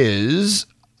is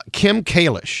Kim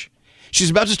Kalish. She's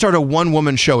about to start a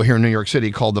one-woman show here in New York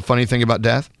City called The Funny Thing About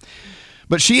Death.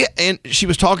 But she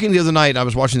was talking the other night, I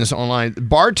was watching this online.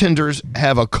 Bartenders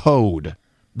have a code.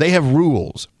 They have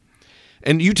rules.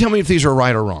 And you tell me if these are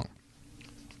right or wrong.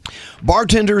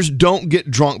 Bartenders don't get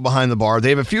drunk behind the bar. They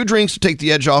have a few drinks to take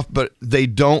the edge off, but they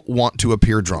don't want to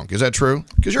appear drunk. Is that true?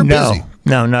 Because you're busy.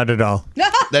 No, not at all.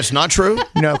 That's not true?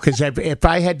 No, because if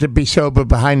I had to be sober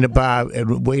behind the bar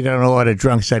and wait on a lot of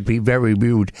drunks, I'd be very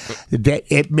rude.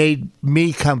 It made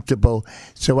me comfortable,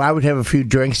 so I would have a few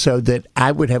drinks so that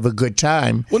I would have a good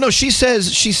time. Well, no, she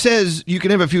says you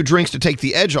can have a few drinks to take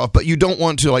the edge off, but you don't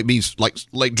want to be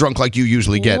drunk like you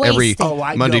usually get every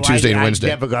Monday, Tuesday, and Wednesday.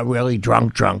 I never got really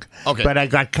drunk. Okay. But I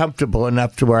got comfortable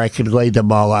enough to where I could lay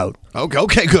them all out.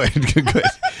 Okay, good.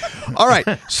 All right.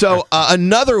 So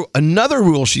another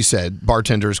rule, she said,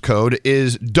 bartender's code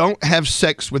is don't have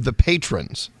sex with the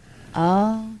patrons.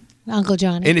 Oh, Uncle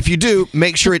Johnny. And if you do,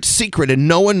 make sure it's secret and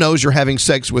no one knows you're having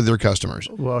sex with their customers.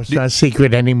 Well, it's not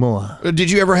secret anymore. Did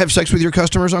you ever have sex with your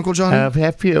customers, Uncle Johnny? I've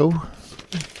had a few.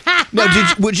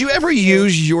 Now, would you ever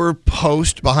use your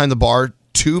post behind the bar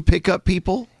to pick up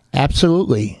people?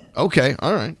 Absolutely. Okay,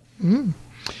 all right.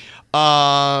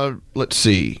 Let's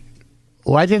see.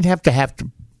 Well, I didn't have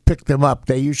to pick them up.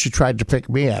 They usually tried to pick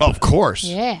me up. Of course.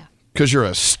 Yeah. Because you're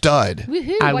a stud.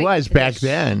 Woohoo, I was back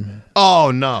then.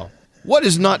 Oh, no. What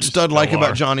is not stud like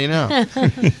about Johnny now?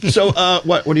 So,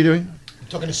 what are you doing?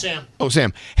 Talking to Sam. Oh,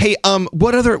 Sam. Hey,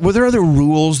 were there other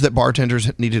rules that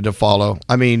bartenders needed to follow?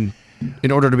 I mean,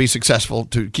 in order to be successful,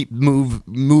 to keep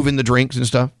moving the drinks and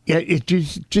stuff? Yeah, it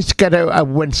just gotta.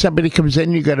 When somebody comes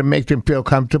in, you gotta make them feel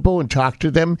comfortable and talk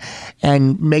to them,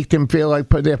 and make them feel like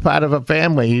they're part of a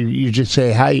family. You just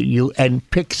say hi, and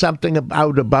pick something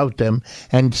about them,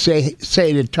 and say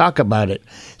to talk about it.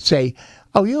 Say,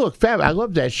 "Oh, you look fabulous. I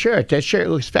love that shirt. That shirt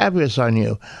looks fabulous on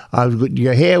you.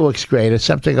 Your hair looks great," or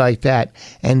something like that.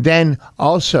 And then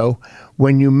also,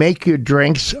 when you make your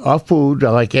drinks or food,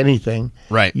 or like anything,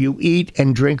 right, you eat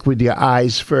and drink with your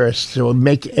eyes first. So it'll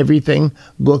make everything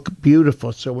look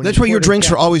beautiful. So when that's why your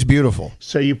drinks are always beautiful.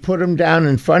 So you put them down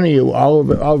in front of you,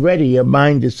 already your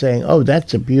mind is saying, "Oh,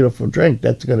 that's a beautiful drink.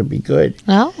 That's going to be good."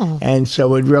 Oh, and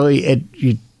so it really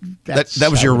that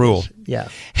was your rule. Yeah.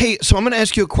 Hey, so I'm going to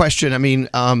ask you a question. I mean,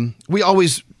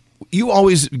 you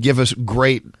always give us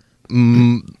great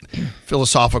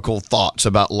philosophical thoughts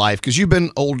about life because you've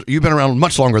been around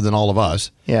much longer than all of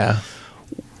us. Yeah.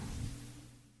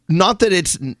 Not that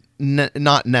it's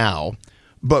not now,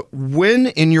 but when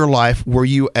in your life were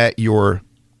you at your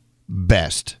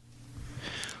best?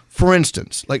 For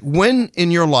instance, like when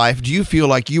in your life do you feel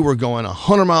like you were going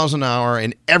 100 miles an hour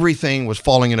and everything was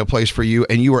falling into place for you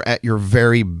and you were at your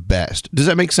very best? Does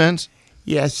that make sense?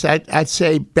 Yes, I'd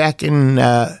say back in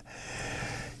middle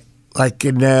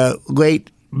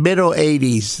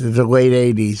 80s, the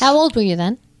late 80s. How old were you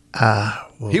then?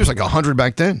 He was like 100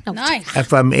 back then. Oh, nice.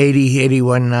 If I'm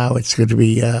 81 now, it's going to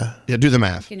be... yeah, do the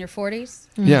math. In your 40s?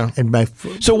 Yeah. And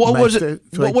so what was it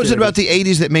about the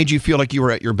 80s that made you feel like you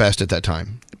were at your best at that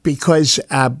time? Because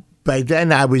by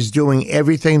then I was doing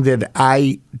everything that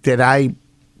I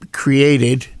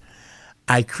created.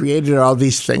 I created all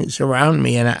these things around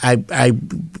me, and I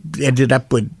ended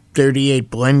up with 38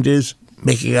 blenders,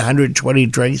 making 120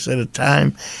 drinks at a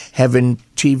time, having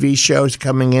TV shows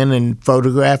coming in and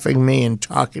photographing me and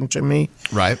talking to me.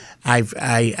 Right. I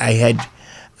had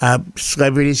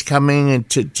celebrities coming in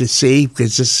to see,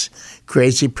 because this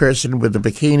crazy person with a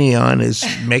bikini on is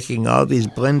making all these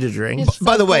blended drinks.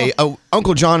 By the way,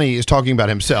 Uncle Johnny is talking about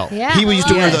himself. Yeah. He used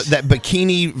to wear that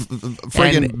bikini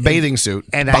friggin' bathing suit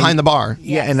behind the bar.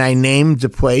 Yeah, and I named the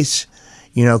place,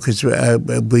 because we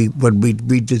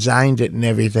redesigned it and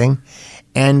everything.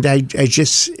 And I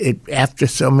just, after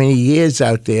so many years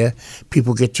out there,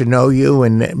 people get to know you,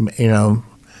 and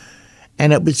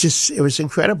and it was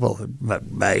incredible. But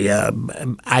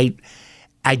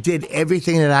I did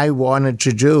everything that I wanted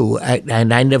to do,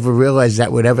 and I never realized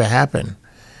that would ever happen.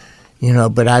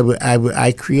 But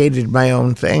I created my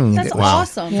own thing. That's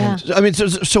awesome. Yeah. I mean,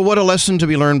 so what a lesson to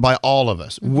be learned by all of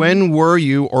us. Mm-hmm. When were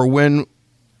you, or when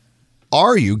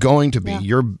are you going to be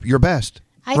your best?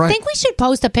 I think we should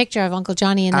post a picture of Uncle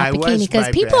Johnny in that bikini, because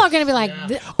people are going to be like,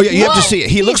 "Oh yeah, you have to see it.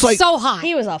 He looks like so hot.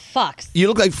 He was a fox. You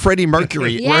look like Freddie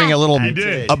Mercury wearing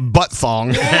a butt thong."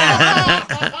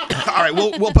 All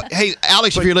right, hey,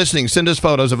 Alex, if you're listening, send us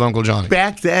photos of Uncle Johnny.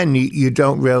 Back then, you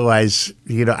don't realize,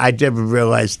 I never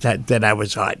realized that I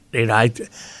was hot.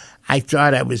 I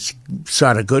thought I was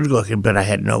sort of good looking, but I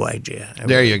had no idea.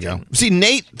 There you go. See,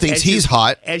 Nate thinks he's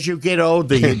hot. As you get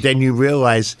older, then you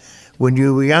realize when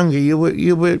you were younger,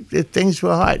 things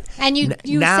were hot. And you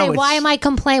say, "Why am I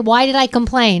complaining? Why did I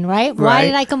complain? Right? Why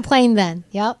did I complain then?"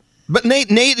 Yep. But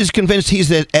Nate is convinced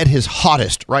he's at his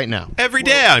hottest right now. Every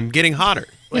day I'm getting hotter.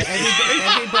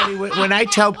 Everybody, when I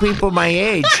tell people my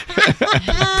age,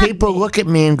 people look at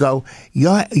me and go,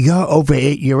 "You're over.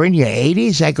 You're in your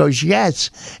 80s?" I goes, "Yes,"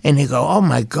 and they go, "Oh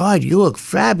my God, you look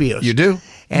fabulous." You do.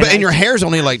 And your hair's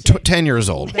only like 10 years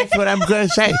old. That's what I'm going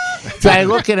to say. So I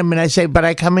look at him and I say, "But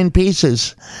I come in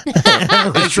pieces."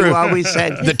 That's true. You always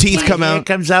said the teeth come out. It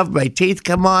comes out. My teeth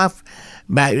come off.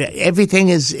 Everything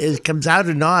comes out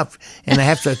and off, and I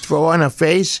have to throw on a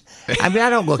face. I mean, I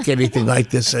don't look anything like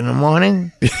this in the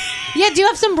morning. Yeah, do you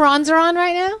have some bronzer on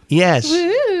right now? Yes.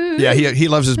 Woo. Yeah, he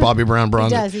loves his Bobby Brown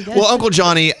bronzer. He does. Well, Uncle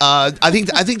Johnny, I think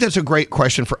that's a great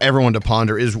question for everyone to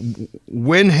ponder. Is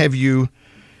when have you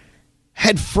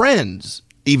had friends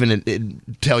even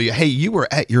tell you, "Hey, you were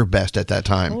at your best at that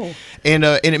time," and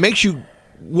it makes you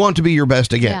want to be your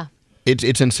best again. Yeah.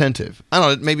 It's incentive. I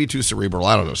don't know, maybe too cerebral.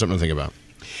 I don't know, something to think about.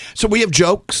 So we have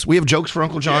jokes. We have jokes for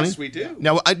Uncle Johnny. Yes, we do.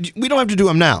 Now, we don't have to do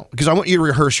them now, because I want you to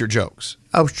reherse your jokes.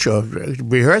 Oh, sure.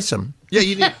 Rehearse them. Yeah,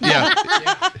 you need. Yeah.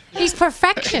 He's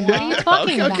perfection. What are you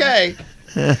talking about? Okay.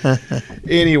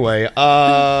 Anyway,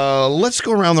 let's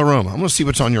go around the room. I'm going to see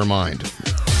what's on your mind.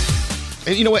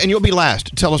 And you know what? And you'll be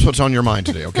last. Tell us what's on your mind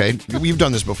today, okay? We've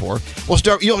done this before. We'll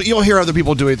start. You'll hear other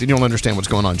people do it, and you'll understand what's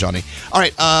going on, Johnny. All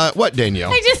right. What,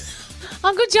 Danielle?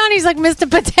 Uncle Johnny's like Mr.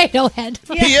 Potato Head.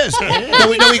 He is. No,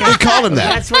 we call him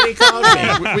that. That's what he calls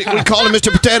me. We call him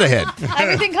Mr. Potato Head.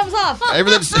 Everything comes off.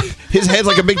 His head's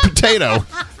like a big potato.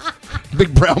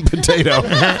 Big brown potato.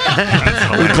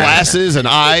 With glasses and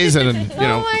eyes and,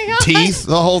 teeth,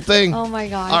 the whole thing. Oh, my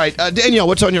God. All right, Danielle,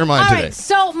 what's on your mind All today? right,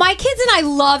 so my kids and I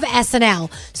love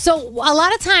SNL. So a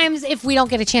lot of times, if we don't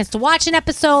get a chance to watch an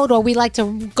episode or we like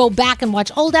to go back and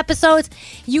watch old episodes,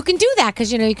 you can do that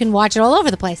because, you can watch it all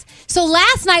over the place. So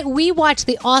last night, we watched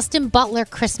the Austin Butler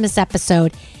Christmas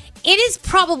episode. It is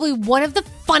probably one of the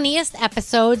funniest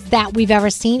episodes that we've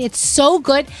ever seen. It's so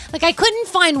good. Like, I couldn't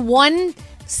find one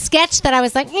sketch that I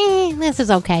was like, this is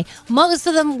okay. Most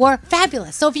of them were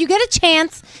fabulous. So if you get a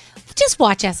chance, just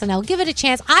watch SNL. Give it a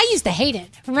chance. I used to hate it.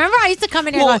 Remember? I used to come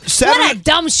in here and go, what a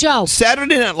dumb show.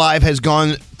 Saturday Night Live has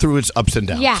gone through its ups and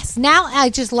downs. Yes. Now I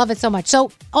just love it so much.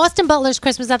 So Austin Butler's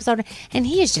Christmas episode, and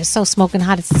he is just so smoking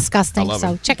hot. It's disgusting. I love So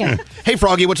him. check it out. Hey,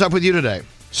 Froggy, what's up with you today?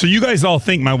 So you guys all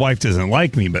think my wife doesn't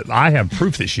like me, but I have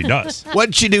proof that she does.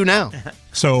 What'd she do now?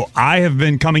 So I have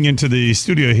been coming into the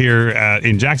studio here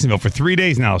in Jacksonville for 3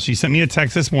 days now. She sent me a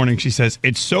text this morning. She says,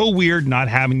 it's so weird not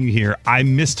having you here. I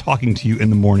miss talking to you in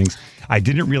the mornings. I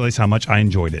didn't realize how much I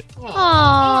enjoyed it.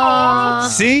 Aww.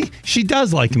 See? She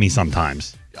does like me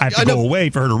sometimes. I have to go away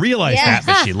for her to realize that,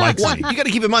 but she likes Well, me. you got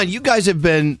to keep in mind, you guys have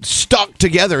been stuck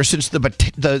together since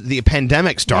the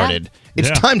pandemic started. It's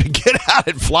time to get out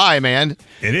and fly, man.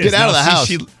 It is. Get out of the Now, house.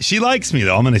 see, She likes me,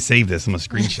 though. I'm going to save this. I'm going to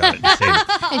screenshot it and save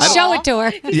it. And show it to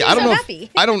her. Yeah,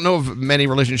 I don't know of many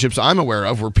relationships I'm aware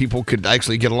of where people could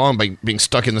actually get along by being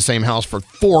stuck in the same house for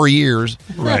 4 years.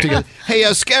 Right. together. Hey,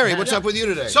 Scary, what's up with you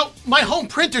today? So my home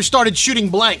printer started shooting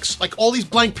blanks, like all these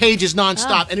blank pages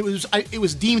nonstop, and it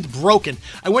was deemed broken.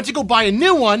 I went to go buy a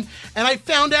new one, and I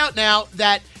found out now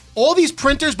that all these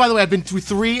printers, by the way, I've been through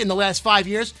 3 in the last 5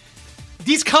 years.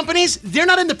 These companies, they're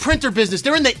not in the printer business.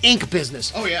 They're in the ink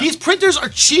business. Oh, yeah. These printers are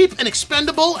cheap and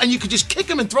expendable, and you could just kick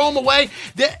them and throw them away.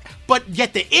 But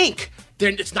yet the ink,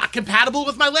 it's not compatible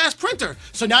with my last printer.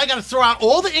 So now I got to throw out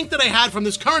all the ink that I had from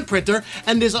this current printer,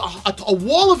 and there's a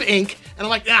wall of ink, and I'm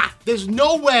like, there's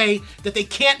no way that they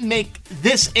can't make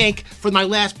this ink for my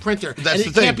last printer. That's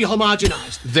and the it can't thing. be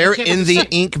homogenized. They're It can't in be the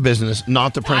ink business,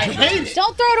 not the printer business.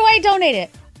 Don't throw it away. Donate it.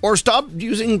 Or stop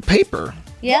using paper.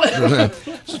 Yeah.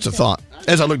 Such a thought.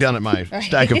 As I look down at my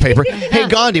stack of paper. Hey,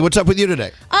 Gandhi, what's up with you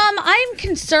today? I'm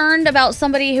concerned about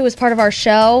somebody who is part of our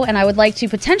show, and I would like to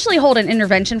potentially hold an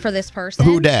intervention for this person.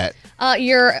 Who dat?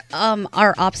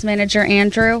 Our ops manager,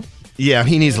 Andrew. Yeah,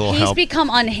 he needs a little He's help. become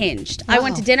unhinged. I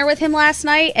went to dinner with him last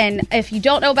night, and if you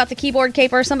don't know about the keyboard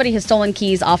caper, somebody has stolen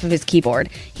keys off of his keyboard.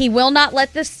 He will not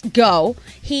let this go.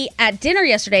 He, at dinner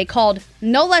yesterday, called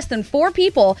no less than 4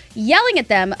 people, yelling at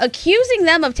them, accusing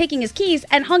them of taking his keys,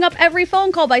 and hung up every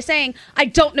phone call by saying, I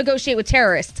don't negotiate with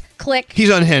terrorists. Click. He's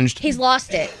unhinged. He's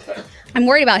lost it. I'm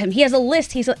worried about him. He has a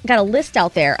list. He's got a list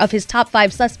out there of his top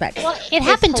 5 suspects. Well, it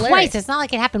happened twice. It's not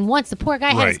like it happened once. The poor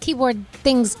guy had his Right. keyboard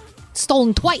things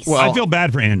stolen twice. Well, I feel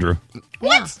bad for Andrew.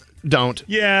 What? Don't.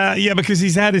 Yeah, because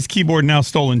he's had his keyboard now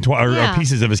stolen twice, or Yeah.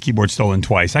 pieces of his keyboard stolen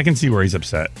twice. I can see where he's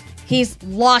upset. He's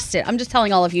lost it. I'm just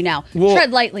telling all of you now.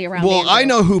 Tread lightly around Well, Andrew. I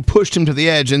know who pushed him to the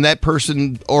edge, and that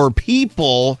person or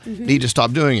people need to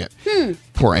stop doing it.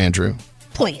 Poor Andrew.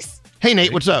 Please. Hey,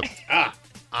 Nate, what's up?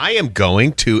 I am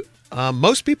going to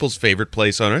most people's favorite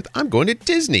place on earth. I'm going to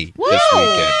Disney this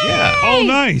weekend. Yeah. Oh,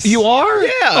 nice. You are?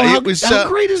 Yeah. How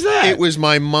great is that? It was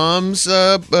my mom's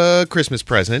Christmas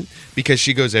present because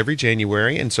she goes every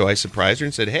January, and so I surprised her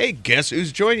and said, "Hey, guess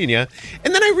who's joining you?"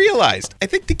 And then I realized I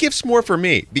think the gift's more for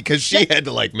me because she had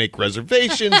to make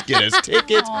reservations, get us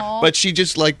tickets, but she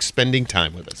just likes spending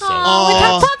time with us. So. With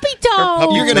her puppy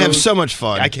dog. You're going to have so much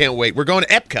fun. I can't wait. We're going to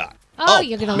Epcot. Oh,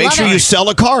 you're going to Make love sure it. you sell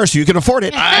a car so you can afford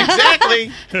it.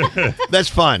 Exactly. That's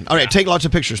fun. All right, take lots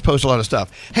of pictures, post a lot of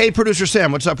stuff. Hey, producer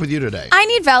Sam, what's up with you today? I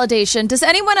need validation. Does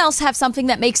anyone else have something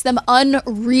that makes them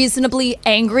unreasonably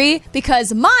angry?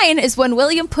 Because mine is when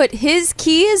William put his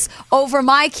keys over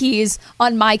my keys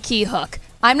on my key hook.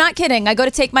 I'm not kidding. I go to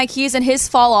take my keys and his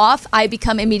fall off. I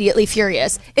become immediately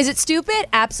furious. Is it stupid?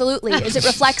 Absolutely. Is it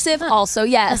reflexive? Also,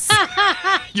 yes.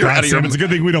 You're out of Sam. It's a good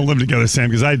thing we don't live together,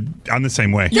 Sam, because I'm the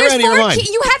same way. You have your own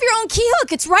key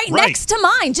hook. It's right next to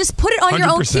mine. Just put it on your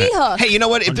own 100%. key hook. Hey, you know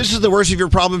what? If this is the worst of your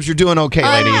problems, you're doing okay,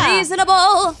 ladies.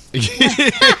 Unreasonable.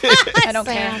 I don't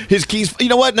care. His keys, you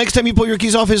know what? Next time you pull your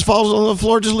keys off, his falls on the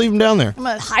floor, just leave them down there. I'm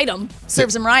going to hide them.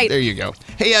 Serves him right. There you go.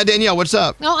 Hey, Danielle, what's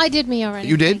up? No, I did me already.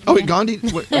 You did? Oh, Gandhi?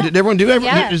 Did everyone do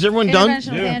everything? Yeah. Is everyone done?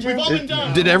 Intervention with Andrew. We've all been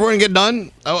done. Did everyone get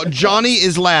done? Oh, Johnny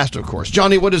is last, of course.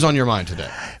 Johnny, what is on your mind today?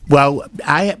 Well,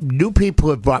 new people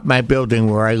have bought my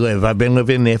building where I live. I've been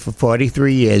living there for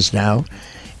 43 years now,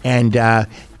 and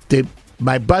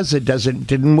my buzzer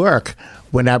didn't work.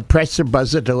 When I press the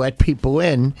buzzer to let people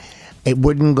in, it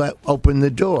wouldn't open the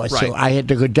door. Right. So I had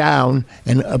to go down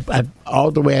and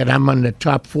all the way, and I'm on the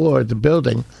top floor of the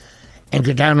building, and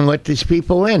go down and let these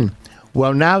people in.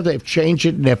 Well, now they've changed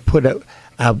it, and they've put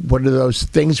one of those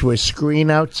things with a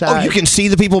screen outside. Oh, you can see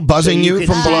the people buzzing you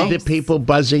from below? The people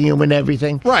buzzing you and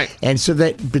everything. Right. And so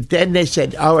but then they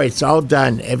said, all right, it's all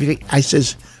done. Everything. I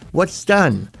says, what's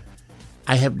done?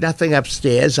 I have nothing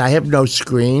upstairs. I have no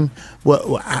screen.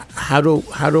 How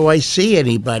do I see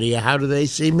anybody? How do they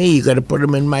see me? You got to put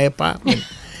them in my apartment.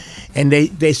 And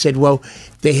they said, well,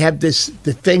 they have the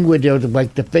thing with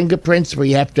like the fingerprints where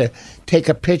you have to take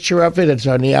a picture of it. It's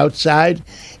on the outside,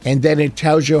 and then it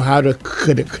tells you how to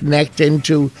connect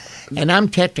into. And I'm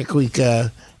technically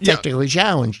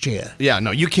challenged here. Yeah,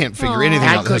 no, you can't figure anything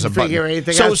out. I couldn't figure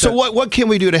anything out. So what can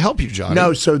we do to help you, Johnny?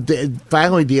 No, so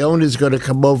finally the owner's going to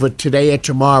come over today or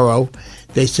tomorrow.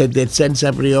 They said they'd send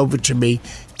somebody over to me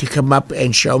to come up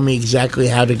and show me exactly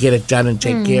how to get it done and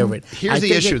take care of it. Here's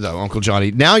the issue, though, Uncle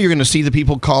Johnny. Now you're going to see the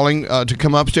people calling to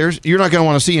come upstairs. You're not going to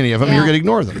want to see any of them. Yeah. You're going to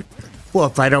ignore them. Well,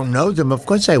 if I don't know them, of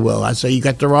course I will. I say, you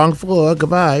got the wrong floor.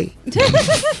 Goodbye.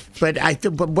 But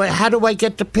how do I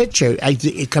get the picture?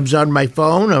 It comes on my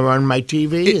phone or on my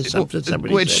TV or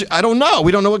something? Which, I don't know.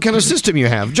 We don't know what kind of system you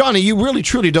have. Johnny, you really,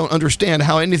 truly don't understand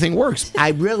how anything works. I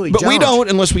really don't. But we don't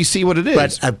unless we see what it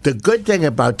is. But the good thing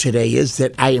about today is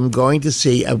that I am going to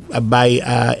see my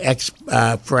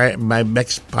ex-partner.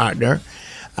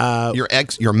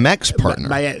 Your Mex partner.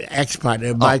 My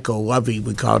ex-partner, Michael Lovey,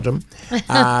 we called him.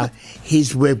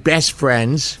 We're best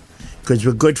friends because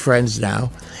we're good friends now,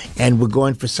 and we're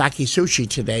going for sake sushi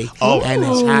today. And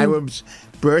it's Hiram's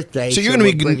birthday. So you're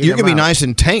going to be nice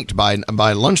and tanked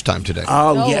by lunchtime today.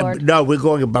 Oh yeah, Lord. No, we're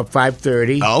going about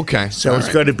 5:30. Oh, okay, so it's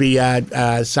going to be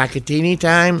sakatini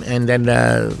time, and then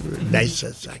nice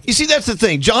sake. You see, that's the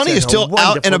thing. Johnny is still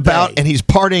out and about, and he's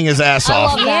partying his ass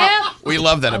off. love that. We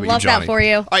love that about you, love Johnny. that for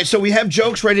you. All right, so we have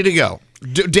jokes ready to go.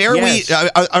 Dare we?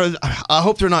 I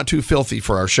hope they're not too filthy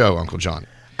for our show, Uncle John.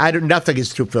 Nothing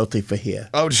is too filthy for here.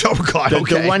 Oh God!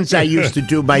 The ones I used to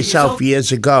do myself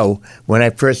years ago when I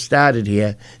first started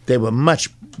here, they were much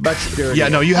dirtier. Yeah,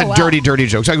 no, you had dirty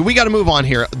jokes. Okay, we got to move on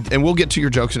here, and we'll get to your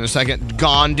jokes in a second.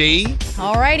 Gandhi.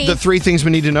 Alrighty. The 3 things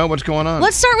we need to know. What's going on?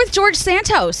 Let's start with George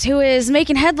Santos, who is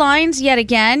making headlines yet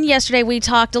again. Yesterday, we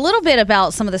talked a little bit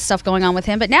about some of the stuff going on with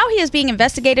him, but now he is being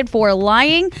investigated for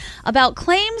lying about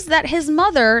claims that his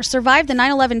mother survived the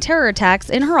 9/11 terror attacks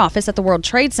in her office at the World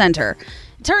Trade Center.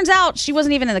 Turns out she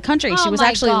wasn't even in the country. She was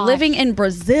actually living in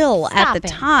Brazil at the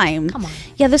time. Come on.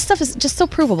 Yeah, this stuff is just so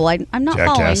provable. I'm not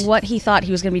following what he thought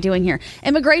he was going to be doing here.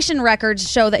 Immigration records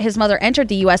show that his mother entered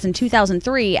the U.S. in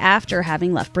 2003 after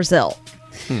having left Brazil.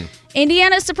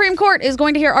 Indiana's Supreme Court is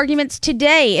going to hear arguments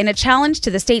today in a challenge to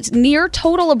the state's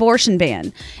near-total abortion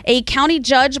ban. A county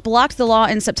judge blocked the law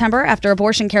in September after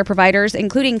abortion care providers,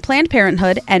 including Planned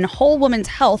Parenthood and Whole Woman's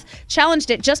Health,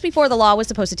 challenged it just before the law was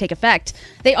supposed to take effect.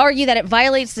 They argue that it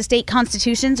violates the state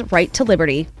constitution's right to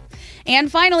liberty.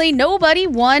 And finally, nobody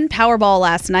won Powerball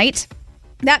last night.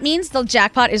 That means the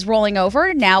jackpot is rolling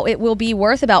over. Now it will be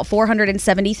worth about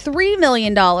 $473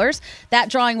 million. That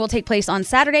drawing will take place on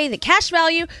Saturday. The cash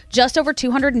value, just over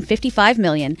 $255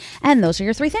 million. And those are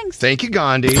your 3 things. Thank you,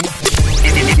 Gandhi.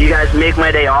 You guys make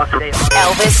my day awesome.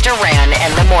 Elvis Duran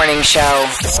and the Morning Show.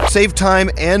 Save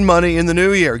time and money in the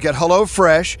new year. Get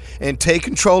HelloFresh and take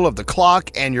control of the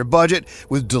clock and your budget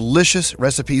with delicious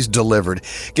recipes delivered.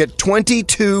 Get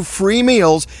 22 free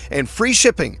meals and free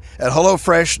shipping at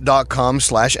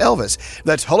HelloFresh.com/Elvis.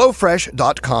 That's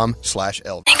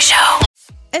HelloFresh.com/Elvis. Morning Show.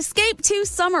 Escape to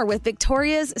summer with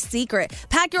Victoria's Secret.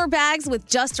 Pack your bags with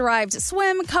just arrived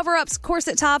swim, cover-ups,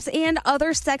 corset tops, and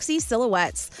other sexy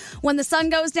silhouettes. When the sun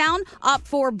goes down, opt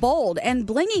for bold and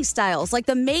blingy styles like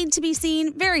the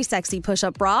made-to-be-seen, very sexy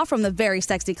push-up bra from the Very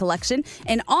Sexy collection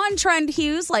and on-trend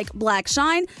hues like black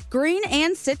shine, green,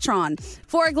 and citron.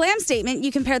 For a glam statement,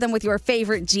 you can pair them with your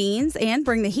favorite jeans and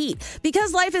bring the heat.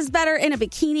 Because life is better in a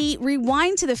bikini,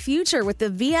 rewind to the future with the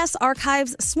VS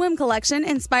Archives swim collection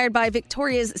inspired by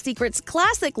Victoria's Secret's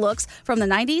classic looks from the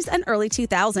 90s and early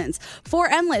 2000s. For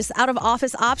endless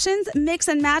out-of-office options, mix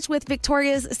and match with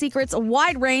Victoria's Secret's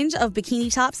wide range of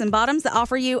bikini tops and bottoms that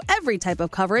offer you every type of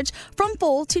coverage, from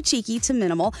full to cheeky to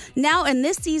minimal, now in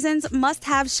this season's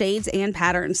must-have shades and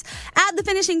patterns. Add the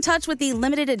finishing touch with the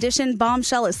limited edition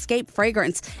Bombshell Escape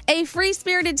fragrance, a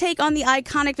free-spirited take on the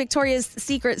iconic Victoria's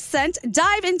Secret scent.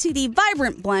 Dive into the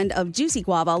vibrant blend of juicy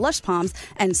guava, lush palms,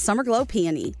 and summer glow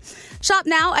peony. Shop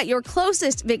now at your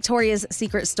closest Victoria's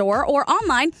Secret store or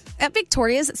online at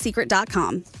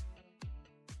victoriassecret.com.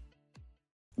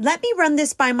 Let me run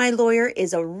this by my lawyer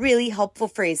is a really helpful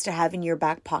phrase to have in your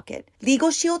back pocket.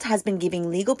 Legal Shield has been giving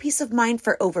legal peace of mind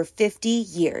for over 50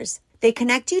 years. They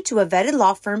connect you to a vetted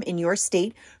law firm in your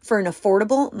state for an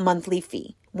affordable monthly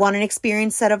fee. Want an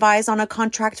experienced set of eyes on a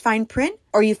contract fine print?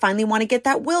 Or you finally want to get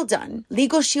that will done?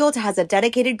 Legal Shield has a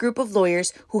dedicated group of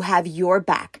lawyers who have your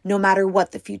back, no matter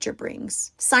what the future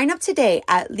brings. Sign up today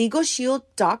at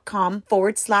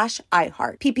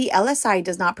LegalShield.com/iHeart. PPLSI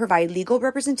does not provide legal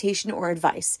representation or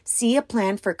advice. See a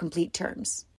plan for complete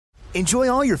terms. Enjoy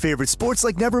all your favorite sports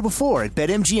like never before at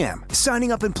BetMGM. Signing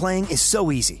up and playing is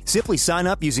so easy. Simply sign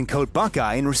up using code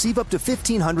Buckeye and receive up to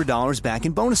 $1,500 back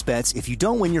in bonus bets if you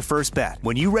don't win your first bet.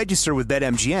 When you register with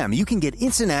BetMGM, you can get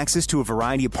instant access to a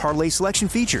variety of parlay selection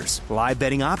features, live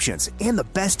betting options, and the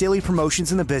best daily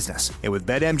promotions in the business. And with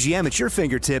BetMGM at your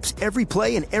fingertips, every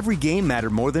play and every game matter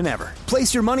more than ever.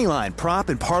 Place your moneyline, prop,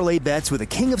 and parlay bets with the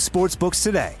king of sportsbooks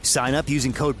today. Sign up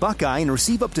using code Buckeye and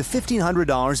receive up to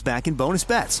 $1,500 back in bonus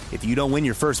bets if you don't win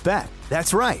your first bet.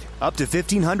 That's right, up to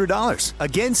 $1,500.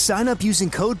 Again, sign up using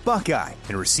code Buckeye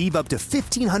and receive up to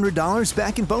 $1,500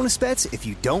 back in bonus bets if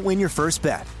you don't win your first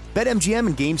bet. BetMGM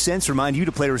and GameSense remind you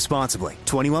to play responsibly.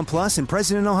 21 plus and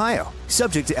present in Ohio.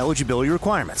 Subject to eligibility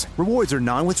requirements. Rewards are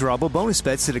non-withdrawable bonus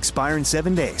bets that expire in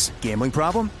 7 days. Gambling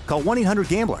problem? Call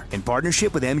 1-800-GAMBLER in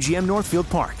partnership with MGM Northfield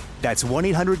Park. That's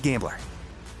 1-800-GAMBLER.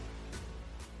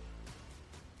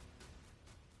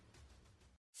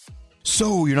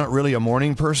 So, you're not really a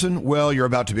morning person? Well, you're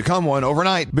about to become one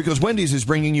overnight because Wendy's is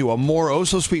bringing you a more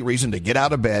oh-so-sweet reason to get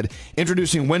out of bed.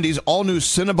 Introducing Wendy's all-new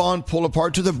Cinnabon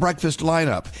Pull-Apart to the breakfast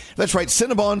lineup. That's right,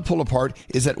 Cinnabon Pull-Apart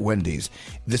is at Wendy's.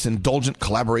 This indulgent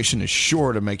collaboration is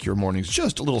sure to make your mornings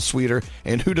just a little sweeter,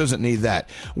 and who doesn't need that?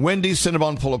 Wendy's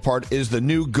Cinnabon Pull-Apart is the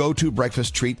new go-to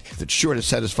breakfast treat that's sure to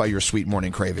satisfy your sweet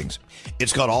morning cravings.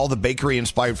 It's got all the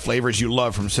bakery-inspired flavors you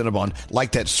love from Cinnabon,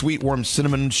 like that sweet, warm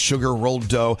cinnamon sugar rolled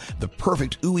dough, the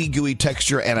perfect ooey gooey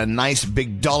texture, and a nice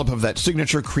big dollop of that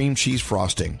signature cream cheese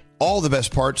frosting. All the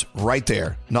best parts right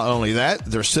there. Not only that,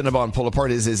 their Cinnabon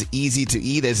Pull-Apart is as easy to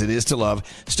eat as it is to love.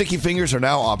 Sticky fingers are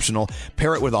now optional.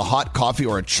 Pair it with a hot coffee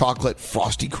or a chocolate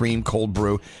frosty cream cold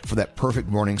brew for that perfect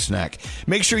morning snack.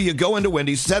 Make sure you go into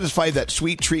Wendy's, satisfy that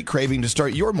sweet treat craving to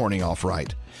start your morning off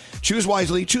right. Choose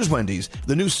wisely, choose Wendy's,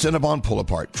 the new Cinnabon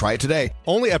Pull-Apart. Try it today.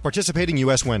 Only at participating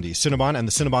U.S. Wendy's. Cinnabon and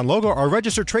the Cinnabon logo are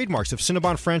registered trademarks of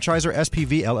Cinnabon Franchisor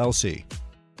SPV LLC.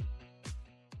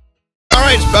 All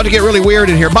right, it's about to get really weird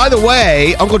in here. By the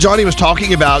way, Uncle Johnny was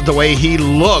talking about the way he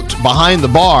looked behind the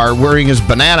bar wearing his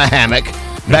banana hammock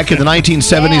back in the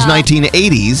 1970s,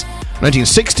 1980s,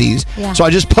 1960s. Yeah. So I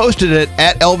just posted it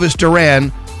at Elvis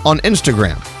Duran on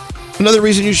Instagram. Another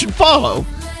reason you should follow,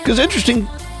 because interesting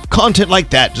content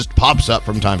like that just pops up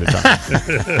from time to time.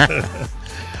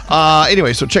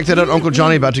 Anyway, so check that out. Uncle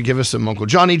Johnny about to give us some Uncle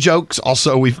Johnny jokes.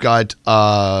 Also, we've got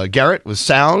Garrett with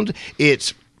sound.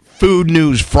 It's Food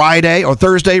News Friday, or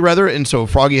Thursday, rather, and so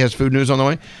Froggy has food news on the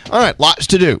way. All right, lots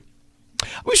to do.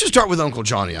 We should start with Uncle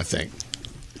Johnny, I think.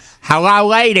 Hello,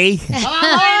 lady.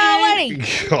 Hello, lady.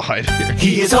 God.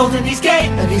 He is old and he's gay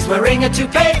and he's wearing a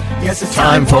toupee. Yes, it's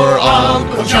Time for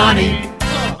Uncle Johnny.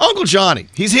 Uncle Johnny.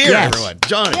 He's here, Yes. everyone.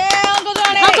 Johnny. Yeah, Uncle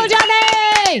Johnny. Uncle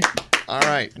Johnny! All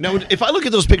right. Now, if I look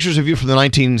at those pictures of you from the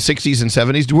 1960s and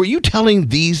 70s, were you telling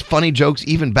these funny jokes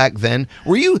even back then?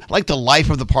 Were you like the life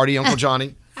of the party, Uncle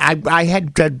Johnny? I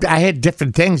had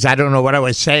different things. I don't know what I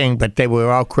was saying, but they were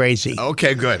all crazy.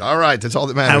 Okay, good. All right. That's all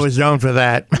that matters. I was known for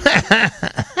that.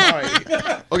 All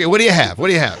right. Okay, what do you have? What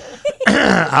do you have?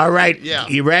 All right. Yeah.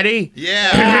 You ready?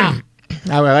 Yeah.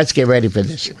 All right, let's get ready for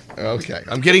this. Okay.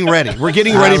 I'm getting ready. We're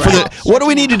getting ready for the... What do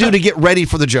we need to do to get ready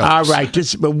for the jokes? All right.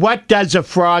 What does a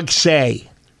frog say?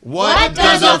 What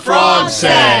does a frog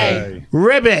say?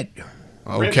 Ribbit.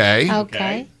 Okay.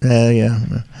 Okay. Yeah.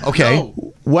 Okay.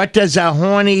 What does a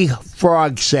horny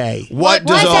frog say? What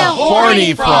does a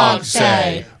horny frog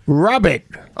say? Rub it.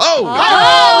 Oh!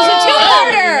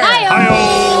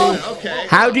 Hi-oh. Okay.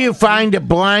 How do you find a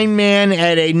blind man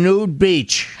at a nude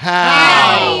beach?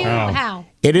 How?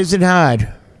 It isn't hard.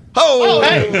 Oh!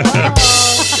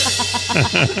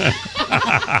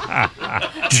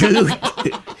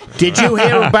 Did you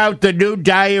hear about the new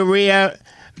diarrhea?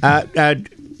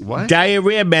 What?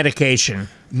 Diarrhea medication.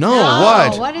 No,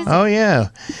 what? What is Oh yeah,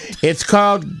 it's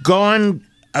called gonorrhea.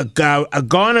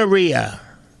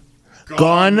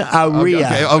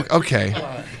 Gonorrhea. Okay.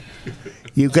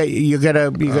 You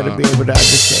gotta be able to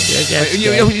understand.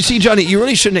 You see, Johnny, you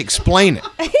really shouldn't explain it.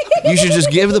 You should just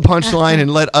give the punchline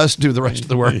and let us do the rest of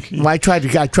the work. Well, I tried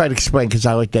to explain because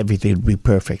I like everything to be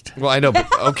perfect. Well, I know. But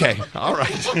okay. All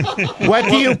right. What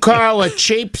do you call a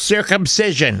cheap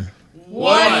circumcision?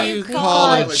 What do you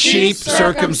call a cheap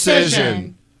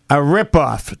circumcision? A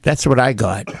ripoff. That's what I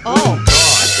got.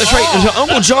 That's right. So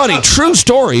Uncle Johnny, true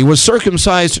story, was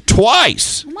circumcised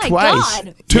twice. Oh my Twice.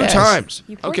 God. Two Yes. times.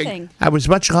 You poor Okay. thing. I was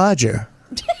much larger.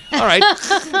 All right.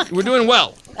 We're doing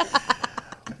well.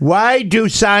 Why do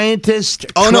scientists?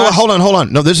 Oh, no, trust- hold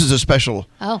on. No, this is a special.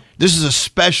 Oh. This is a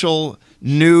special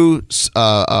new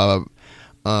segment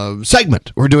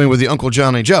we're doing with the Uncle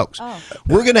Johnny jokes.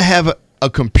 We're going to have a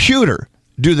computer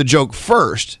do the joke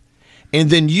first, and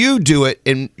then you do it,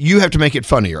 and you have to make it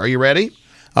funnier. Are you ready?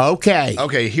 Okay.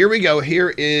 Okay, here we go. Here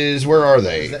is, where are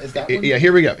they? Is that one? Yeah,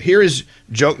 here we go. Here is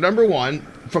joke number 1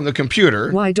 from the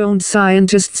computer. Why don't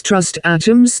scientists trust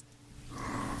atoms?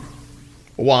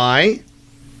 Why?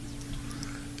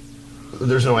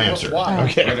 There's no answer.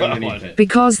 Okay.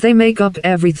 Because they make up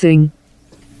everything.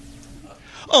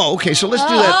 Oh, okay, so let's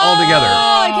do that all together. Oh,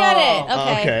 I get it.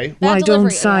 Okay. Okay. Bad Why don't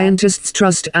delivery. scientists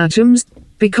trust atoms?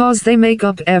 Because they make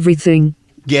up everything.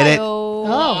 Get it? Oh.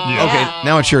 Okay,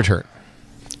 now it's your turn.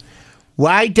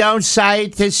 Why don't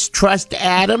scientists trust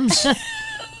atoms?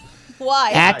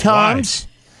 Why? Atoms?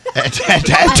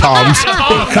 Atoms.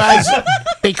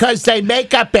 because they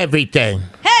make up everything.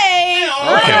 Hey.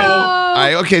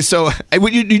 Okay, so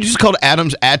you just called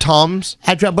atoms atoms?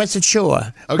 I wasn't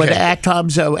sure. Okay. What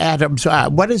atoms are atoms are.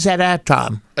 What is that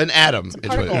atom? An atom. Is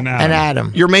what- An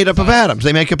atom. You're made up of atoms.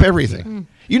 They make up everything.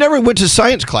 You never went to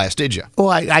science class, did you? Oh,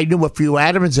 I knew a few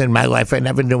atoms in my life. I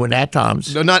never knew an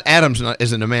atoms. No, not atoms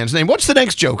isn't a man's name. What's the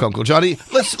next joke, Uncle Johnny?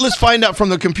 Let's find out from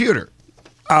the computer.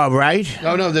 All right.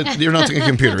 No, you're not the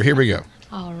computer. Here we go.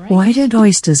 Why don't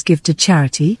oysters give to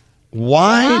charity?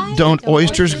 Why don't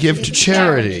oysters give to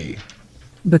charity?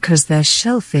 Because they're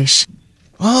shellfish.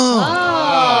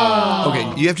 Oh.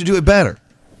 Okay, you have to do it better.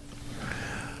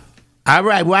 All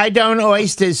right. Why don't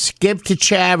oysters give to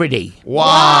charity?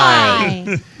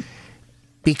 Why?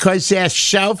 Because they're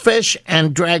shellfish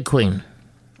and drag queen.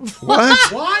 What?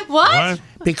 What?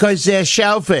 Because they're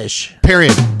shellfish.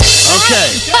 Period.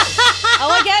 Okay. Oh,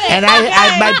 I get it. And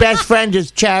I my best friend is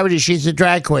Charity. She's a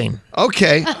drag queen.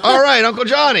 Okay. All right, Uncle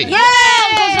Johnny. Yay,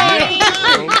 Uncle Johnny.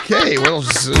 Okay, well,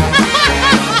 there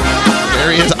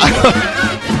he is.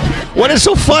 What is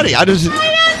so funny? I don't know.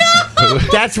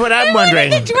 That's what I'm wondering.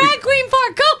 Where did the drag queen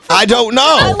part come from? I don't know.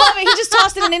 I love it. He just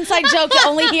tossed in an inside joke that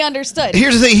only he understood.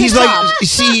 Here's the thing. He's Good like, job.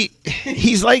 see,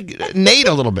 he's like Nate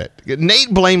a little bit.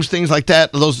 Nate blames things like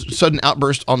that, those sudden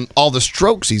outbursts, on all the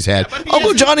strokes he's had.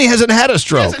 Uncle Johnny hasn't had a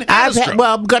stroke.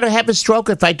 Well, I'm going to have a stroke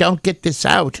if I don't get this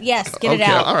out. Yes, get it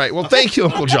Okay, out. all right. Well, thank you,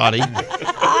 Uncle Johnny.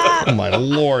 Oh, my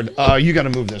Lord. You got to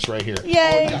move this right here.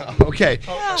 Yay. Okay.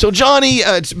 So, Johnny,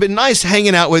 it's been nice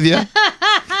hanging out with you.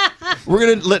 We're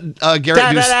going to let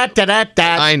Garrett do...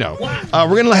 I know.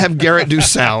 We're going to have Garrett do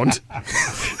sound.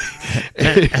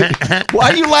 Why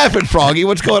are you laughing, Froggy?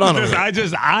 What's going on over there?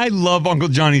 I love Uncle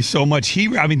Johnny so much.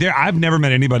 I've never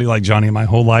met anybody like Johnny in my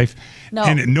whole life. No.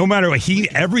 And no matter what,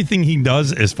 everything he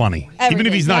does is funny. Even if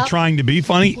Everything, he's not yep. trying to be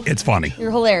funny, it's funny.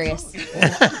 You're hilarious.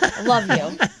 I love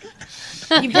you.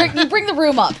 You bring the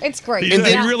room up. It's great. He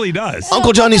really does.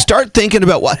 Uncle Johnny, start thinking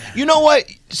about what... You know what?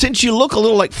 Since you look a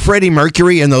little like Freddie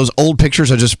Mercury in those old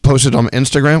pictures I just posted on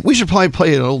Instagram, we should probably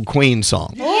play an old Queen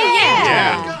song.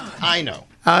 Yeah. I know.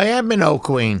 I am an old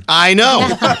queen. I know.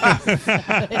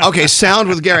 Okay, sound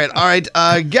with Garrett. All right,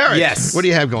 Garrett. Yes. What do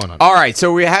you have going on? All right,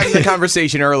 so we were having the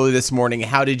conversation early this morning.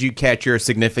 How did you catch your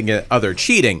significant other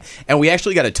cheating? And we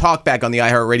actually got a talk back on the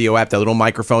iHeartRadio app, that little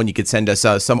microphone. You could send us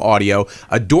some audio.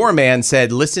 A doorman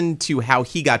said, listen to how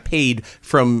he got paid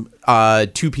from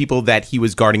two people that he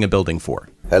was guarding a building for.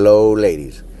 Hello,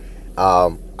 ladies.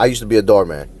 I used to be a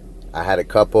doorman. I had a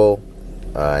couple.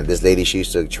 This lady, she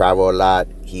used to travel a lot.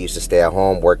 He used to stay at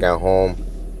home, work at home.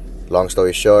 Long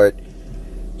story short,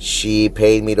 she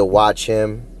paid me to watch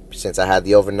him since I had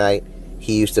the overnight.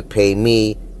 He used to pay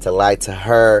me to lie to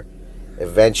her.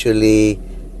 Eventually,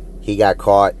 he got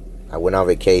caught. I went on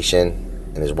vacation,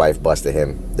 and his wife busted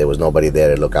him. There was nobody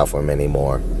there to look out for him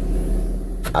anymore.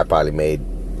 I probably made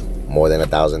more than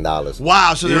 $1,000.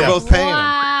 Wow, so they were both paying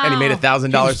him. And he made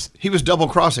 $1,000. He was double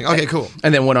crossing. Okay, cool.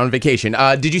 And then went on vacation.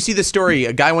 Did you see the story?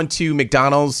 A guy went to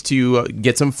McDonald's to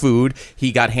get some food.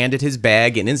 He got handed his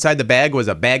bag, and inside the bag was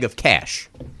a bag of cash.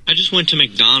 I just went to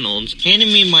McDonald's, handed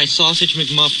me my sausage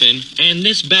McMuffin and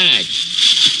this bag.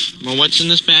 Well, what's in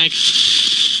this bag?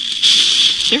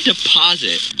 Their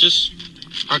deposit. Just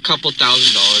a couple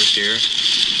 $1,000 here.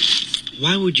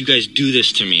 Why would you guys do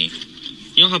this to me?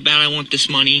 You know how bad I want this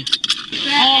money?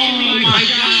 Oh my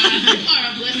God! You are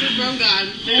a blessing from God.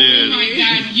 Dude. Oh my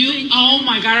God! Oh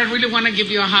my God! I really want to give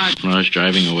you a hug. When I was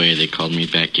driving away, they called me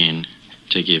back in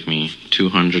to give me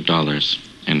 $200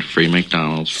 and free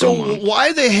McDonald's for a month. Why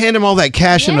did they hand him all that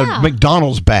cash in a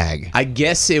McDonald's bag? I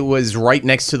guess it was right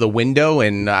next to the window,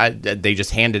 and they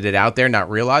just handed it out there, not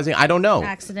realizing. I don't know.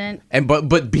 Accident. And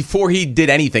but before he did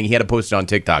anything, he had to post it on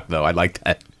TikTok, though. I like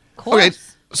that. Okay,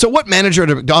 so what manager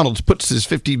at a McDonald's puts his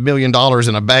 $50 million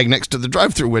in a bag next to the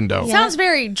drive-through window? Sounds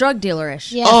very drug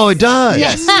dealer-ish. Oh, it does.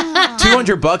 Yes.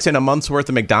 $200 and a month's worth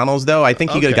of McDonald's, though. I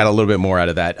think he could have got a little bit more out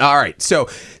of that. All right. So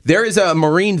there is a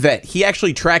Marine vet. He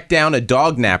actually tracked down a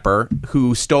dog napper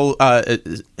who stole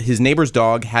his neighbor's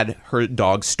dog, had her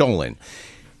dog stolen.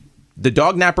 The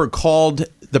dog napper called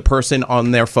the person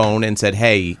on their phone and said,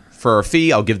 hey, for a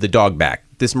fee, I'll give the dog back.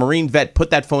 This Marine vet put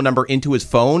that phone number into his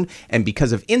phone, and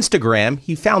because of Instagram,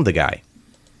 he found the guy.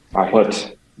 I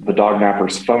put the dog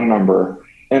napper's phone number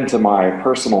into my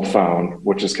personal phone,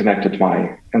 which is connected to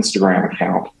my Instagram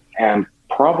account. And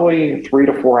probably 3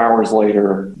 to 4 hours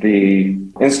later, the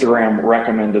Instagram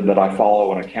recommended that I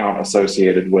follow an account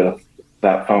associated with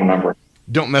that phone number.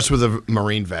 Don't mess with a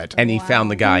Marine vet. And he found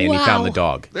the guy, and he found the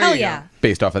dog. Hell yeah.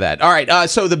 Based off of that. All right,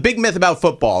 so the big myth about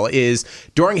football is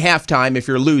during halftime, if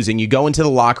you're losing, you go into the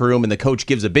locker room and the coach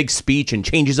gives a big speech and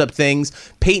changes up things.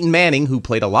 Peyton Manning, who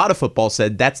played a lot of football,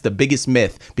 said that's the biggest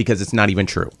myth because it's not even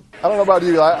true. I don't know about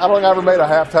you. I don't think I ever made a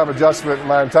halftime adjustment in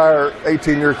my entire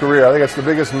 18-year career. I think it's the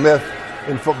biggest myth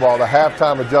in football, the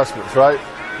halftime adjustments, right?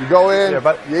 You go in,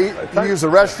 you use the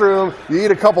restroom, you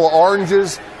eat a couple of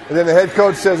oranges, and then the head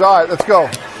coach says, all right, let's go.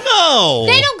 No!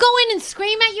 They don't go in and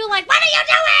scream at you like, what are you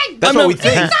doing? That's what we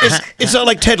think. It's not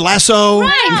like Ted Lasso.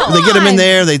 Right, They get him in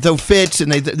there, they throw fits,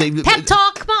 and they pep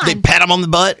talk, come on. They pat him on the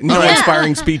butt. No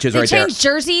inspiring speaches They right there. change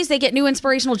jerseys. They get new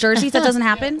inspirational jerseys. That doesn't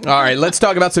happen. All right, let's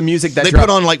talk about some music that They dropped.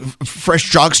 put on like fresh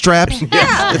jock straps. All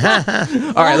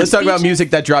right, let's talk about music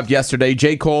that dropped yesterday.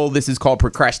 J. Cole, this is called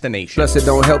Procrastination. Plus, it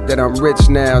don't help that I'm rich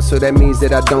now, so that means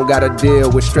that I don't gotta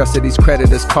deal with stress of these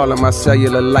creditors calling my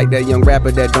cellular like that young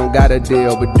rapper that don't got a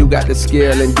deal, but do got the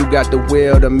skill and do got the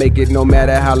will to make it no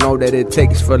matter how long that it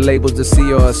takes for labels to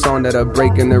see or a song that are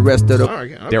breaking the rest of the.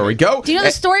 There we go. Do you know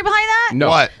the story behind that? No.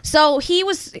 What? So he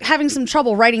was having some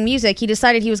trouble writing music. He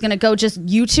decided he was going to go just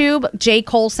YouTube J.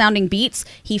 Cole sounding beats.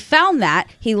 He found that.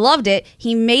 He loved it.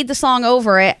 He made the song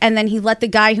over it, and then he let the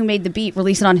guy who made the beat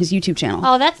release it on his YouTube channel.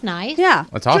 Oh, that's nice. Yeah.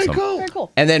 That's awesome. Very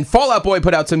cool. And then Fall Out Boy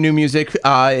put out some new music.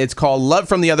 It's called Love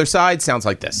from the Other Side. Sounds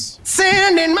like this.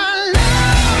 Sending my love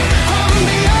on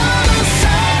the other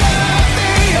side of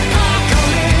the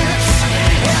apocalypse.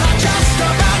 And I just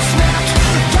about snapped.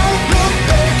 Don't look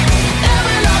back.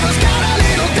 Every lover's got a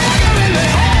little dagger in the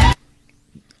head.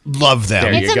 Love them.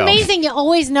 There It's you go. amazing. You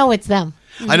always know it's them.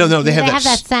 I don't know. They have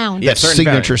that sound. That certain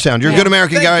signature sound. You're a good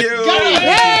American guy.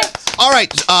 All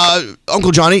right,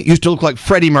 Uncle Johnny used to look like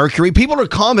Freddie Mercury. People are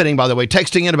commenting, by the way,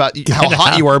 texting in about how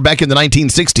hot you were back in the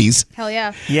 1960s. Hell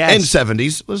yeah. And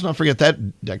 70s. Let's not forget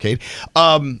that decade.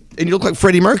 And you look like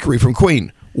Freddie Mercury from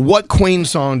Queen. What Queen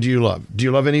song do you love? Do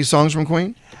you love any songs from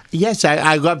Queen? Yes,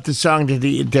 I love the song that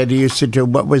he used to do.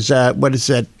 What is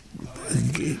that?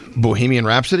 Bohemian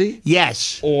Rhapsody?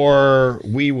 Yes. Or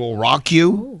We Will Rock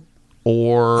You?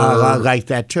 Or I like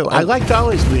that too. I liked all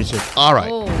his music. All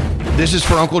right. This is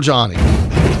for Uncle Johnny.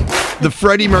 The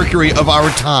Freddie Mercury of our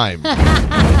time.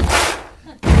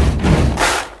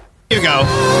 Here you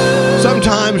go.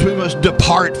 Sometimes we must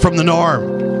depart from the norm.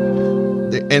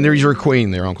 And there's your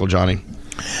Queen there, Uncle Johnny.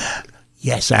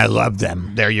 Yes, I love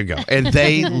them. There you go. And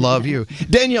they love you.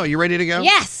 Danielle, you ready to go?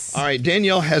 Yes. All right,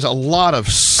 Danielle has a lot of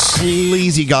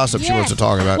sleazy gossip she wants to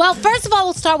talk about. Well, first of all,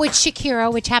 we'll start with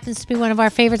Shakira, which happens to be one of our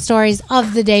favorite stories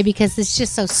of the day because it's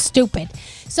just so stupid.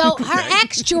 So her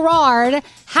ex, Gerard,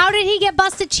 how did he get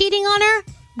busted cheating on her?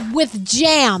 With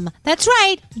jam. That's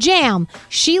right, jam.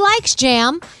 She likes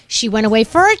jam. She went away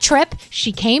for a trip.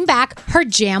 She came back. Her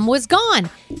jam was gone.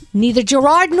 Neither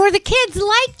Gerard nor the kids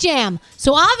like jam.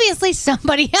 So obviously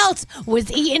somebody else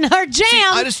was eating her jam. See,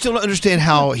 I just still don't understand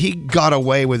how he got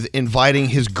away with inviting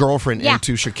his girlfriend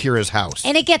into Shakira's house.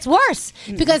 And it gets worse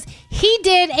because he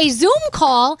did a Zoom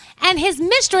call and his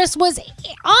mistress was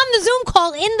on the Zoom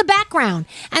call in the background.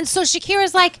 And so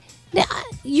Shakira's like,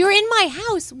 you're in my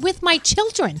house with my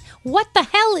children. What the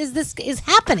hell is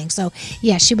happening? So,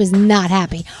 yeah, she was not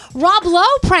happy. Rob Lowe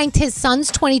pranked his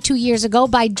sons 22 years ago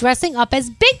by dressing up as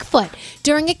Bigfoot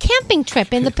during a camping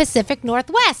trip in the Pacific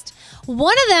Northwest.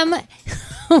 One of them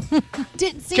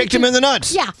didn't seem kicked him in the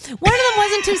nuts. Yeah. One of them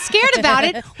wasn't too scared about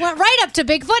it, went right up to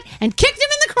Bigfoot and kicked him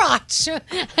in the crotch.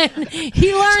 And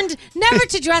he learned never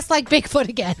to dress like Bigfoot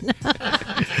again.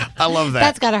 I love that.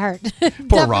 That's got to hurt.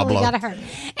 Poor Rob Lowe. Got to hurt.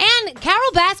 And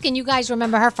Carol Baskin, you guys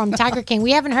remember her from Tiger King.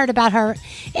 We haven't heard about her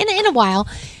in a while.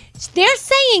 They're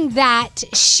saying that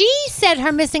she said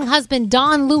her missing husband,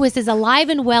 Don Lewis, is alive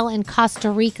and well in Costa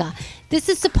Rica. This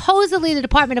is supposedly the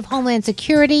Department of Homeland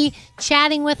Security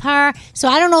chatting with her. So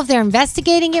I don't know if they're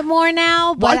investigating it more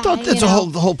now. But Well, I thought that's the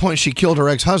whole point. She killed her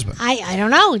ex-husband. I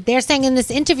don't know. They're saying in this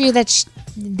interview that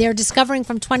they're discovering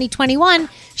from 2021,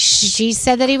 she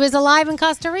said that he was alive in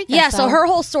Costa Rica. Yeah, so her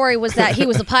whole story was that he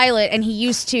was a pilot and he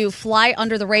used to fly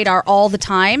under the radar all the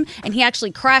time. And he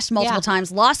actually crashed multiple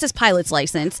times, lost his pilot's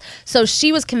license. So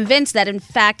she was convinced that, in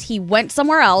fact, he went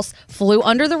somewhere else, flew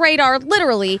under the radar,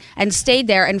 literally, and stayed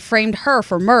there and framed her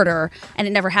for murder. And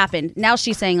it never happened. Now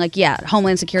she's saying, like, yeah,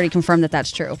 Homeland Security confirmed that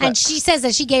that's true. And she says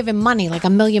that she gave him money, like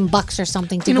 $1 million or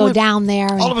something, to go down there.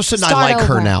 And All of a sudden, I start like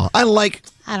her over. now.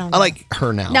 I don't know. like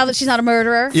her now. Now that she's not a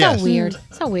murderer. Yes. So weird.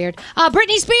 So weird.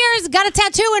 Britney Spears got a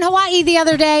tattoo in Hawaii the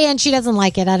other day, and she doesn't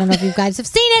like it. I don't know if you guys have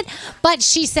seen it, but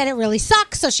she said it really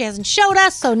sucks, so she hasn't showed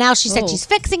us. So now she said she's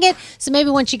fixing it. So maybe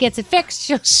when she gets it fixed,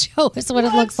 she'll show us what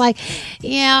it looks like.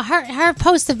 Yeah, her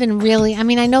posts have been really, I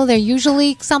mean, I know they're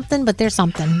usually something, but they're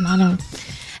something. I don't.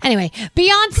 Anyway,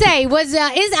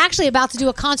 Beyonce is actually about to do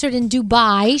a concert in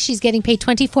Dubai. She's getting paid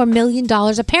 $24 million,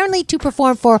 apparently to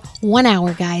perform for 1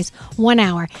 hour, guys. 1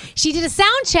 hour. She did a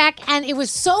sound check, and it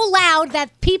was so loud that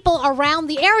people around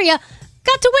the area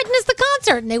got to witness the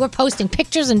concert. And they were posting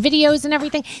pictures and videos and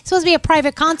everything. It's supposed to be a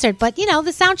private concert, but,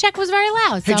 the sound check was very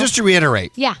loud. Hey, so- just to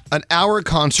reiterate. Yeah. An hour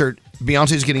concert,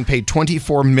 Beyonce's getting paid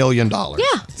 $24 million.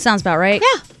 Yeah. Sounds about right.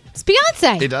 Yeah. It's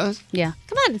Beyonce. It does? Yeah.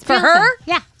 Come on. It's For Beyonce. her?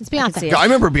 Yeah, it's Beyonce. Yeah, I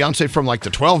remember Beyonce from like the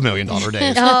 $12 million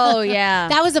days. Oh, yeah.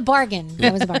 That was a bargain.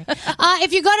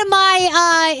 If you go to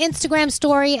my Instagram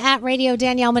story at Radio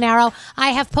Danielle Monaro,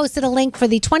 I have posted a link for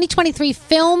the 2023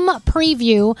 film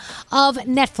preview of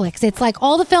Netflix. It's like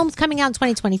all the films coming out in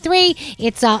 2023.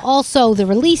 It's also the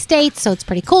release date, so it's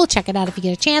pretty cool. Check it out if you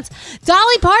get a chance.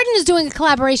 Dolly Parton is doing a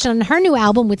collaboration on her new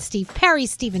album with Steve Perry,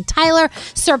 Steven Tyler,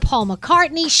 Sir Paul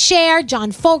McCartney, Cher,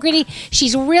 John Fogerty.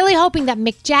 She's really hoping that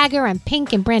Mick Jagger and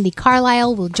Pink and Brandy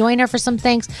Carlisle will join her for some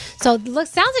things. So it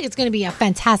sounds like it's going to be a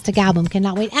fantastic album.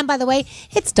 Cannot wait. And by the way,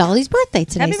 it's Dolly's birthday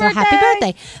today. Happy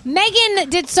birthday. Megan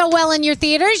did so well in your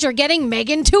theaters. You're getting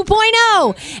Megan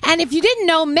 2.0. And if you didn't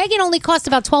know, Megan only cost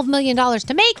about $12 million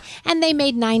to make, and they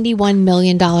made $91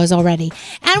 million already.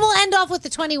 And we'll end off with the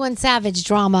 21 Savage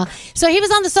drama. So he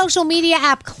was on the social media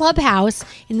app Clubhouse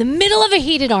in the middle of a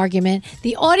heated argument.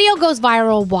 The audio goes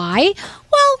viral. Why?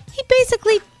 Well, he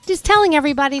basically is telling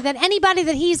everybody that anybody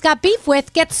that he's got beef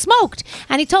with gets smoked.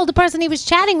 And he told the person he was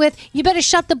chatting with, you better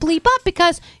shut the bleep up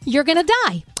because you're going to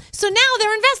die. So now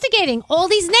they're investigating all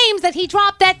these names that he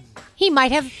dropped that he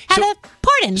might have had a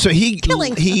part in. So he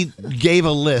killing. gave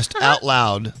a list out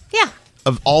loud Yeah.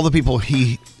 of all the people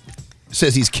he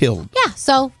says he's killed. Yeah,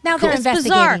 so now they're It's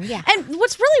bizarre. investigating. Yeah. And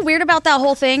what's really weird about that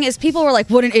whole thing is people were like,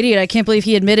 what an idiot. I can't believe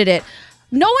he admitted it.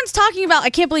 No one's talking about, I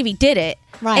can't believe he did it.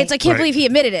 Right. It's, I can't Right. believe he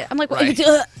admitted it. I'm like, Right.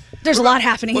 there's a lot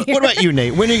happening here. What about you,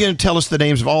 Nate? When are you going to tell us the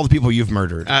names of all the people you've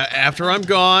murdered? After I'm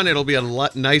gone, it'll be a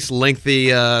nice, lengthy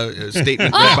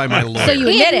statement read by my lawyer. So you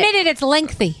admitted it's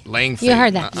lengthy. Lengthy. You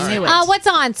heard that. All right. What's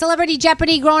on? Celebrity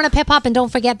Jeopardy, Growing Up Hip Hop, and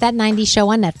don't forget that 90s show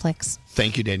on Netflix.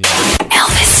 Thank you, Danielle.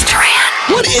 Elvis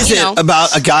Duran. What is it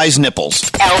about a guy's nipples?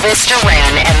 Elvis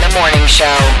Duran and the Morning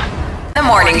Show. The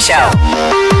Morning Show.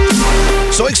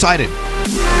 So excited.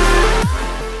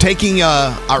 Taking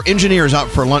our engineers out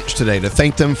for lunch today to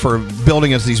thank them for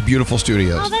building us these beautiful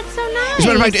studios. Oh, that's so nice. As a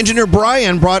matter of fact, Engineer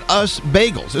Brian brought us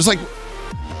bagels. It's like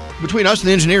between us and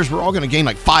the engineers, we're all going to gain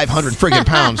like 500 friggin'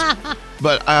 pounds.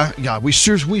 But God, we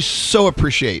so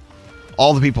appreciate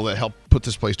all the people that helped put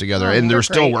this place together, and they're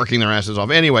still great. working their asses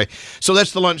off. Anyway, so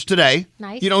that's the lunch today.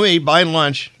 Nice. You know me, buying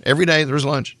lunch every day. There's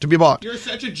lunch to be bought. You're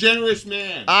such a generous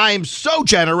man. I'm so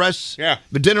generous. Yeah.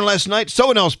 The dinner last night,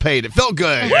 someone else paid. It felt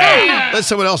good. Yeah. Let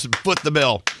someone else foot the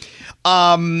bill.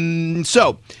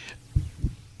 So,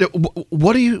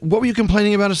 what were you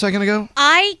complaining about a second ago?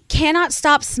 I cannot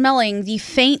stop smelling the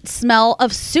faint smell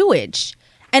of sewage.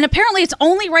 And apparently it's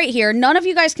only right here. None of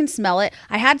you guys can smell it.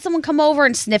 I had someone come over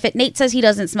and sniff it. Nate says he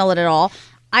doesn't smell it at all.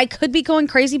 I could be going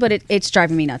crazy, but it's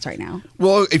driving me nuts right now.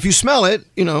 Well, if you smell it,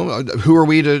 who are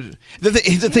we to... The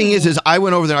thing is I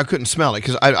went over there and I couldn't smell it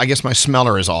because I guess my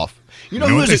smeller is off. You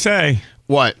know what they say?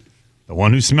 What? The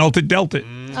one who smelt it dealt it.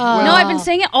 No, I've been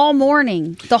saying it all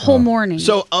morning. The whole morning.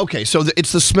 So, okay, so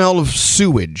it's the smell of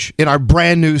sewage in our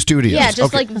brand new studios. Yeah, just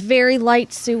Okay. like very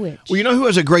light sewage. Well, you know who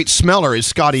has a great smeller is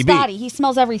Scotty B. Scotty, he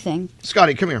smells everything.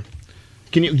 Scotty, come here.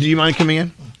 Do you mind coming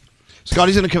in?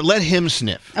 Scotty's going to come. Let him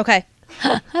sniff. Okay.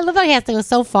 I love how he has to go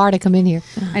so far to come in here.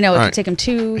 I know, it All could right. take him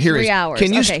 2-3 Here he is. hours.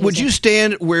 Can you? Okay, would he's you in.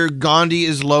 stand where Gandhi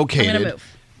is located? I'm gonna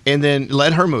move. And then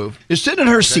let her move. Just sit in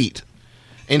her seat,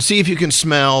 and see if you can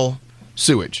smell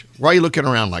sewage. Why are you looking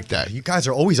around like that? You guys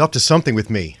are always up to something with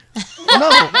me.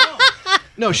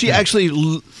 No, she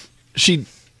actually she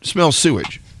smells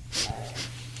sewage.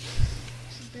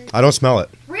 I don't smell it.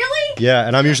 Really? Yeah,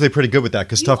 and I'm usually pretty good with that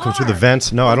because stuff comes through the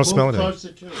vents. No, I don't smell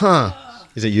it. Huh.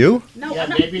 Is it you? No, yeah,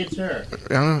 maybe it's her.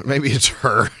 Maybe it's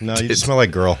her. No, you just smell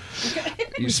like girl.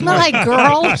 You smell like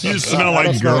girl? You smell I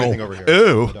don't like smell girl. anything over here.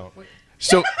 Ooh.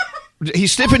 So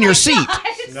he's sniffing your seat.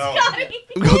 No.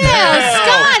 Yeah,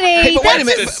 Scotty. Hey, but wait a that's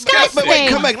minute. disgusting. But wait,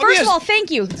 come back. Let me First of ask- all,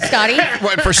 thank you, Scotty.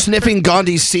 What, for sniffing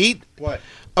Gandhi's seat? What?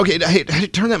 Okay, hey,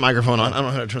 turn that microphone on. I don't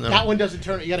know how to turn that on. That one doesn't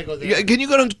turn. You got to go there. Yeah, can you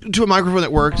go to a microphone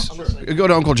that works? Go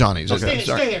to Uncle Johnny's. Okay,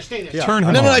 Stay there. Turn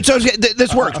him No, on. it's okay.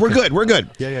 This works. We're good. We're good.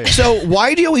 Yeah. So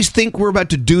why do you always think we're about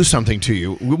to do something to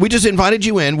you? We just invited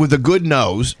you in with a good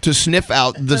nose to sniff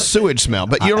out the sewage smell,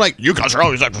 but you're like, you guys are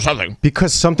always after something.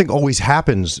 Because something always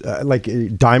happens.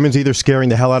 Diamond's either scaring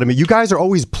the hell out of me. You guys are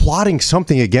always plotting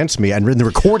something against me and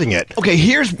recording it. Okay,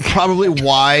 here's probably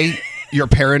why you're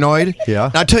paranoid. Yeah.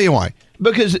 And I'll tell you why.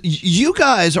 Because you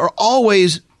guys are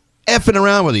always effing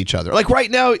around with each other. Like right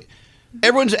now,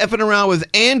 everyone's effing around with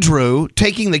Andrew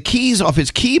taking the keys off his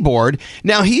keyboard.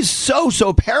 Now he's so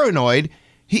paranoid.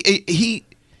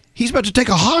 He's about to take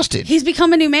a hostage. He's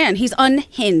become a new man. He's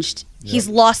unhinged. He's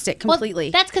lost it completely.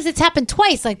 Well, that's because it's happened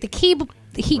twice. Like the key,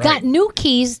 he got new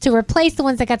keys to replace the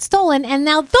ones that got stolen, and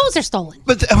now those are stolen.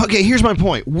 But okay, here's my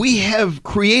point. We have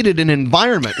created an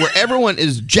environment where everyone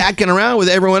is jacking around with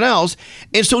everyone else,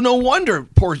 and so no wonder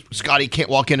poor Scotty can't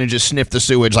walk in and just sniff the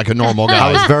sewage like a normal guy.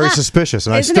 I was very suspicious,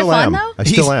 and Isn't I still it fun, am. though? I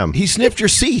still am. He sniffed your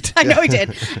seat. I know he did.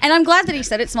 And I'm glad that he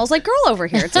said it smells like girl over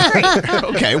here. It's great.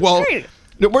 Okay, well, Great.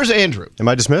 where's Andrew? Am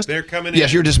I dismissed? They're coming Yes,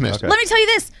 in. you're dismissed. Let me tell you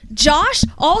this. Josh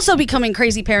also becoming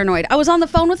crazy paranoid. I was on the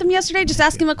phone with him yesterday, just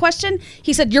asking him a question.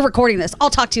 He said, "You're recording this. I'll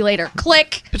talk to you later."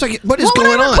 Click. It's like, what is What would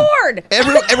going I on? record?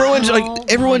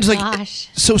 Everyone's like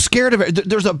so scared of it.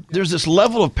 There's this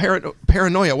level of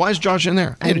paranoia. Why is Josh in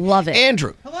there? I love it.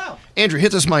 Andrew. Hello. Andrew,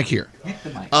 hit this mic here. Hit the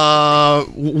mic.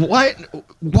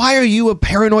 Why are you a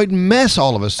paranoid mess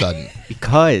all of a sudden?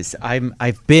 Because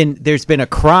there's been a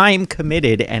crime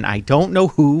committed and I don't know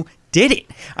who did it.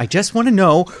 I just want to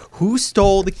know who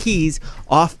stole the keys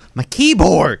off my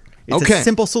keyboard. It's a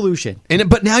simple solution.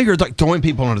 But now you're like throwing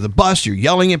people under the bus. You're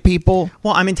yelling at people.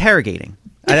 Well, I'm interrogating.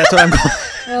 That's what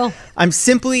I'm. I'm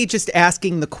simply just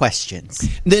asking the questions.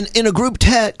 Then in a group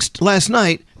text last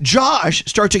night, Josh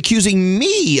starts accusing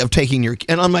me of taking your,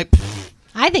 and I'm like,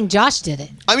 I think Josh did it.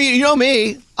 I mean, you know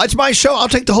me. It's my show. I'll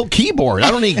take the whole keyboard.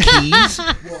 I don't need keys.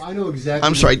 Well, I know exactly.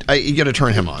 I'm sorry. You got to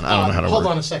turn him on. I don't know how to Hold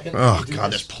work. on a second. Oh,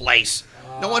 God, this place.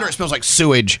 No wonder it smells like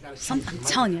sewage. I'm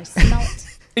telling you, I smell it.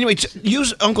 Anyway,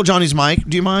 use Uncle Johnny's mic.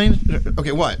 Do you mind?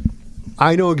 Okay, what?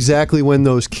 I know exactly when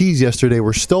those keys yesterday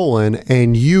were stolen,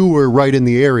 and you were right in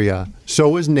the area. So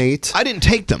was Nate. I didn't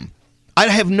take them. I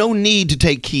have no need to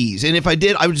take keys. And if I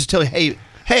did, I would just tell you,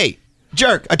 hey,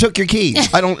 jerk, I took your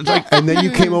keys. I don't. It's like, And then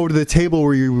you came over to the table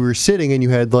where you were sitting, and you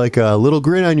had like a little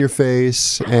grin on your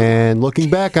face, and looking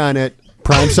back on it,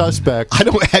 prime suspect. I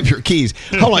don't have your keys.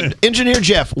 Hold on, Engineer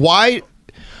Jeff. Why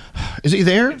is he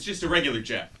there? It's just a regular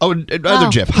Jeff. Oh, other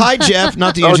Jeff. Hi, Jeff,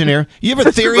 not the Oh, engineer. You have a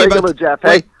just a theory regular about Jeff, hey?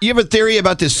 wait, you have a theory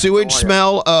about the sewage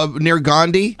smell near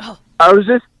Gandhi? I was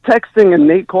just texting, and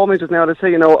Nate called me just now to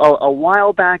say, a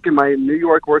while back in my New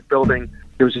York work building,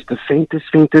 there was just the faintest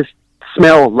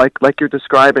smell, like you're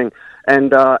describing,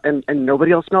 and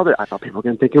nobody else smelled it. I thought people were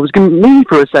going to think it was me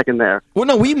for a second there. Well,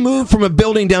 no, we moved from a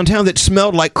building downtown that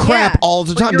smelled like crap all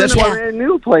the time. You're That's in a why. brand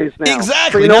new place now.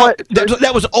 Exactly. So you know Now, what?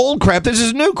 that was old crap. This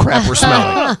is new crap we're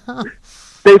smelling.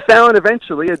 They found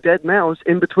eventually a dead mouse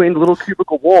in between the little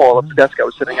cubicle wall of the desk I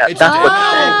was sitting at. That's what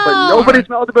they're saying. But nobody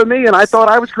smelled it but me, and I thought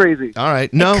I was crazy. All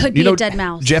right, no, could be a dead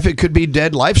mouse. Jeff. It could be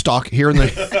dead livestock here in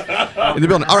the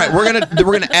building. All right, we're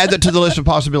gonna add that to the list of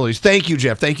possibilities. Thank you,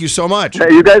 Jeff. Thank you so much.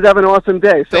 Hey, you guys have an awesome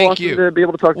day. So Thank awesome you. to be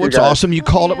able to talk to you What's guys. awesome? You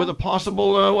called it with a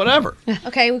possible whatever.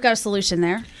 Okay, we've got a solution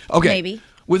there. Okay. Maybe.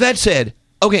 With that said,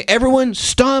 okay, everyone,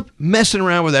 stop messing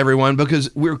around with everyone because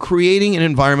we're creating an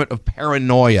environment of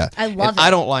paranoia. I love And it.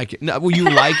 I don't like it. No, well, you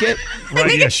like it? I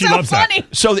think it's so funny.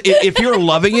 So if you're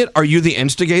loving it, are you the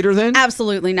instigator then?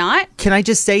 Absolutely not. Can I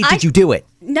just say, did you do it?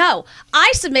 No.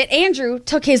 I submit Andrew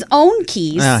took his own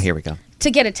keys Oh, here we go.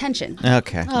 to get attention.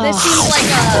 Okay. This seems like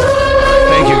a...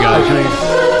 Thank you,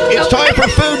 guys. It's time for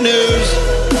food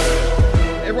news.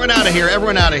 Everyone out of here.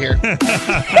 Everyone out of here.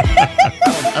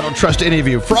 I don't trust any of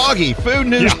you. Froggy, Food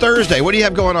News Thursday. What do you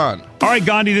have going on? All right,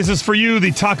 Gandhi, this is for you.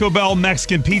 The Taco Bell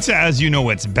Mexican Pizza, as you know,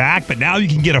 it's back, but now you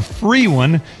can get a free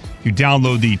one. You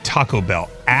download the Taco Bell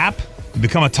app.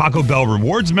 Become a Taco Bell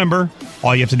Rewards member.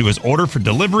 All you have to do is order for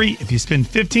delivery. If you spend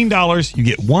 $15, you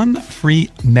get one free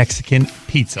Mexican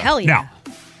pizza. Hell yeah. Now,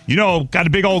 you know, got a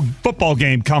big old football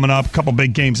game coming up. A couple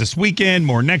big games this weekend,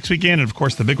 more next weekend, and of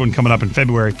course the big one coming up in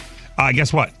February.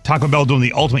 Guess what? Taco Bell doing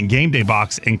the Ultimate Game Day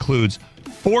box includes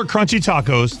 4 crunchy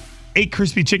tacos, 8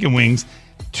 crispy chicken wings,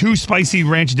 2 spicy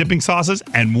ranch dipping sauces,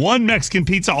 and 1 Mexican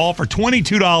pizza, all for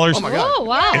 $22. Oh, my God. Oh,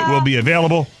 wow. It will be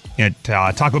available at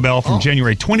Taco Bell from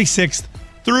January 26th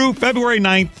through February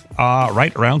 9th,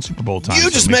 right around Super Bowl time. You So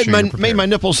just make made sure my you're made my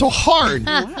nipples so hard.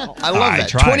 I love that.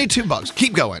 tried. $22.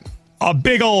 Keep going. A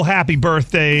big old happy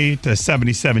birthday to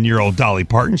 77-year-old Dolly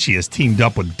Parton. She has teamed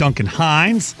up with Duncan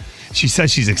Hines. She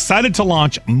says she's excited to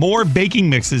launch more baking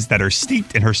mixes that are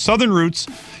steeped in her southern roots.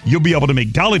 You'll be able to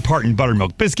make Dolly Parton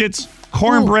buttermilk biscuits,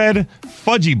 cornbread,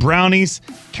 fudgy brownies,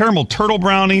 caramel turtle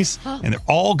brownies, and they're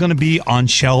all going to be on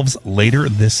shelves later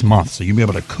this month. So you'll be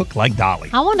able to cook like Dolly.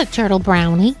 I want a turtle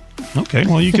brownie. Okay,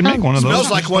 well, you can make one of those.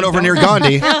 Smells like one over near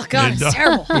Gandhi. Oh, God, it's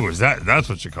terrible. Ooh, is that's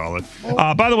what you call it.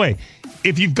 By the way,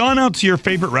 if you've gone out to your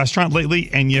favorite restaurant lately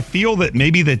and you feel that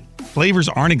maybe the flavors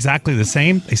aren't exactly the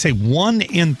same, they say 1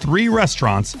 in 3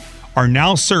 restaurants are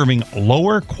now serving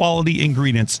lower quality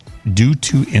ingredients due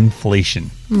to inflation.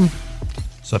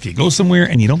 So if you go somewhere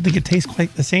and you don't think it tastes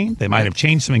quite the same, they might have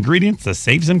changed some ingredients to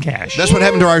save some cash. That's what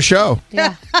happened to our show.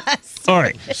 Yeah. All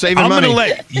right. Saving I'm money. going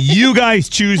to let you guys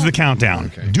choose the countdown.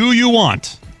 Okay. Do you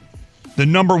want the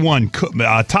number 1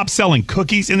 top selling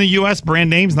cookies in the U.S., brand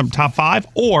names, top 5?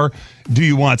 Or do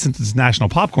you want, since it's National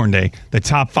Popcorn Day, the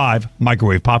top 5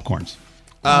 microwave popcorns?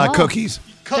 Cookies.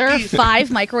 There are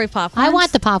 5 microwave popcorn. I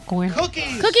want the popcorn.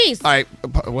 Cookies. All right,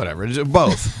 whatever.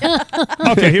 Both.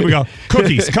 Okay, here we go.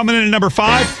 Cookies coming in at number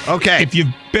 5. Okay. If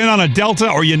you've been on a Delta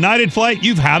or United flight,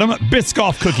 you've had them.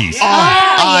 Biscoff cookies.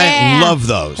 I love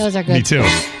those. Those are good. Me too.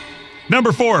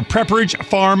 Number 4, Pepperidge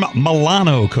Farm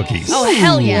Milano cookies. Oh,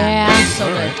 hell yeah. Yeah. So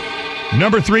good.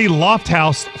 Number 3, Loft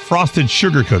House Frosted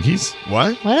Sugar Cookies.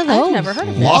 What? What are those? I've never heard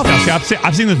of that. Loft House.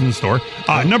 I've seen this in the store.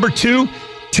 Number 2,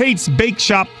 Tate's Bake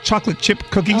Shop chocolate chip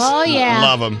cookies. Oh, yeah.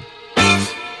 Love them.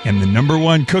 And the number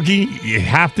 1 cookie, you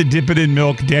have to dip it in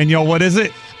milk. Danielle, what is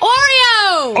it?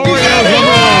 Oreo! Oreo's number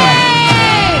 1.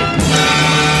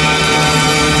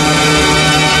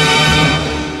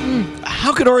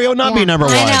 How could Oreo not be number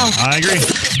 1? I agree.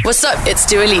 What's up? It's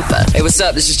Dua Lipa. Hey, what's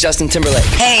up? This is Justin Timberlake.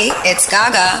 Hey, it's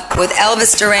Gaga with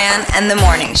Elvis Duran and The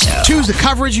Morning Show. Choose the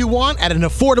coverage you want at an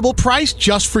affordable price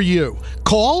just for you.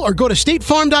 Call or go to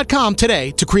statefarm.com today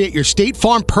to create your State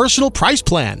Farm personal price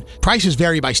plan. Prices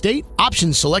vary by state,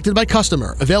 options selected by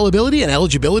customer. Availability and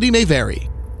eligibility may vary.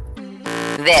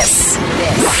 This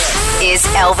is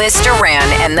Elvis Duran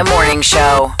and the Morning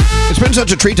Show. It's been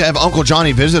such a treat to have Uncle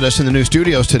Johnny visit us in the new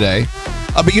studios today.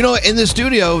 But you know, in the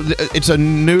studio, it's a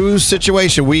new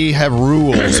situation. We have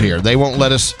rules here. They won't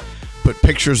let us put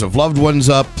pictures of loved ones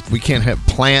up. We can't have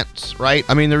plants, right?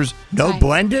 I mean, there's no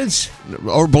blenders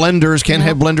or blenders. Can't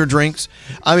have blender drinks.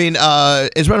 I mean,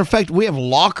 as a matter of fact, we have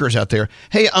lockers out there.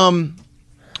 Hey,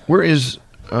 where is?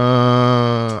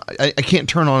 I can't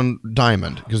turn on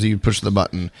Diamond because you pushed the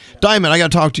button. Diamond, I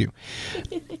got to talk to you.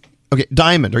 Okay,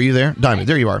 Diamond, are you there? Diamond,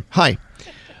 there you are. Hi,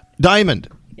 Diamond.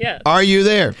 Yeah. Are you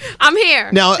there? I'm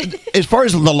here. Now, as far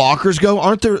as the lockers go,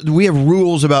 aren't there? We have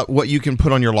rules about what you can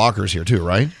put on your lockers here too,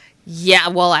 right? Yeah,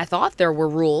 well, I thought there were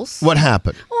rules. What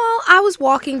happened? Well, I was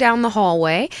walking down the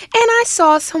hallway and I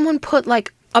saw someone put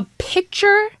like a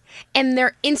picture and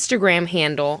their Instagram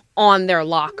handle on their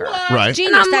locker. Right.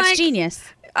 Genius. That's genius.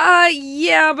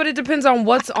 Yeah, but it depends on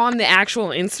what's on the actual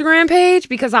Instagram page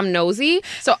because I'm nosy.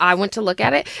 So I went to look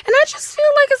at it and I just feel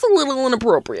like it's a little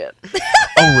inappropriate.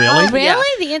 Oh, really? Oh, really? Yeah.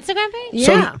 The Instagram page?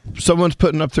 Yeah. Someone's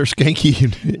putting up their skanky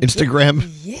Instagram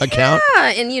account. Yeah,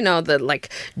 and you know, the like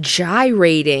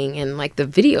gyrating and like the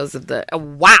videos of the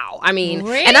wow. I mean,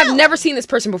 and I've never seen this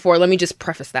person before. Let me just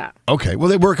preface that. Okay. Well,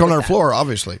 they work on our floor,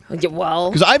 obviously. Yeah,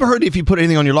 well, Because I've heard if you put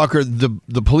anything on your locker,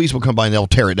 the police will come by and they'll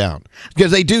tear it down.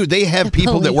 Because they do. They have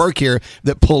people that work here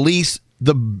that police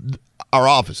our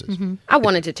offices. I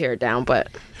wanted to tear it down, but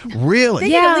really, They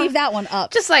need to leave that one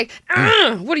up. Just like,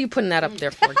 what are you putting that up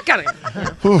there for? Got it.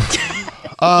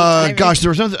 Gosh, there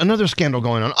was another scandal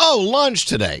going on. Oh, lunch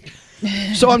today.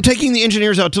 So I'm taking the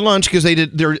engineers out to lunch because they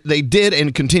did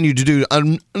and continue to do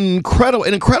an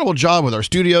incredible job with our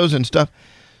studios and stuff.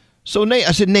 So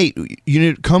I said, Nate, you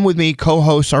need to come with me,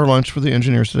 co-host our lunch for the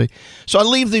engineers today. So I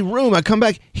leave the room. I come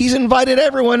back. He's invited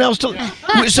everyone else to.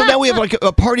 So now we have like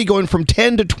a party going from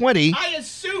 10 to 20. I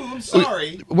assume.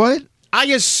 Sorry. What? I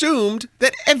assumed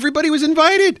that everybody was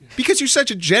invited because you're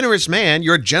such a generous man.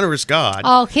 You're a generous God.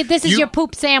 Oh, this is your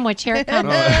poop sandwich. Here it comes.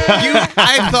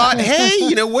 I thought,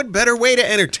 hey, what better way to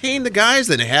entertain the guys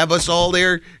than to have us all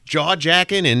there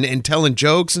jaw-jacking and telling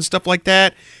jokes and stuff like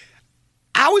that?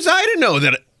 How was I to know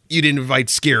that you didn't invite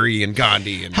Scary and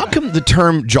Gandhi? How come the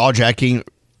term jaw-jacking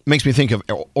makes me think of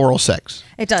oral sex?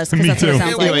 It does, because that's what it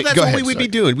sounds like. Well, that's Go what ahead, we'd be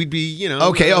doing. We'd be,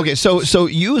 Okay. So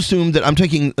you assume that I'm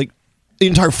taking the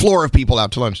entire floor of people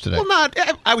out to lunch today. Well,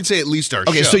 I would say at least our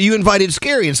Okay, show. so you invited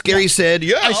Scary, and Scary said,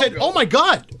 "Yeah." I said, "Oh my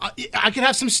God, I could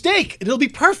have some steak. It'll be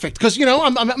perfect because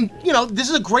I'm this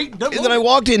is a great." And then I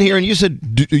walked in here, and you said,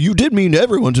 "You did mean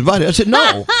everyone's invited." I said,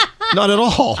 "No, not at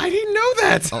all." I didn't know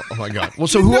that. Oh my God. Well,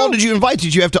 so who all did you invite?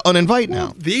 Did you have to uninvite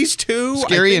now? These two,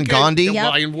 Scary and Gandhi.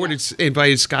 Well, I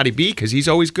invited Scotty B because he's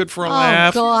always good for a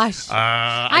laugh. Oh gosh,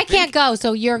 I can't go,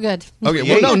 so you're good. Okay,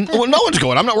 no one's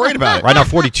going. I'm not worried about it. Right now,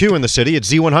 42 in the city. It's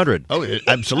Z100. Oh,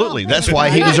 absolutely. That's why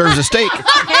he deserves a steak.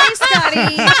 Hey,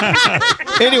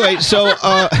 Scotty. Anyway, so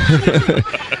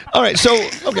all right, so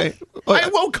okay,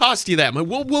 It won't cost you that much.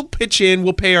 We'll pitch in.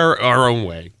 We'll pay our own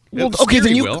way. Well, okay,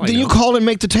 then you call and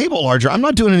make the table larger. I'm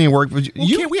not doing any work. But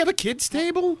Can't we have a kids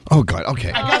table? Oh God,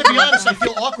 okay. I gotta be honest. I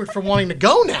feel awkward for wanting to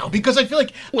go now because I feel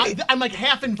like I'm like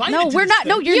half invited. No, to we're this not. thing.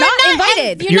 No, you're not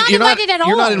invited. You're not invited at all.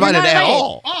 You're not invited at invited.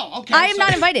 all. Oh, okay. I am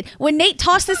not invited. When Nate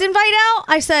tossed this invite out,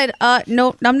 I said,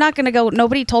 "No, I'm not going to go.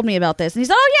 Nobody told me about this." And he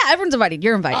said, "Oh yeah, everyone's invited.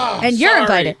 You're invited, and you're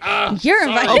invited. You're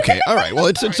invited." Okay, all right. Well,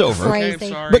 it's over. Crazy. Okay,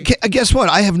 I'm sorry. But guess what?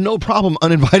 I have no problem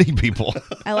uninviting people.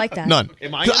 I like that. None.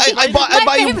 Am I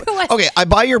buy you. favorite was- Okay, I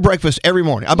buy your breakfast every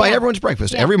morning. I buy everyone's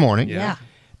breakfast every morning. Yeah.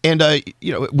 And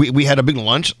we had a big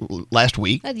lunch last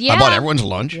week. Yeah. I bought everyone's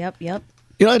lunch. Yep.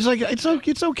 It's like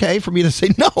it's okay for me to say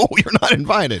no. You're not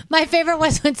invited. My favorite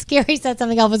was when Scary said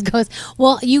something. Elvis goes,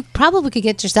 "Well, you probably could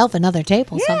get yourself another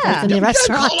table someplace in the You gotta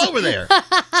restaurant." call over there.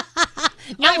 I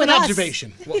have with an us.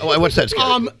 observation. What's that,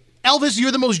 Scary? Elvis,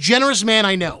 you're the most generous man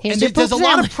I know, Here's and your there's a poop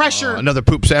lot of sandwich. pressure. Another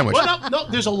poop sandwich. Well, no,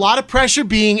 there's a lot of pressure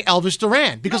being Elvis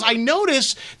Duran because I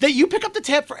notice that you pick up the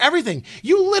tab for everything.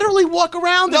 You literally walk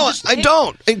around. No, I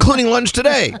don't, including lunch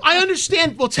today. I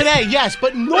understand. Well, today, yes,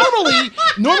 but normally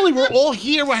we're all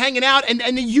here, we're hanging out, and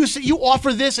then you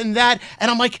offer this and that,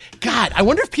 and I'm like, God, I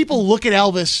wonder if people look at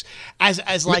Elvis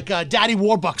as like Daddy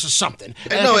Warbucks or something.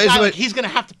 No, Like a it's guy, like- he's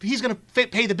gonna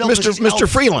pay the bill. because he's Mr. Elvis.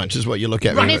 Free Lunch is what you look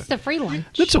at. Right, me it's the free lunch.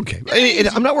 That's okay.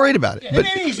 I'm not worried about it. It But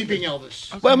ain't easy being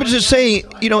Elvis. well, I'm just saying,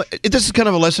 this is kind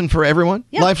of a lesson for everyone.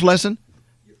 Yeah. Life lesson.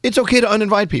 It's okay to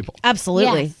uninvite people.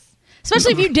 Absolutely. Yes.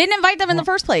 Especially if you didn't invite them in the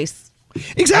first place.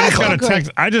 Exactly.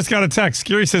 I just got a text.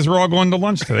 Scary says we're all going to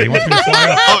lunch today. He wants me to fly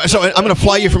up. Oh, so I'm going to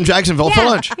fly you from Jacksonville for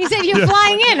lunch. He said you're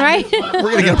flying in, right? We're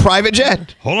going to get a private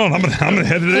jet. Hold on, I'm gonna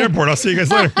head to the airport. I'll see you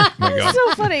guys later. Oh my God.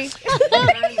 So funny.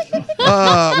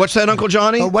 What's that, Uncle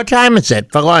Johnny? What time is it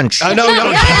for lunch? I know.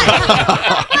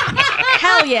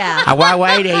 Hell yeah.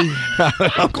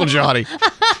 Uncle Johnny.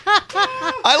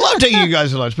 I love taking you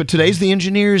guys to lunch, but today's the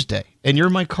engineer's day, and you're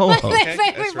my co-host.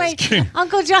 Wait.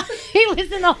 Uncle John, he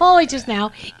was in the hallway just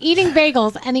now eating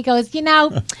bagels, and he goes,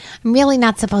 I'm really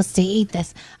not supposed to eat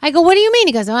this. I go, what do you mean?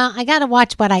 He goes, well, I got to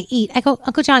watch what I eat. I go,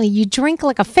 Uncle Johnny, you drink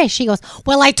like a fish. He goes,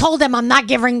 well, I told him I'm not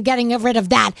getting rid of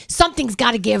that. Something's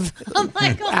got to give. I'm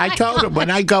like, oh I told him when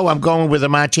I go, I'm going with a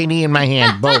martini in my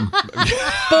hand. Boom. boom.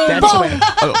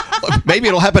 Maybe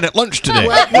it'll happen at lunch today.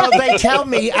 Well, they tell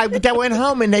me, I went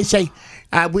home and they say,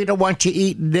 we don't want you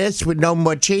eating this with no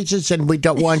more cheeses, and we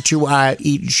don't want you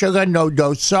eating sugar,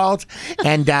 no salt,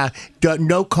 and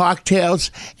no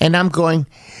cocktails. And I'm going,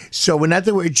 so in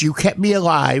other words, you kept me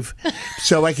alive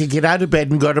so I could get out of bed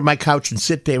and go to my couch and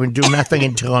sit there and do nothing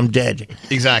until I'm dead.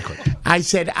 Exactly. I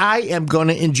said, I am going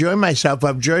to enjoy myself.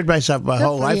 I've enjoyed myself my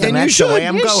whole life, And and you that's the way should.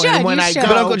 I'm You going. should. And when You I should. go,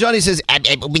 But Uncle Johnny says,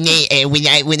 when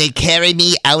they carry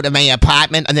me out of my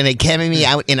apartment, and then they carry me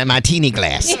out in a martini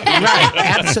glass. Right,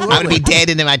 absolutely. I would be dead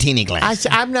in a martini glass.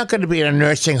 I'm not going to be in a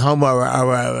nursing home or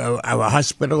a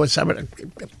hospital or something.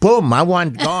 Boom, I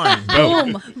want gone.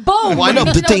 Boom. Well, I know.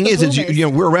 The thing is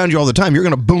we're around you all the time. You're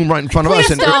going to boom right in front of us,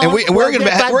 and we're going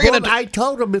to. I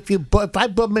told him if I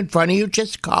boom in front of you,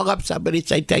 just call up somebody and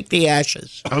say take the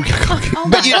ashes. Okay.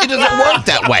 But it doesn't work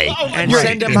that way. And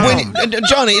send them home.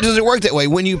 Johnny, it doesn't work that way.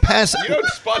 When you pass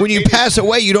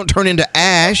away, you don't turn into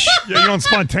ash. Yeah, you don't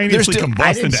spontaneously I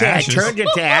combust didn't into say ashes. I turned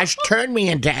into ash. Turn me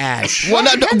into ash. Well,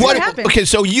 okay,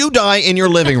 so you die in your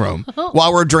living room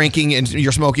while we're drinking and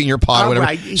you're smoking your pot or All whatever.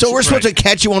 right. So we're supposed to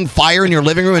catch you on fire in your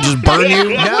living room and just burn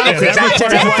you? No, because I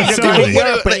said I wanted to go to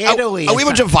Europe or Italy. Are we a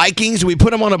bunch of Vikings? Do we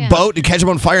put them on a boat and catch them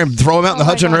on fire and throw them out in the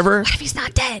Hudson River? What if he's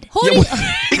not dead? Who do you,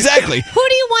 Exactly. who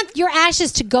do you want want your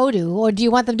ashes to go to, or do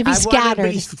you want them to be I want to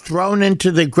scattered? be thrown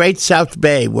into the Great South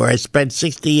Bay, where I spent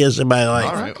 60 years of my life.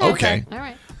 All right. Okay. All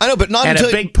right. I know, but not And until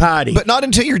a big party. But not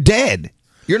until you're dead.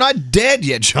 You're not dead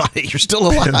yet, Johnny. You're still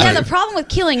alive. Yeah, the problem with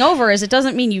keeling over is it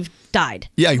doesn't mean you've died.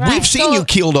 Yeah, we've seen So- you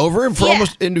keeled over for Yeah.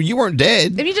 almost, and you weren't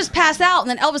dead. If you just pass out and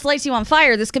then Elvis lights you on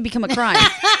fire, this could become a crime.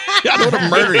 I don't want to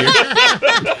murder you.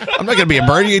 I'm not going to be a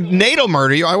murderer. Nate will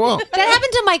murder you. I won't. That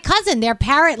happened to my cousin. Their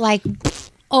parrot,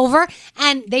 over,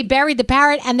 and they buried the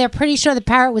parrot, and they're pretty sure the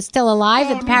parrot was still alive,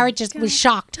 and the parrot just was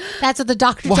shocked. That's what the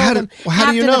doctor Well, told how do- them well,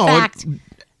 how do you after know? the fact. Well,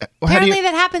 how do Apparently you-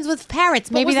 that happens with parrots.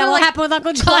 Maybe was that the, will like, happen with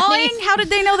Uncle Johnny. clawing? How did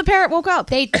they know the parrot woke up?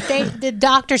 The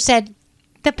doctor said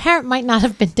the parrot might not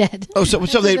have been dead. Oh, so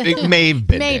it may have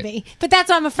been dead. Maybe, but that's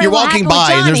what I'm afraid. You're will walking happen by,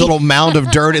 with and there's a Johnny. little mound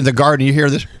of dirt in the garden. You hear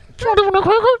this.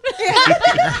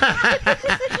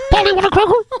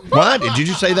 What? Did you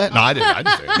just say that? No, I didn't. I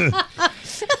didn't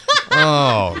say it.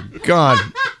 Oh, God.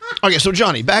 Okay, so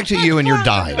Johnny, back to you and your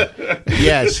dying.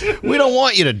 Yes. We don't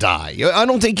want you to die. I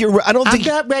don't think you're. I'm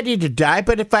not ready to die,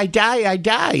 but if I die, I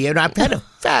die. And I've had a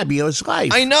fabulous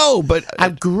life. I know, but I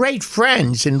have great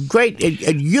friends and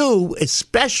and you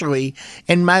especially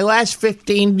in my last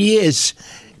 15 years.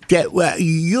 That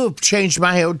you have changed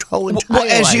my whole entire Well,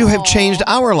 as life. you have changed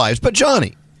our lives. But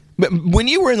Johnny, when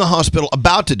you were in the hospital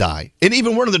about to die, and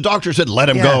even one of the doctors said, "Let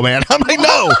him go, man." I'm like,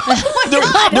 no.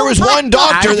 There was one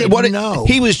doctor I that didn't know.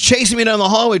 he was chasing me down the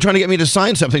hallway trying to get me to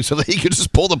sign something so that he could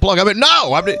just pull the plug. I mean,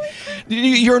 no,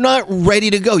 you're not ready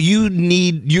to go.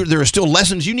 There are still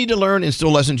lessons you need to learn and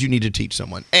still lessons you need to teach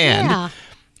someone. And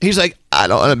he's like, I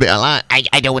don't want to be alive.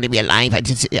 I don't want to be alive. I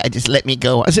just let me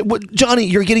go. I said, well, Johnny,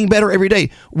 you're getting better every day.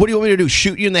 What do you want me to do?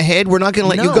 Shoot you in the head? We're not going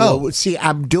to let you go. See,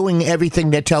 I'm doing everything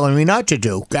they're telling me not to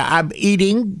do. I'm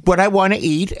eating what I want to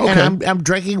eat, and I'm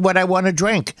drinking what I want to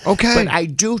drink. Okay. But I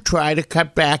do try to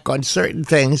cut back on certain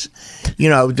things,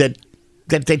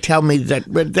 that they tell me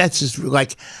but that's just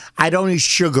like I don't eat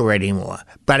sugar anymore,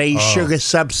 but I eat sugar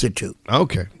substitute.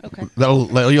 Okay. You'll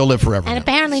live forever. And now.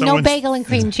 apparently no bagel and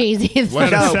cream cheese either.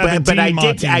 No, but I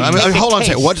did. Hold on a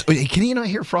second. Can you not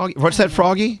hear Froggy? What's that,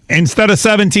 Froggy? Instead of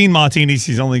 17 martinis,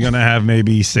 he's only going to have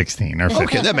maybe 16 or 15.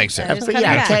 Okay, that makes sense. Yeah,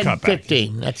 That's a 10, cutback.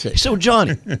 15. That's it. So,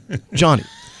 Johnny,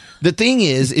 the thing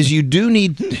is you do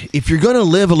need, if you're going to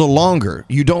live a little longer,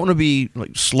 you don't want to be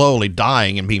like slowly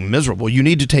dying and being miserable. You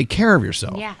need to take care of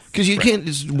yourself. Yes. Because you can't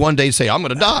just one day say, I'm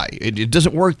going to die. It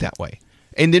doesn't work that way.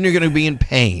 And then you're going to be in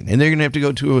pain, and they're going to have to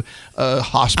go to a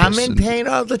hospice. I'm in pain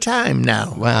all the time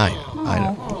now. Well, I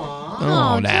know.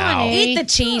 Oh, now. Eat the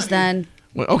cheese then.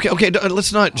 Well, okay.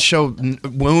 Let's not show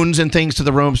wounds and things to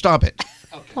the room. Stop it.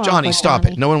 Johnny, stop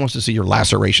it. No one wants to see your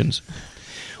lacerations.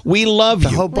 We love you.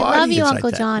 The whole We body love you, is like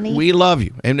Uncle that. Johnny. We love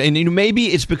you. And maybe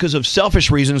it's because of selfish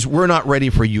reasons we're not ready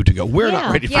for you to go. We're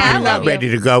not ready for you to I'm go. not ready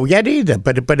to go yet either.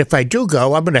 But if I do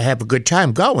go, I'm going to have a good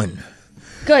time going.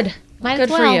 Good. Might Good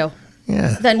as for well. you.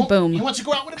 Yeah. Then boom. He wants to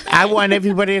go out with a I want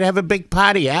everybody to have a big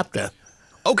party after.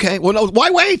 Okay. Well, no, why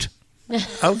wait?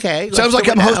 Okay. Sounds like let's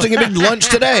I'm do it now. hosting a big lunch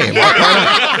today.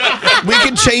 We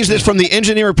can change this from the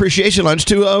engineer appreciation lunch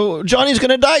to Johnny's going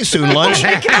to die soon lunch.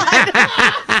 Maybe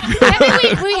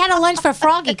we had a lunch for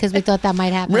Froggy because we thought that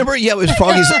might happen. Remember? Yeah, it was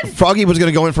Froggy was going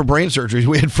to go in for brain surgery.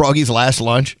 We had Froggy's last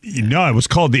lunch. No, it was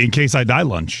called the In Case I Die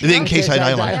lunch. The In Case I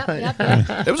Die lunch.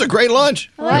 It was a great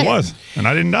lunch. It was, and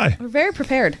I didn't die. We're very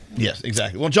prepared. Yes,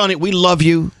 exactly. Well, Johnny, we love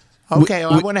you. Okay,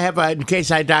 well, I want to have a In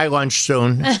Case I Die lunch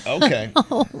soon. Okay.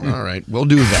 All right, we'll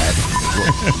do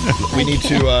that. We need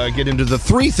to get into the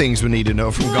 3 things we need to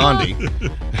know from Gandhi.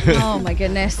 Oh my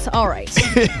goodness. All right.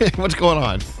 What's going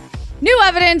on? New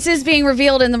evidence is being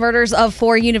revealed in the murders of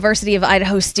 4 University of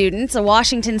Idaho students. A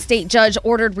Washington state judge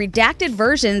ordered redacted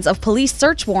versions of police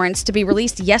search warrants to be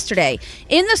released yesterday.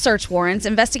 In the search warrants,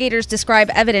 investigators describe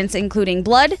evidence including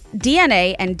blood,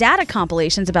 DNA, and data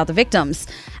compilations about the victims.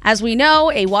 As we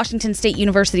know, a Washington State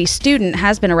University student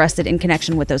has been arrested in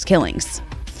connection with those killings.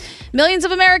 Millions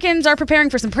of Americans are preparing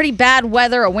for some pretty bad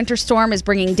weather. A winter storm is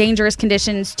bringing dangerous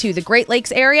conditions to the Great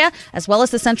Lakes area, as well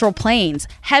as the Central Plains.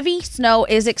 Heavy snow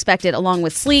is expected, along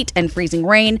with sleet and freezing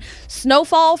rain.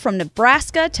 Snowfall from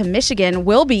Nebraska to Michigan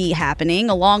will be happening,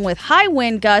 along with high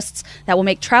wind gusts that will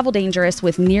make travel dangerous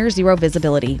with near zero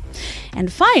visibility.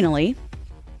 And finally,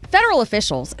 federal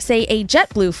officials say a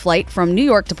JetBlue flight from New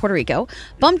York to Puerto Rico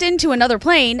bumped into another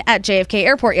plane at JFK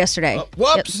Airport yesterday.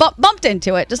 Whoops. Bumped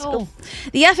into it. The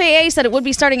FAA said it would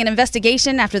be starting an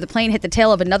investigation after the plane hit the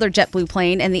tail of another JetBlue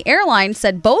plane, and the airline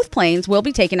said both planes will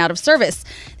be taken out of service.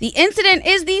 The incident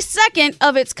is the second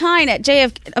of its kind at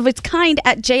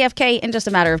JFK in just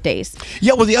a matter of days.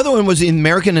 Yeah, well, the other one was the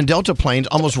American and Delta planes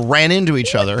almost ran into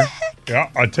each other. Yeah,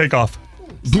 I'd take off.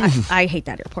 I hate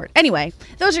that airport. Anyway,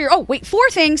 those are your 4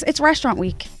 things. It's restaurant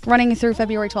week running through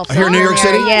February 12th. Here in New York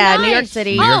City? Yeah, nice. New York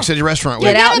City. New York City restaurant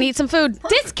week. Get out and eat some food.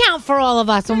 Discount for all of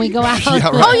us when we go out. Yeah,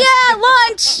 right. Oh, yeah,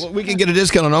 lunch. Well, we can get a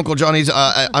discount on Uncle Johnny's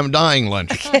I'm dying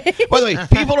lunch. By the way,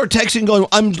 people are texting going,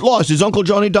 I'm lost. Is Uncle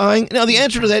Johnny dying? Now, the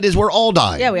answer to that is we're all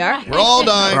dying. Yeah, we are. We're all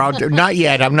dying. Not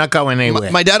yet. I'm not going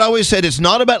anywhere. My dad always said it's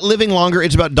not about living longer,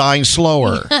 it's about dying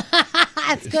slower.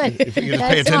 That's good. If you can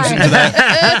just pay attention to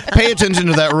that. Pay attention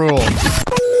to that rule.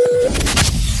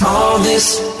 All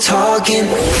this talking.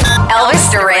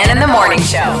 Elvis Duran in the Morning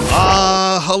Show.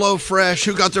 Hello Fresh.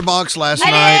 Who got their box last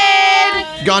night?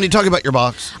 Gandhi, talk about your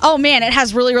box. Oh, man, it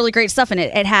has really, really great stuff in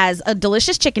it. It has a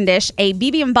delicious chicken dish, a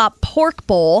bibimbap pork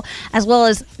bowl, as well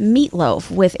as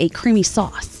meatloaf with a creamy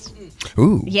sauce.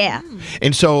 Ooh. Yeah.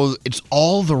 And so it's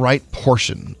all the right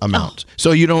portion amount.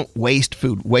 So you don't waste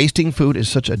food. Wasting food is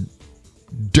such a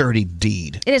dirty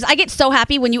deed. It is. I get so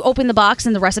happy when you open the box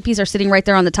and the recipes are sitting right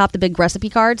there on the top, the big recipe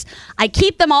cards. I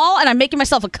keep them all, and I'm making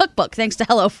myself a cookbook thanks to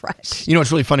HelloFresh. You know,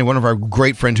 it's really funny. One of our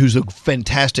great friends who's a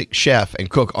fantastic chef and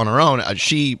cook on her own,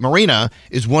 Marina,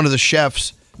 is one of the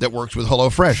chefs that works with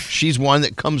HelloFresh. She's one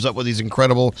that comes up with these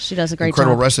incredible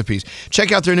job. recipes.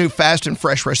 Check out their new fast and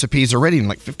fresh recipes. They're ready in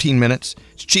like 15 minutes.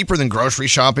 It's cheaper than grocery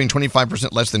shopping,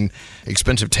 25% less than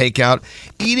expensive takeout.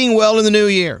 Eating well in the new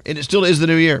year, and it still is the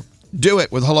new year. Do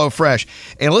it with HelloFresh.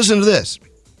 And listen to this.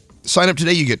 Sign up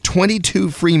today. You get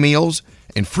 22 free meals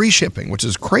and free shipping, which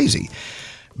is crazy.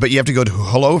 But you have to go to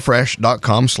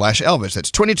HelloFresh.com/Elvis.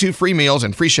 That's 22 free meals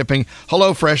and free shipping.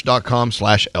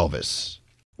 HelloFresh.com/Elvis.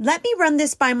 Let me run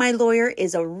this by my lawyer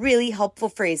is a really helpful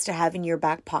phrase to have in your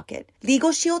back pocket.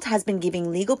 Legal Shield has been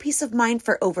giving legal peace of mind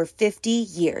for over 50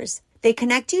 years. They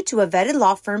connect you to a vetted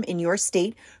law firm in your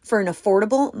state for an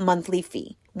affordable monthly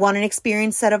fee. Want an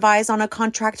experienced set of eyes on a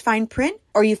contract fine print?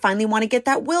 Or you finally want to get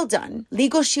that will done?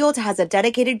 Legal Shield has a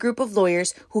dedicated group of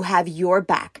lawyers who have your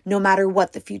back, no matter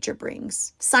what the future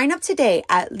brings. Sign up today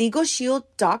at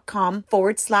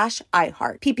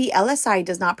LegalShield.com/iHeart. PPLSI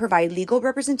does not provide legal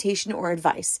representation or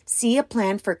advice. See a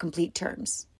plan for complete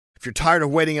terms. If you're tired of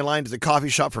waiting in line to the coffee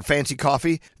shop for fancy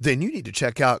coffee, then you need to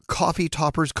check out Coffee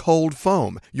Topper's Cold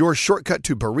Foam, your shortcut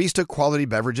to barista quality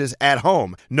beverages at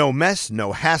home. No mess,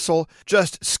 no hassle.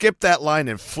 Just skip that line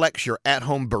and flex your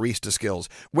at-home barista skills.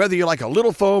 Whether you like a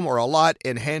little foam or a lot,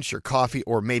 enhance your coffee,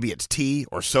 or maybe it's tea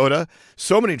or soda.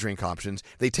 So many drink options.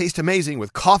 They taste amazing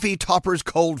with Coffee Topper's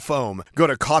Cold Foam. Go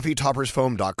to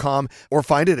coffeetoppersfoam.com or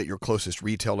find it at your closest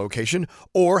retail location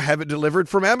or have it delivered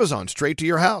from Amazon straight to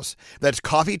your house. That's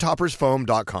coffeetoppersfoam.com.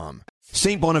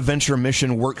 St. Bonaventure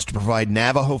Mission works to provide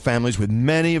Navajo families with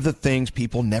many of the things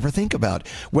people never think about.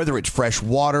 Whether it's fresh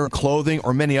water, clothing,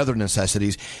 or many other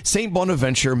necessities, St.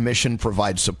 Bonaventure Mission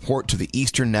provides support to the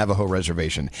Eastern Navajo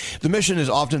Reservation. The mission is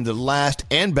often the last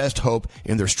and best hope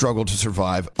in their struggle to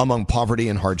survive among poverty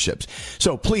and hardships.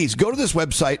 So please go to this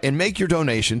website and make your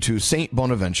donation to St.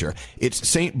 Bonaventure. It's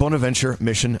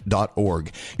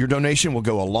stbonaventuremission.org. Your donation will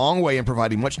go a long way in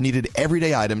providing much needed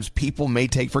everyday items people may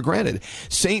take for granted.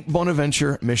 stbonaventuremission.org.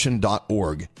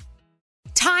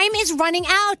 Time is running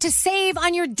out to save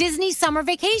on your Disney summer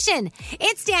vacation.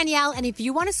 It's Danielle, and if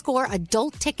you want to score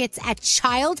adult tickets at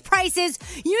child prices,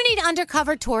 you need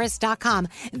UndercoverTourist.com.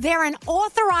 They're an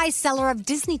authorized seller of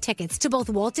Disney tickets to both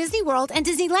Walt Disney World and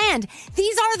Disneyland.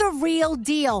 These are the real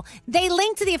deal. They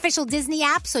link to the official Disney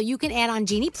app so you can add on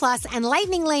Genie Plus and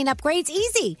Lightning Lane upgrades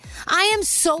easy. I am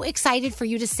so excited for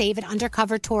you to save at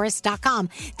UndercoverTourist.com.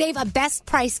 They have a best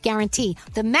price guarantee.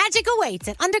 The magic awaits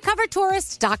at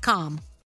UndercoverTourist.com.